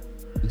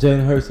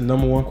 Jalen Hurts the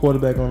number one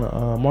quarterback on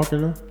the market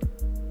now.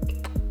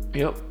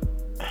 Yep.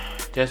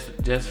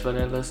 Just for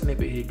that little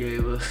snippet he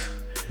gave us.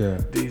 Yeah.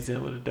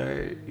 December the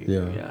 3rd.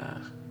 Yeah.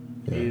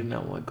 He's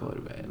number one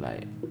quarterback.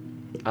 Like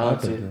I I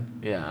don't see. think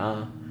so.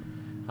 Yeah.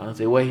 I don't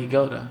see where he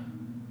go though.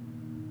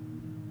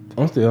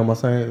 I'm still on my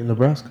same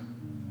Nebraska.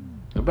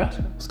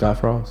 Nebraska. Scott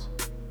Frost.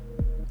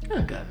 You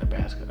don't got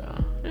Nebraska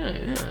though.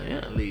 You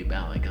don't leave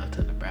Bama and go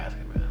to Nebraska,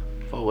 bro.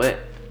 For what?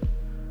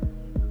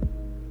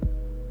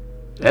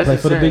 That's Play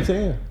for the Big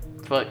insane.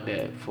 Ten. Fuck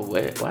that. For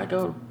what? Why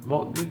go?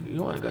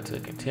 You want to go to a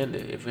contender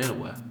if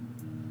anywhere?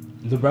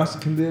 Nebraska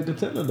can be a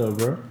contender though,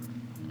 bro.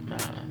 Nah,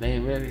 they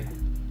ain't ready.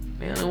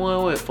 They only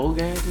won 4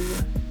 games this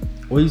year.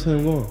 Where you see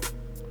him going?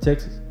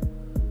 Texas.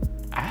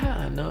 I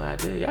had no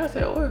idea. Y'all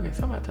said Oregon.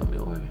 Somebody told me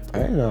Oregon.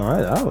 I ain't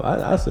know.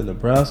 I said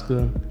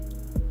Nebraska.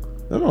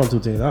 Them are 2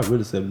 teams. I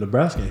really said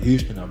Nebraska and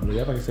Houston. I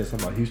believe. I think I said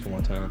something about Houston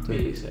one time too. Yeah,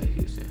 you said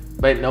Houston.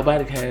 But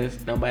nobody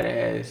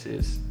has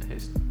his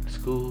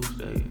schools.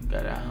 They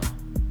got out.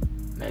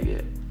 Not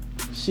yet.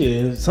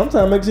 Shit.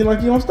 Sometimes it makes it seem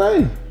like you don't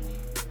stay.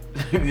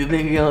 You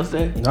think he gonna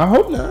stay? I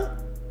hope not.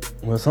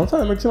 Well,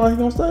 sometimes it makes it seem like you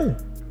don't stay.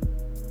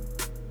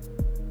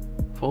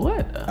 For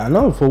what? I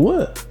know. For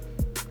what?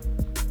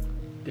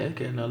 Get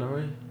another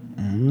ring.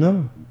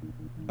 No.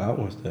 I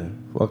won't stay.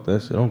 Fuck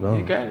that shit. I'm You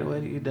gone.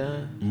 graduated. You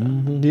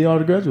done. He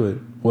already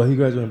graduated. Well, he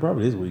graduated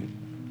probably this week.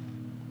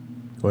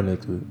 Or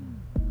next week.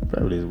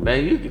 Probably this week.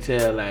 Man, you can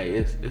tell like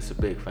it's a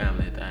big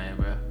family thing,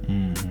 bro.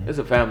 Mm-hmm. It's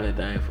a family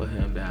thing for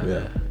him down Yeah.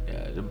 there.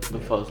 Yeah, the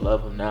folks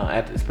love him now.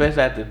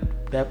 Especially after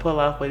that pull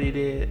off what he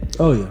did,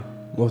 Oh, yeah.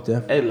 Most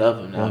definitely. they love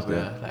him now, Most bro.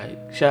 definitely.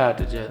 Like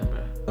shout out to Jalen,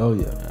 bro. Oh,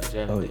 yeah.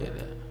 Jalen Oh, did yeah.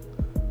 that.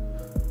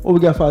 What we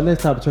got for our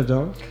next topic, Trent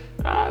Jones?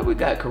 All right, we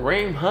got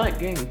Kareem Hunt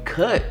getting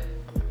cut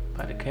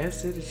by the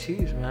Kansas City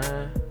Chiefs,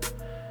 man.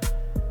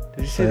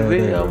 Did you see the Sad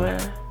video, day, bro.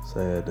 man?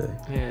 Sad day.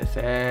 Yeah,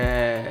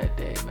 sad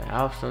day, man.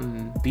 Off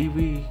some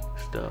DV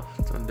stuff,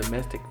 some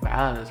domestic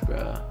violence,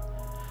 bro.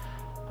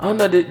 I don't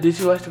know. Did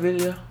you watch the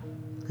video?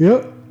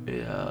 Yep.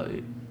 Yeah.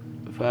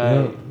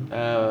 Yep.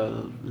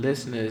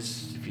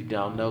 Listeners, if you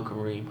don't know,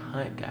 Kareem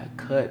Hunt got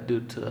cut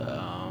due to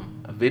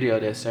a video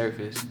that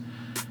surfaced.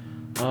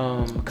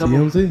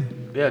 TMZ.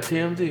 Yeah,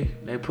 TMZ.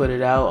 They put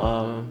it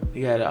out.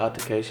 He had an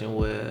altercation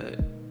with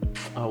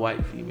a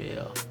white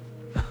female.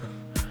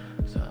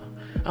 So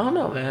I don't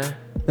know, man.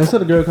 That's what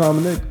the girl called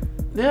me, Nick.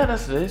 Yeah,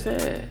 that's what they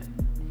said.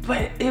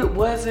 But it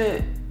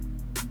wasn't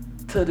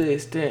to the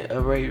extent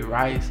of Ray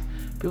Rice.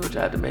 People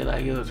tried to make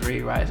like it was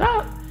Ray Rice.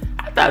 I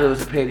thought it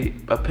was a petty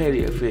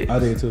offense. I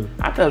did too.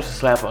 I thought it was a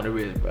slap on the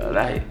wrist, bro.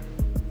 Like,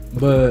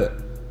 But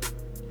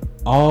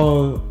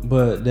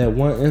that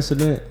one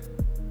incident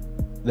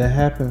that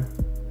happened,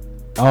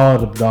 all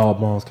the dog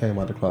bones came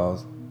out of the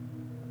closet.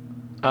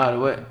 the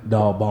what?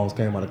 Dog bones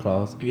came out of the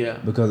closet. Yeah.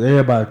 Because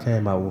everybody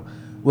came out.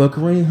 Well,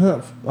 Kareem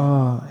Hunt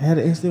had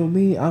an incident with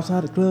me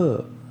outside the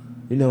club.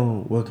 You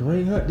know, well,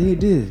 Kareem Hunt did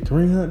this.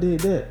 Kareem Hunt did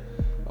that.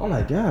 I'm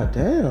like, God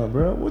damn,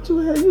 bro. What you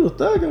had? You was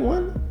thugging,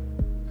 wasn't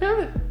it?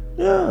 Really?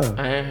 Yeah.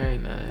 I ain't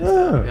heard nothing.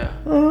 Yeah.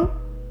 Yeah. Uh-huh.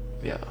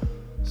 Yeah.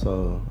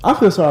 So, I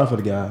feel sorry for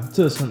the guy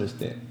to a certain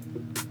extent.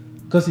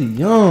 Because he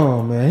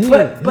young, man. He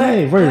But-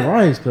 ain't very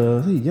Rice,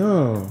 cuz. He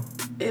young.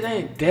 It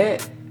ain't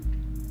that.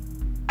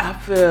 I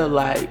feel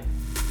like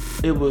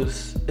it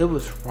was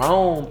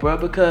wrong, bro,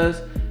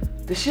 because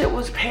The shit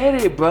was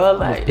petty, bro.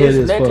 Like petty as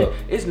nothing. fuck.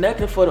 It's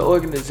nothing for the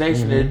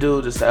organization to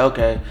do to say,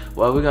 okay,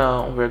 well we're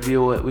gonna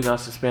review it. We're gonna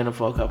suspend him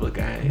for a couple of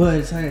games. But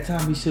at the same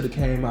time, he should have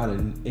came out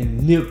and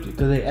nipped it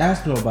because they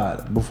asked him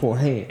about it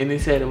beforehand. And he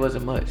said it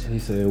wasn't much. He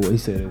said it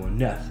was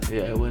nothing.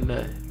 Yeah, it wasn't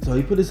nothing. So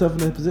he put himself in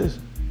that position.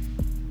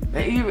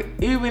 And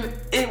even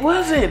it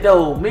wasn't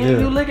though. Me and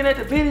you looking at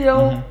the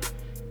video.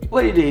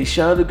 What he did? He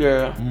shoved the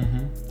girl.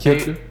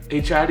 Kicked her.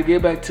 He tried to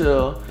get back to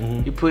her.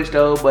 He pushed the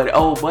old buddy.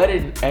 Old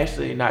buddy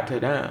actually knocked her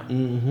down.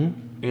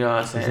 You know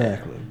what I'm saying?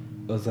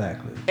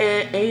 Exactly.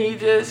 And he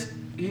just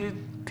he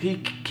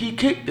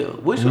kicked her,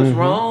 which was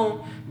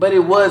wrong, but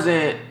it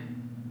wasn't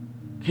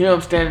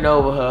him standing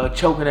over her,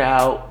 choking her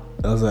out,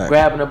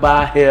 grabbing her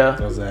by her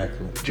hair,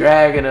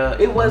 dragging her.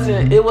 It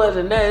wasn't. It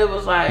wasn't that. It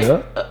was like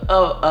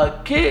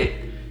a kick.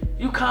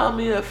 You call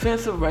me an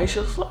offensive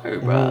racial slur,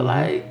 bro.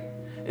 Like.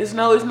 It's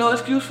no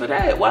excuse for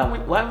that. Why we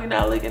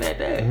not looking at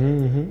that?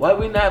 Why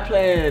we not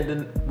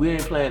playing? We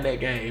ain't playing that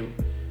game.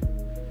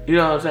 You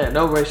know what I'm saying?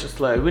 No racial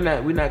slur. We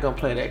not gonna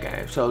play that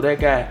game. So that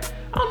guy,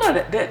 I don't know.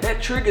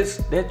 That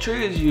triggers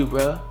you,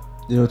 bro.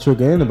 You don't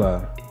trigger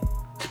anybody,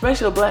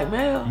 especially a black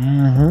male.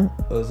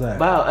 Exactly.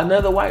 About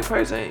another white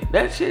person.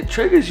 That shit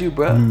triggers you,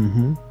 bro.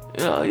 You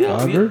know,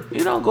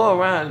 you don't go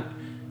around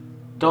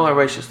throwing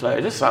racial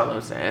slurs. That's all I'm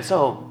saying.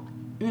 So,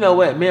 you know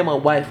what? Me and my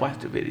wife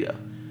watched the video.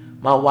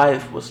 My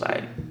wife was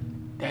like,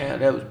 damn,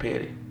 that was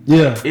petty.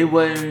 Yeah. It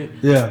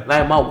wasn't. Yeah.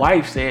 Like, my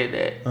wife said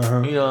that.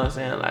 You know what I'm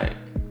saying? Like,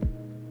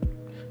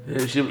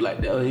 she was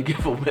like, oh, he get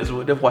for messing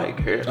with the white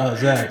girl.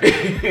 Exactly.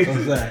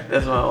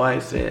 That's what my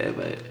wife said,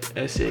 but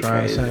that shit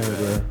Crying crazy. shame,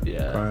 bro.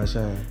 Yeah. Crying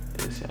shame.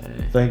 It's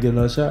shame. Think he get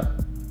another shot?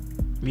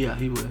 Yeah,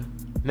 he will.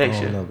 Next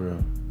year. I don't know,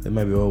 bro. It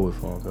might be over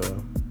for him, cuz.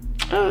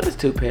 Oh, it's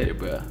too petty,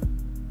 bro.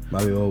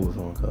 Might be over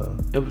for him,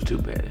 cuz. It was too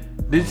petty.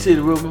 Did you see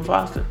the Reuben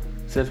Foster?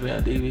 Since we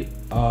on TV.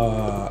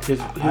 I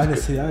didn't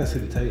see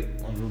the tape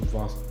on Reuben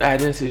Foster. I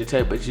didn't see the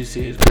tape, but you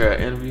see his girl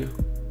interview.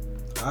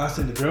 I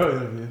seen the girl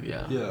interview.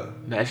 Yeah.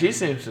 Now she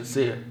seems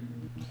sincere.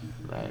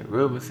 Like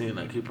Reuben seemed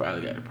like he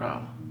probably got a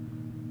problem.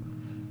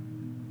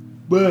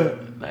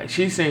 But like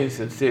she seems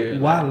sincere.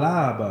 Why like,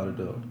 lie about it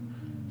though?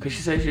 Cause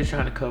she said she was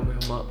trying to cover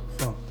him up.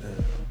 Fuck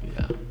that.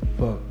 Yeah.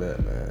 Fuck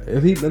that, man.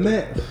 If he,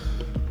 man.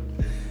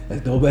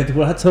 Let's go back to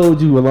what I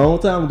told you a long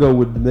time ago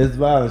with domestic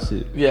violence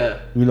shit. Yeah.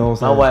 You know what I'm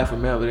saying? My wife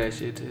remember that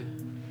shit too.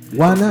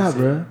 Why not,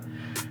 bro?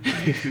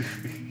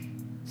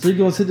 So you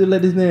gonna sit there and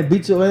let this man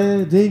beat your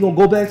ass? Then you gonna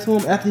go back to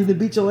him after he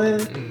beat your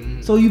ass?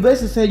 So you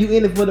basically saying you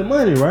in it for the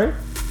money, right?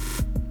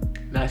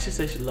 Nah, she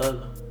said she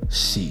loved him.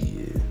 Shit.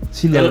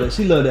 She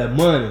love that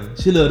money.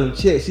 She love them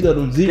checks. She love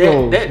them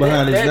zeros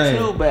behind his name. That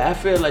too, but I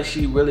feel like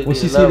she really when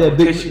did she see love that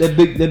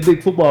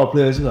big football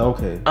player, she's like,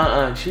 okay.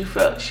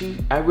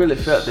 I really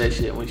felt that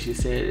shit when she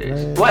said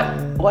it.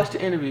 Watch the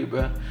interview,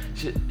 bro.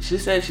 She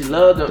said she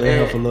loved him. They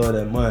have to love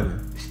that money.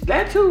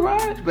 That too,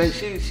 right? But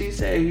she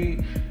said he.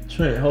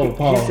 Trent, hold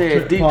Paul. He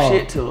said deep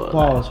shit to her.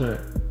 Paul, like,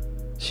 Trent.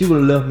 She would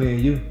have left me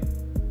and you.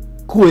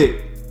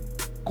 Quick.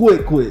 She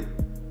would.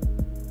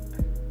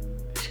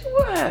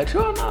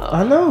 True enough.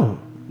 I know.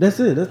 That's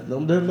it.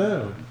 I'm done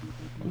now.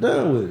 I'm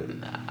done with it.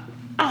 Nah,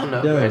 I don't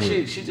know, bro.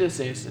 She just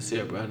seems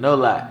sincere, bro. No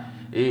lie.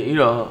 You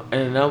know,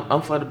 and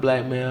I'm for the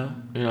black male,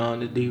 you know, on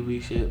the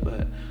DV shit,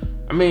 but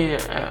I mean,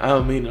 I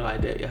don't mean it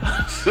like that, y'all.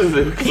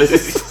 Let me clear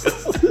this.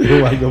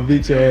 Nobody gonna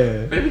beat your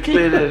ass. Let me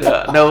clear that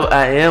up. No,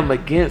 I am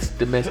against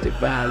domestic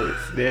violence.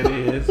 That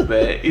is,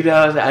 but you know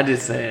what I'm saying? I'm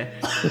just saying.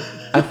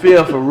 I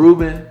feel for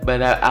Reuben,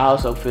 but I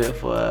also feel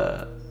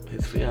for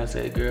his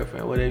fiance,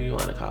 girlfriend, whatever you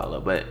want to call her.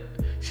 But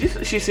she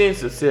seems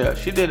sincere.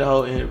 She did the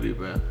whole interview,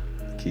 bro.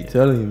 Keep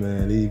telling you,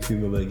 man, these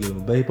people better give them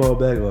a baseball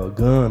bat or a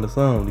gun or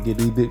something to get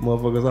these big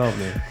motherfuckers off,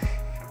 man.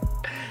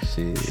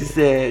 Shit. She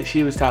said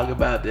she was talking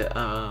about the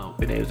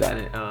when they was out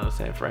in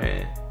San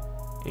Fran,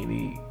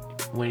 and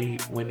when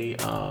he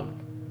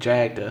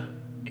dragged her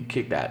and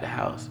kicked out the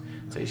house.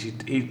 So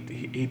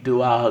he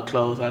threw all her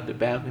clothes out the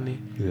balcony.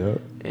 Yeah.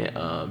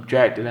 And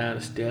dragged her down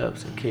the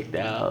steps and kicked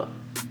out,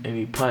 and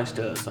he punched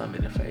her or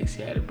something in the face.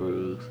 She had a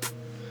bruise.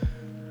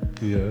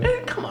 Yeah.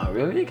 Man, come on,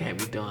 really? You can't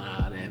be doing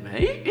all that,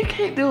 man. You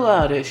can't do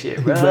all that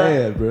shit, bro. He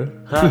mad, bro.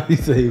 Huh? He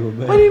said he was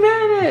mad. What are you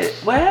mad at?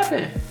 What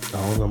happened? I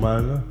don't know,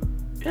 nobody know.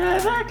 Yeah,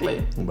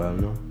 exactly.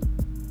 Nobody know.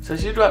 So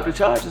she dropped the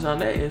charges on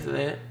that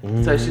incident.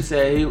 Mm-hmm. So she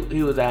said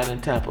he was out in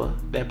Tampa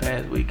that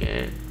past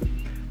weekend,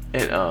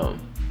 and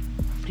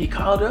he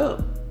called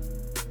up.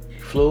 He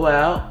flew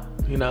out.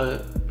 You know,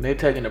 they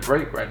taking a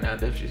break right now.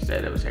 That's what she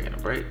said. They was taking a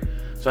break.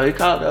 So he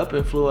called up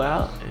and flew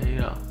out, and you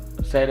know,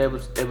 said it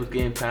was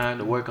getting time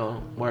to work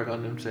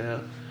on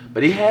themselves.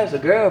 But he has a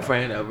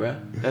girlfriend though, bro.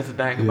 That's the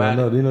thing about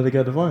it. You know they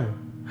got the fine.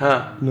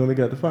 Huh? You know they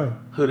got the fine.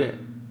 Who that?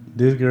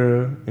 This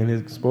girl and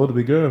his supposed to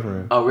be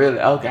girlfriend. Oh really?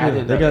 Okay, yeah, I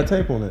didn't know. They got that.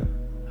 tape on that.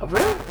 Oh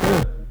really?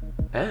 Yeah.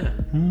 Damn.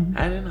 Mm-hmm.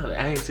 I didn't know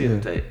that. I ain't seen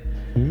the tape.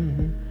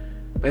 Mm-hmm.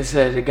 But it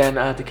said they got an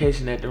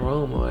altercation at the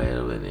room or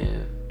whatever, and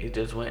then it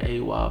just went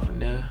AWOL from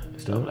there and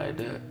stuff like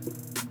that.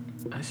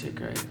 That shit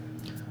crazy.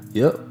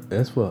 Yep,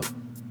 that's fuck.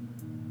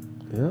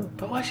 Yeah.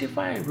 But why she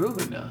fighting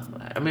Ruben though?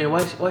 I mean,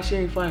 why she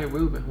ain't fighting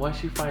Ruben? Why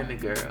she fighting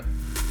the girl?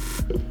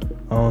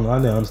 I don't know. I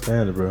didn't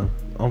understand it, bro.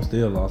 I'm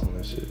still lost on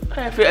that shit.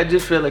 I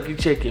just feel like you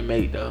check your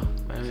mate though.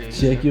 I mean,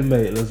 Check your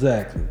mate,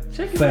 exactly.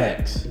 Check your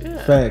Facts. mate.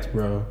 Yeah. Facts,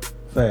 bro.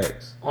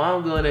 Facts. Well,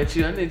 I'm going at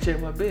you. I need to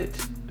check my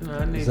bitch. You know,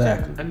 I need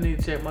Exactly. I need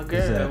to check my girl,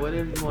 Exactly. or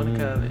whatever you want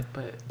to call it.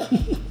 But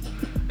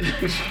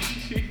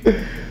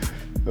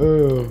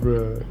Oh,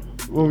 bro.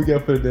 What we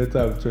got for that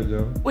type of Trent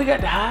Jones? we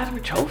got the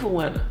Heisman Trophy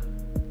winner.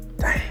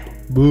 Damn.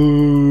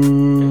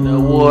 Boo. And the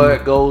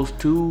award goes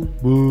to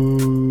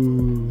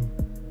Boo.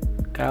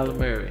 Kyler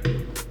Murray.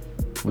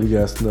 We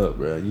got snubbed,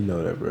 bro. You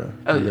know that, bro.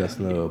 We got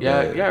snubbed.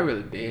 Y'all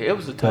really did. It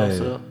was a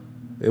toss up.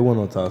 It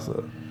wasn't no toss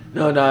up.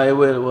 No, it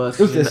really was.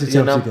 It was the SC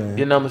Championship game.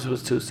 Your numbers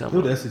was too It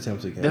simple. was the SC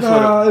Championship game. That's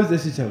No, it was the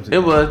SC Championship It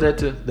game. was that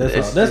too.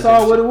 That's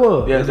all what it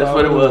was. Yeah, that's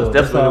what it was.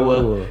 That's what it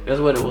was. That's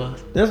what it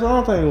was. That's what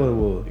I'm thinking what it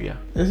was. Yeah.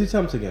 SC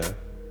Championship game.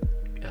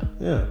 Yeah.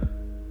 Yeah.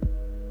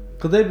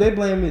 Cause they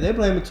blame me. They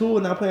blame me too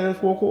and not playing in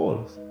 4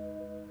 quarters.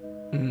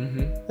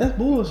 Mm-hmm. That's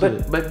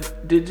bullshit.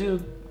 But did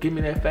you give me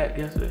that fact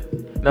yesterday?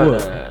 No,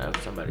 What? no,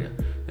 somebody else.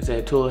 They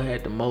said Tua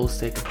had the most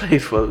second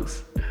place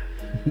votes.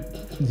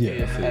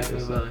 Yeah.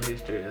 Heisman in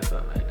history or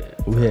something like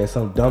that. We had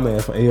some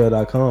dumbass from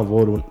AL.com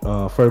voted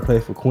first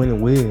place for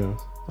Quentin Williams.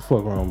 What the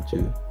fuck wrong with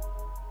you?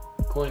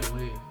 Quentin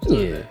Williams.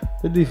 Yeah.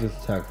 The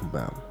defensive tackle from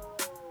Bama.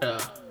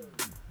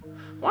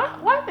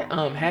 Why did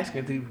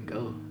Haskins even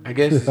go? I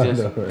guess it's I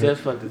just know, right?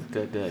 just for the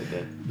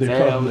They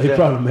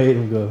probably made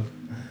him go.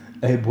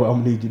 Hey boy, I'm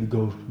gonna need you to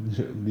go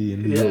be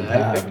in New York.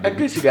 I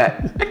guess you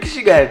gotta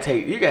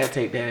take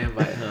that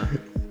invite, huh?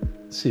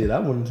 Shit, I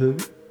wouldn't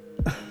took it.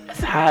 It's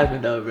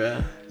Heisman though,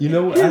 bro. You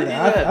know what?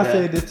 I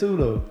said this too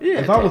though. Yeah,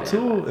 if I was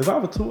two,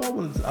 I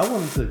wouldn't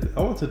took it.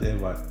 I wouldn't took the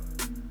invite.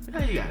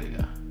 Yeah, you gotta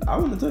go. I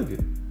wouldn't took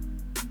it.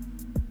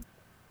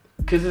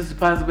 Cause it's a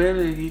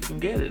possibility you can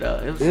get it though.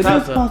 It It is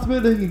a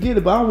possibility you can get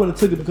it, but I wouldn't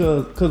took it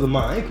because of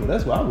my ankle.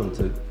 That's why I wouldn't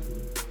took it.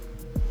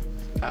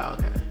 Oh,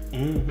 okay.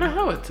 Mm-hmm. No,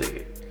 I would take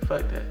it.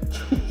 Fuck that.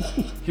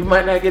 You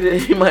might not get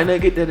it. You might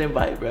not get that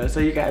invite, bro. So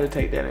you got to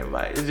take that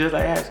invite. It's just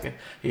like asking.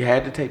 You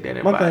had to take that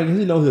invite. My thing is,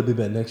 he know he'll be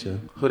back next year.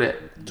 Who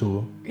that?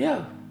 Tua.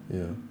 Yeah.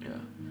 Yeah.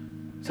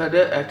 So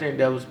that I think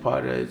that was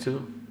part of it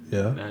too.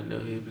 Yeah. I know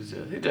he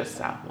just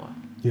sophomore.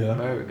 Yeah.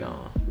 Murray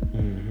gone.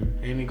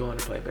 Mm-hmm. And he going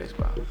to play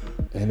baseball.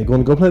 And they're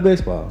going to go play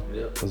baseball.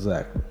 Yep.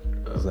 Exactly.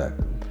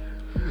 Exactly.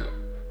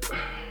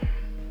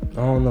 I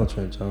don't know,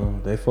 Trent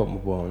Jones. They fucked my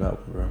boy on that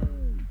one, bro.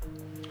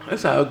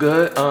 That's all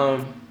good.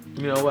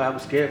 You know what? I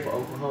was scared for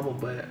Oklahoma,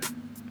 but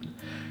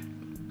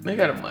they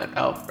got a month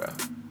off, bro.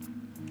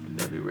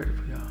 They'll be ready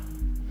for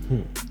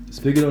y'all.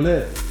 Speaking on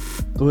that,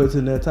 go ahead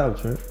to the next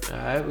topic, Trent. All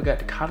right, we got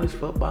the college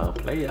football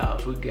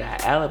playoffs. We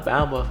got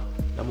Alabama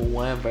number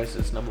 1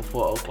 versus number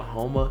 4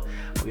 Oklahoma.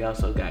 We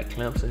also got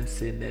Clemson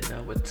sitting at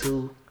number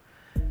 2.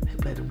 They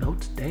played them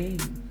Notre Dame,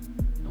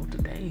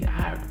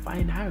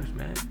 Fighting Irish,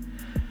 man.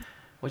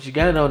 What you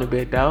got on it,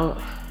 big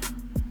dog?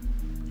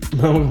 I'm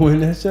going to win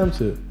that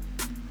championship.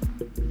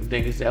 You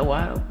think it's that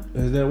wide open?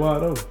 Is that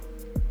wide open?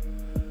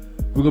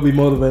 We're going to be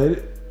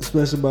motivated,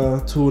 especially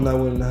by Tua not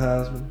winning the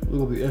Heisman. We're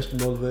going to be extra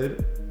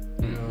motivated.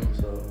 You know,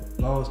 so as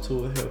long as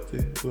Tua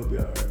healthy, we'll be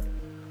all right.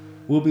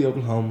 We'll be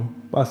Oklahoma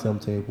by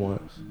 17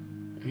 points.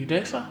 You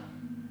think so?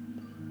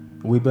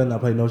 We better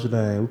not play Notre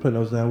Dame. We play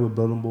Notre Dame, we'll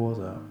blow them boys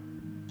out.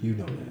 You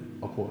know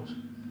that, of course.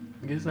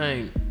 This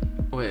ain't,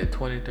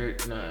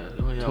 2013? Nah,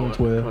 2012.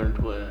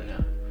 2012,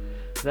 yeah.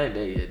 This ain't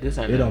that yet. This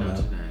ain't It that don't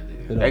Notre matter.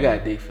 Dame. They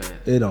got defense.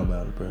 It don't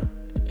matter, bro.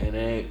 And they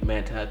ain't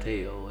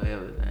Mantate or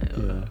whatever.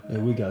 Yeah,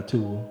 and we got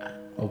Tua.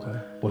 Okay,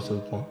 what's the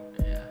point?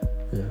 Yeah.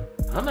 Yeah.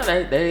 I don't know.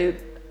 I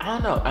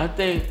don't know. I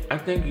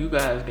think you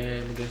guys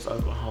game against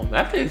Oklahoma.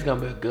 I think it's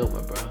gonna be a good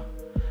one, bro.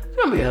 It's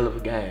gonna be a hell of a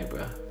game,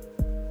 bro.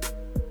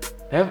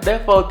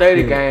 That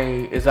 4:30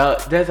 game is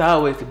out. That's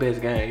always the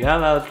best game.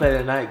 Y'all always play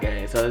the night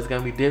game, so it's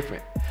gonna be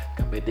different. It's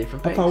gonna be a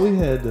different pace. I thought we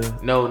had the.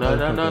 No. Oh. No.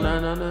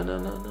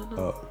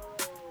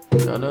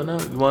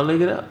 You wanna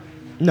look it up?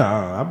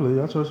 Nah, I believe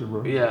I trust you,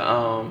 bro.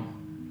 Yeah.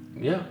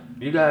 Yeah.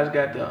 You guys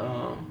got the.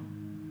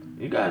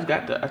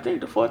 I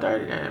think the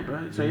 4:30 game,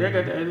 bro. So y'all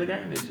got the early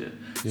game this year.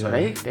 Yeah. So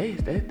they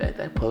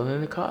pulling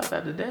the cards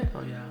out the deck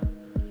on y'all.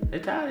 They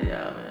tired of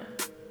y'all, man.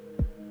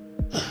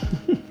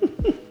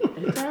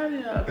 They tired of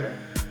y'all, man.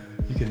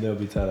 You can never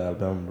be tired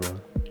of Alabama, bro.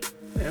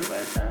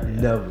 Everybody tired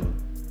of y'all.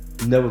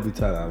 Never be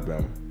tired of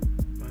Alabama.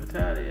 I'm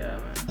tired of y'all,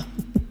 man.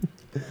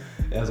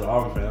 As an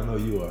Auburn fan, I know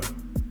you are.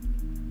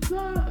 No,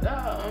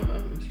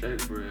 I'm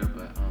straight for real,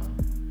 but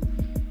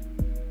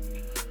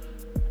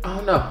I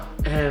don't know.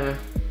 And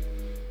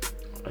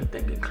I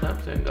think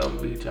Clemson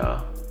gonna beat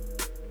y'all.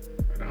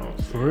 I don't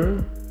see. For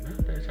real? That's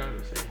what they're trying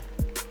to say.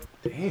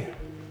 Damn.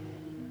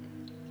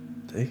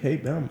 They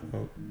hate Bama,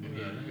 bro.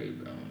 Yeah, they hate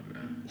Bama,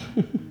 bro.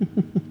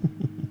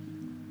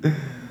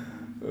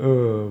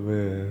 Oh,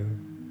 man.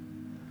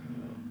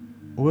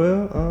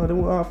 Well, then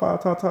we're our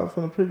 5 top topics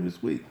from the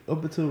previous week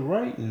up until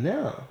right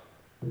now.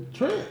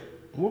 Trent,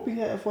 what we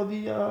had for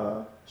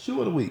the shoe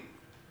of the week?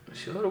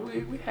 Sure,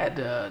 we had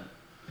the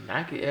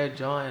Nike Air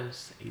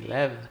Jordans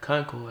 11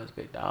 Concords,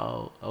 big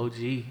dog,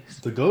 OGs,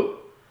 The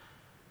GOAT?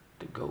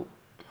 the GOAT.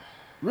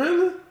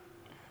 Really?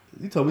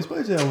 You told me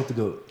Space Jam was the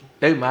GOAT.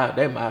 They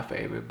my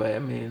favorite, but I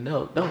mean,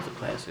 no, those are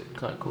classic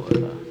Concords.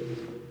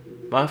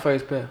 My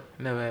first pair,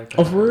 never had a pair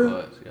Oh, of for real?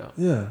 Concords. Yeah,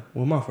 Yeah,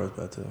 well, my first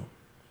pair too.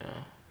 yeah.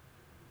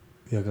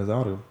 Yeah, because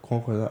all the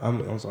Concords,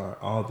 I'm sorry,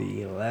 all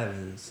the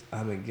 11s,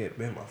 I've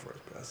been my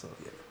first pair, so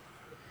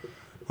yeah.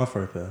 My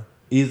first pair.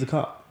 Easy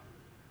cop.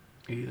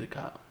 Easy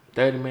cop.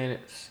 30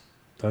 minutes,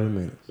 30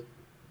 minutes.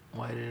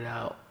 whited it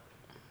out,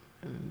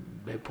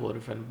 and they pulled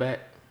it from the back.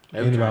 They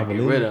were Anybody trying to get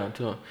believe rid it? of them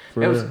too. For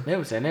They real?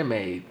 was saying they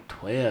made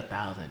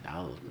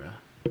 $12,000, bro,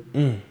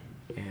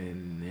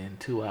 in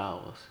 2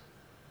 hours.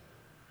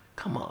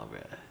 Come on,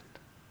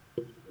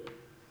 bro.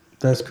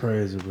 That's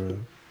crazy, bro.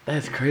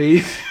 That's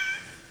crazy.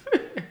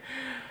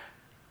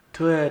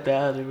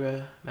 12,000,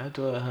 bro. Not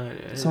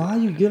 1,200. So how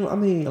you get them? I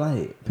mean,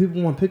 like,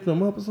 people want to pick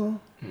them up or something?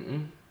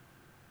 Mm-mm.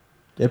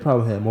 They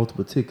probably had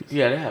multiple tickets.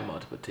 Yeah, they had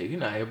multiple tickets. You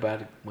know,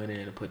 everybody went in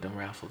and put them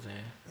raffles in.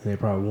 And they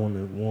probably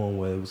wanted one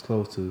where it was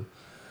close to.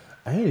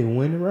 I ain't even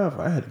win the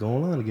raffle. I had to go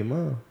online to get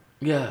mine.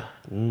 Yeah.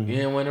 Mhm. You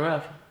didn't win the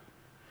raffle.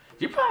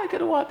 You probably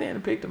could have walked in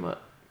and picked them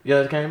up.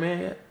 Yours came in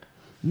yet?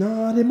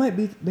 No, they might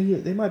be.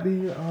 They might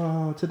be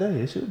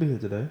today. It should be here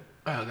today.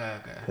 Oh, okay.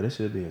 Yeah, they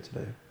should be here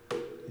today.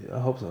 Yeah, I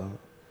hope so.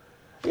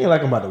 Ain't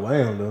like I'm about to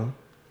wear them though.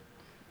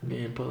 You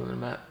ain't pulling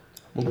them out.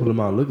 I'm gonna put them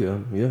out and look at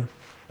them. Yeah.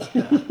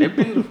 Yeah, they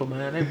beautiful,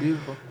 man. They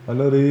beautiful. I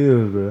know they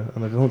is, bro.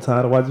 I'm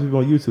tired of watching people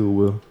on YouTube,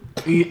 Will.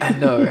 Yeah, I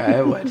know,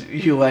 right?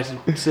 You watch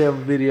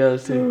several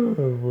videos too.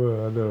 Oh,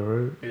 boy, I know,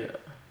 right? Yeah.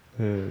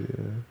 Yeah.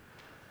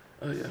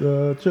 Oh yeah.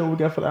 So, chill, what we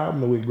got for the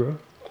album of the week, bro?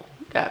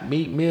 Got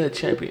Meat Meal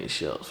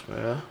Championships,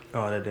 bro.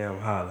 Oh, that damn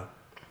holler.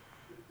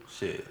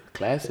 Shit.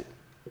 Classic.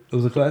 It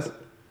was a classic.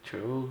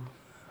 True.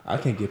 I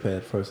can't get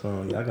past the first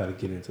song. Yeah, I gotta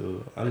get into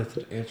it. I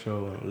listened to the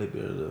intro and a little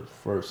bit of the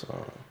first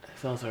song. That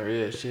sounds some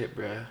real shit,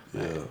 bro.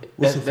 Yeah. Like,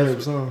 What's your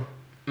favorite song?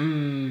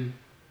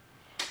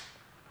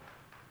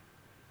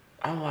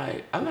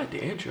 I like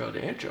the intro.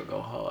 The intro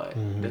go hard.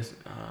 Mhm. That's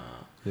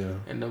Yeah.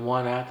 and the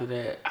one after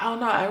that, I don't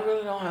know. I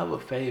really don't have a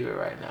favorite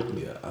right now.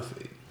 Yeah, I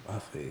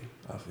feel you.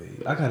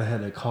 I gotta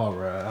have that car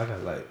ride. I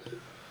gotta like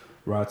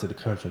ride to the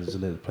country and just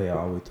let it play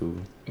all the way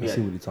through and Yeah.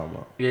 see what he talking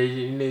about. Yeah,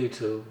 you need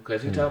to,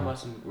 cause he talking about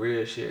some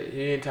real shit.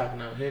 He ain't talking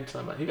about.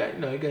 He got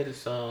he got his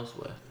songs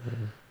where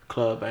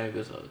club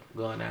bangers or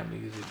going out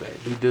music, but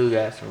he do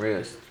got some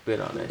real spit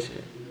on that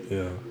shit.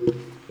 Yeah.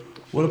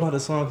 What about the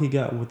song he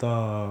got with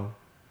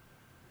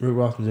Rick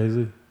Ross and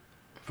Jay-Z?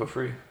 For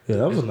free. Yeah,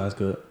 that was a nice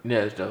cut. Yeah,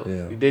 it's dope.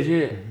 Yeah. Did you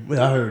hear it?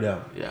 Yeah, I heard that.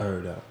 Yeah. I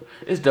heard that.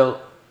 It's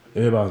dope.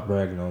 Everybody was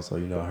bragging on, so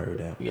you know I heard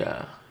that.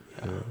 Yeah.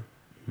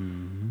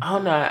 Mm-hmm. I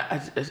don't know.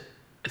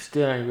 I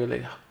still ain't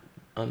really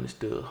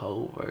understood the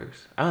whole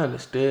verse. I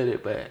understood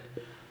it, but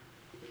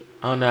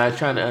I don't know. I was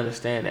trying to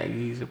understand that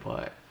Yeezy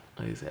part.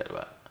 What he said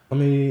about. I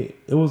mean,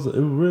 it wasn't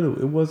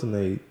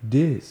a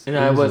diss. You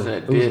know, it wasn't a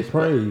It diss, was a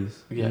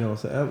praise. but- yeah. You know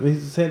what I'm saying? I mean,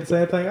 he's saying the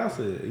same thing I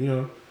said. You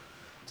know,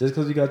 just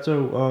because you got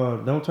your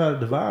don't try to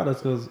divide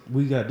us because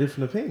we got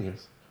different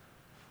opinions.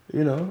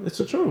 You know, it's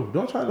the truth.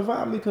 Don't try to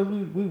divide me because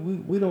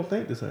we don't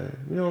think the same.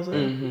 You know what I'm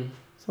saying? Mm-hmm.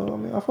 So I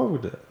mean, I fuck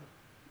with that.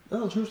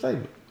 That's a true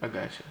statement. I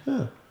got you.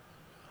 Yeah.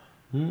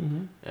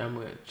 Mm-hmm. Yeah, I'm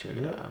gonna check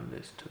it out. I'm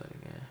listening to it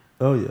again.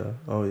 Oh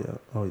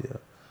yeah.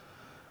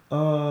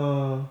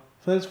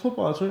 Fantasy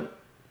football, Trent.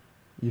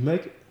 You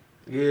make it?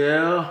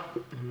 Yeah,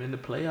 I'm in the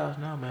playoffs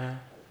now, man.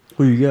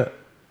 Who you got?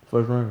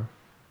 First round.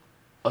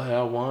 Oh,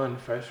 I won the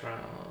first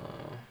round.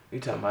 You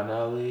talking about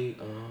that league?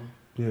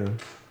 Yeah.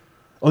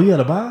 Oh, you had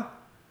a bye?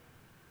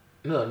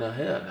 No,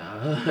 hell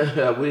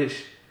no. I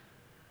wish.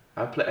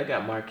 I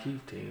got Marquise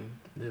team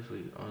this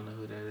week. I don't know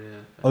who that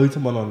is. Oh, you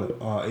talking about on the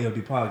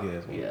AFD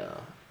podcast? One. Yeah.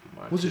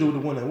 What you do with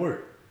the one at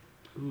work?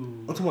 Ooh.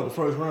 I'm talking about the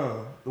first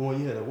round, the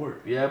one you had at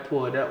work. Yeah, I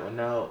pulled that one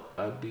out.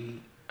 I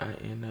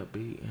ended up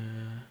beating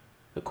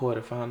the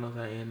quarterfinals.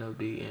 I ended up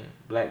beating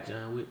Black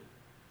John Wick.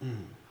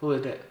 Who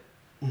is that?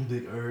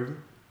 Big Irvin.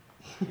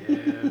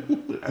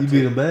 Yeah. You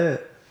beat him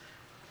bad?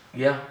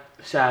 Yeah.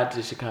 Shout out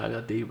to Chicago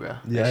D, bro.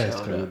 Yeah, I They had showed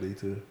Chicago up. D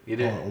too. You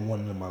did? On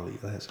one of my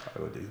leagues, I had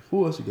Chicago D.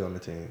 Who else you got on the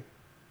team?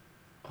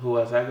 Who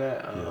else I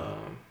got? Yeah.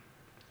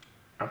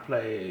 I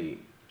played.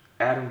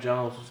 Adam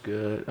Jones was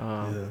good.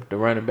 Yeah. The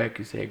running back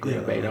you said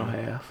Green Bay don't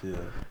have.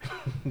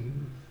 Yeah.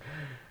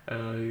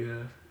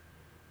 Yeah.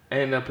 I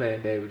ended up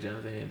playing David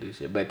Jones. I didn't do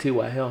shit. But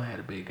T.Y. Hill had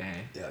a big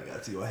game. Yeah, I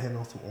got you. I had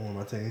on some on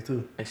my team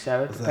too. And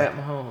shout out to Pat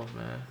Mahomes,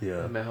 man.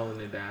 Yeah. I've been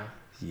holding it down.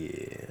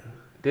 Yeah.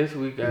 This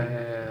week I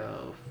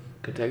have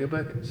Kentucky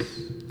Buckets.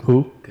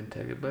 Who?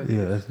 Kentucky Buckets.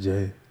 Yeah, that's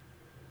Jay.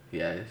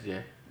 Yeah, it's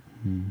Jay.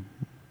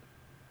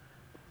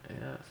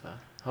 Yeah, so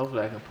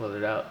hopefully I can pull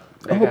it out.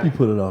 I hope you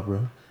put it off,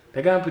 bro.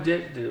 They got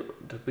projected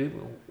to be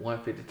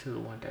 152 to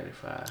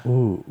 135.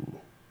 Ooh.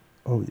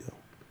 Oh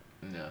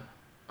yeah. No.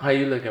 How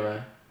you looking,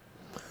 man?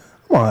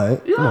 I'm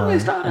alright. You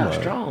always start out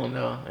strong,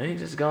 though. And you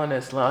just going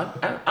that slow.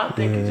 I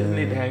think you just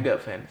need to hang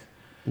up, fantasy.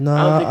 No,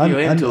 I don't think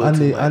you're into it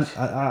too much.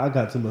 I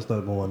got too much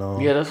stuff going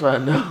on. Yeah, that's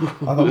what I know.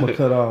 I'm gonna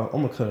cut off.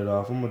 I'm gonna cut it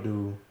off. I'm gonna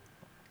do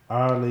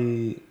our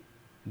league,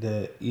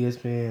 the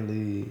ESPN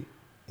league,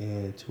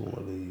 and 2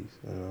 more leagues,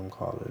 and I'm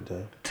calling it a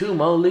day. 2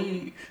 more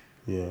leagues,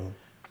 Yeah.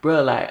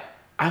 bro. Like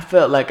I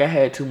felt like I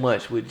had too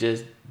much with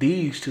just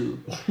these 2.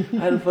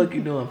 How the fuck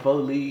you doing 4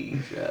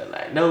 leagues, bro?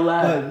 Like no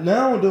lie. Like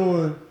now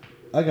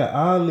I got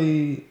our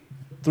league,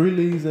 3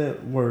 leagues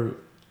at work,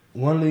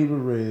 1 league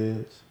with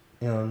Reds,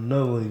 and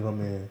another league I'm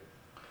in.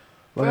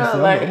 Like I Bro,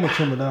 said, like, I'm gonna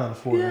trim it down to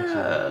 4 next year.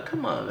 Yeah,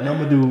 come on, man. And I'm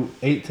gonna do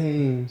 8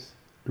 teams,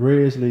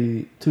 Reds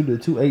league,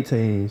 2 8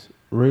 teams,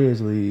 Reds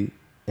league,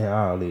 and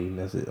our league. And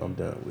that's it. I'm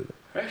done with it.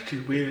 That's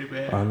too weird,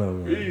 man. I know,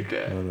 man. Read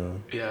that. I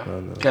know. Yeah. I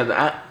know. Cause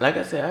like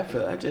I said, I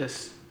feel like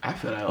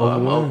I'm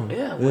Overwhelmed.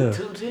 with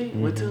 2 teams,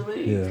 with 2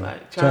 leagues, Yeah.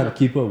 like Trying to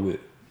keep up with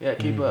it. Yeah,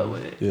 keep up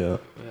with it. Yeah.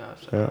 Yeah.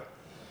 So. Yeah.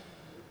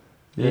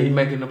 Yeah, you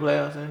making the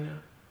playoffs in there?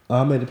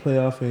 I made the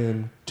playoff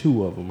in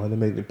 2 of them. I didn't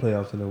make the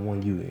playoffs in the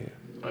 1 you in.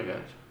 I got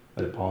you.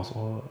 Like Boston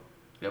Hard.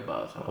 Yeah,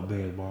 boss. Or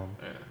Ben's Bomb.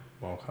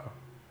 Yeah. Okay.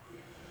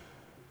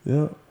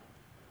 Yeah.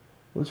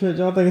 Well, Trent,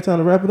 y'all think it's time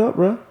to wrap it up,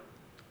 bro?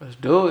 Let's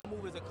do it.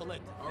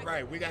 All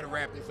right, we got to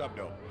wrap this up,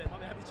 though.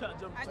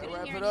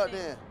 Wrap it up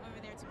then.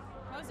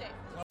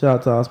 Shout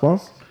out to our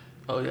sponsors.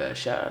 Oh yeah,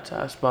 shout out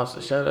to our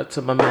sponsor. Shout out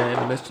to my man,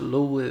 Mr.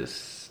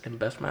 Lewis in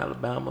Bessemer,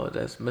 Alabama.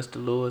 That's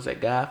Mr. Lewis at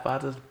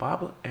Godfather's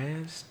Barber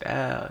and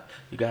Style.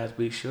 You guys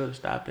be sure to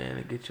stop in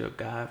and get your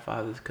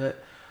Godfather's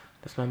cut.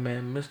 That's my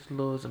man, Mr.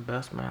 Lewis in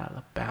Bessemer,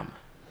 Alabama.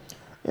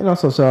 And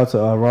also shout out to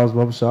Rob's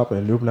Barber Shop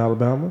in Newton,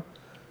 Alabama.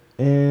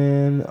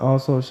 And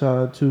also shout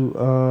out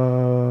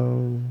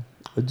to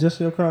Just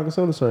Your Crown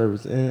Soda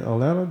Service in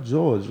Atlanta,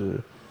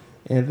 Georgia.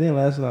 And then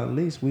last but not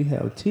least, we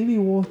have TD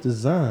Wars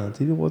Design.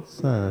 TD Wars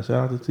Design.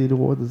 Shout out to TD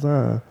Wars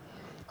Design.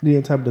 Need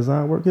any type of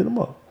design work, hit them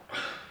up.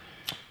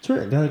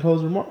 Trent, got any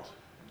closing remarks?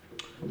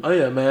 Oh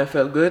yeah, man, it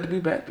felt good to be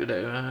back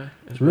today, man.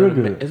 It's Real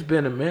been good. It's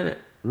been a minute.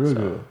 Real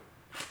good.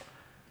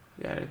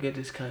 Gotta get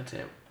this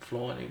content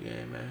flowing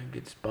again, man.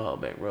 Get this ball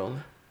back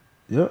rolling.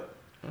 Yep.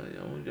 Oh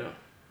yeah, we go.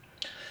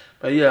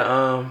 But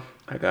yeah,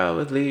 like I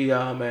always leave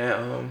y'all,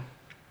 man.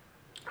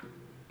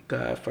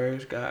 God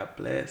first, God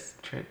bless.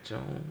 Trent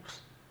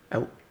Jones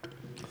out.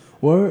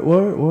 Word.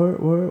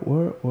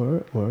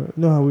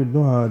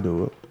 Know how I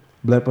do it.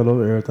 Black belt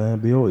over everything.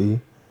 BOE.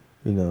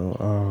 You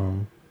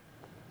know.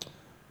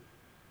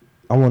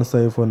 I want to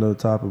say it for another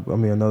topic.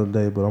 Another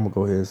day. But I'm gonna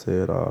go ahead and say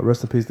it.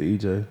 Rest in peace to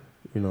EJ.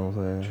 You know what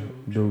I'm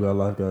saying? Dude got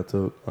life got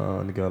took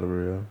in the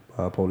Galleria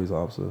by a police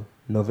officer.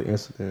 Another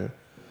incident.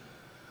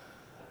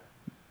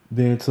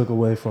 Being took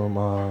away from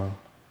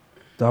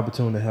the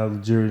opportunity to have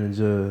the jury and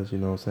judge. You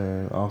know what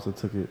I'm saying? Officer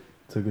took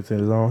it in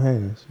his own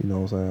hands. You know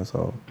what I'm saying?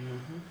 So,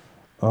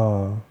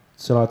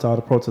 shout out to all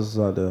the protesters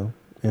out there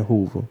in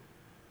Hoover.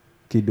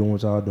 Keep doing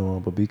what y'all doing,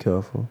 but be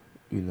careful.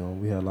 You know,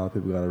 we had a lot of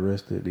people got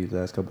arrested these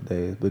last couple of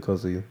days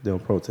because of them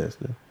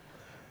protesting.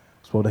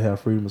 Supposed to have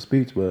freedom of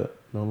speech, but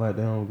they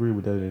don't agree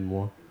with that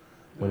anymore.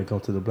 When it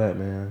comes to the black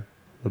man,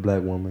 the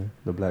black woman,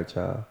 the black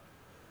child,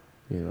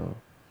 you know.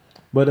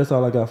 But that's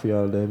all I got for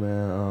y'all today,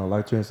 man.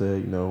 Like Trent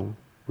said, you know,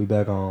 we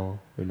back on.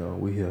 You know,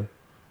 we here.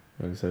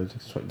 Like I said,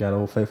 just got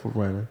Old Faithful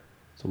running,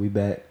 so we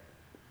back.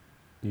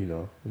 You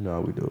know how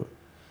we do it.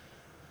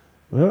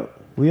 Well,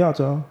 we out,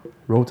 y'all.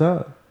 Roll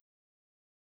Tide.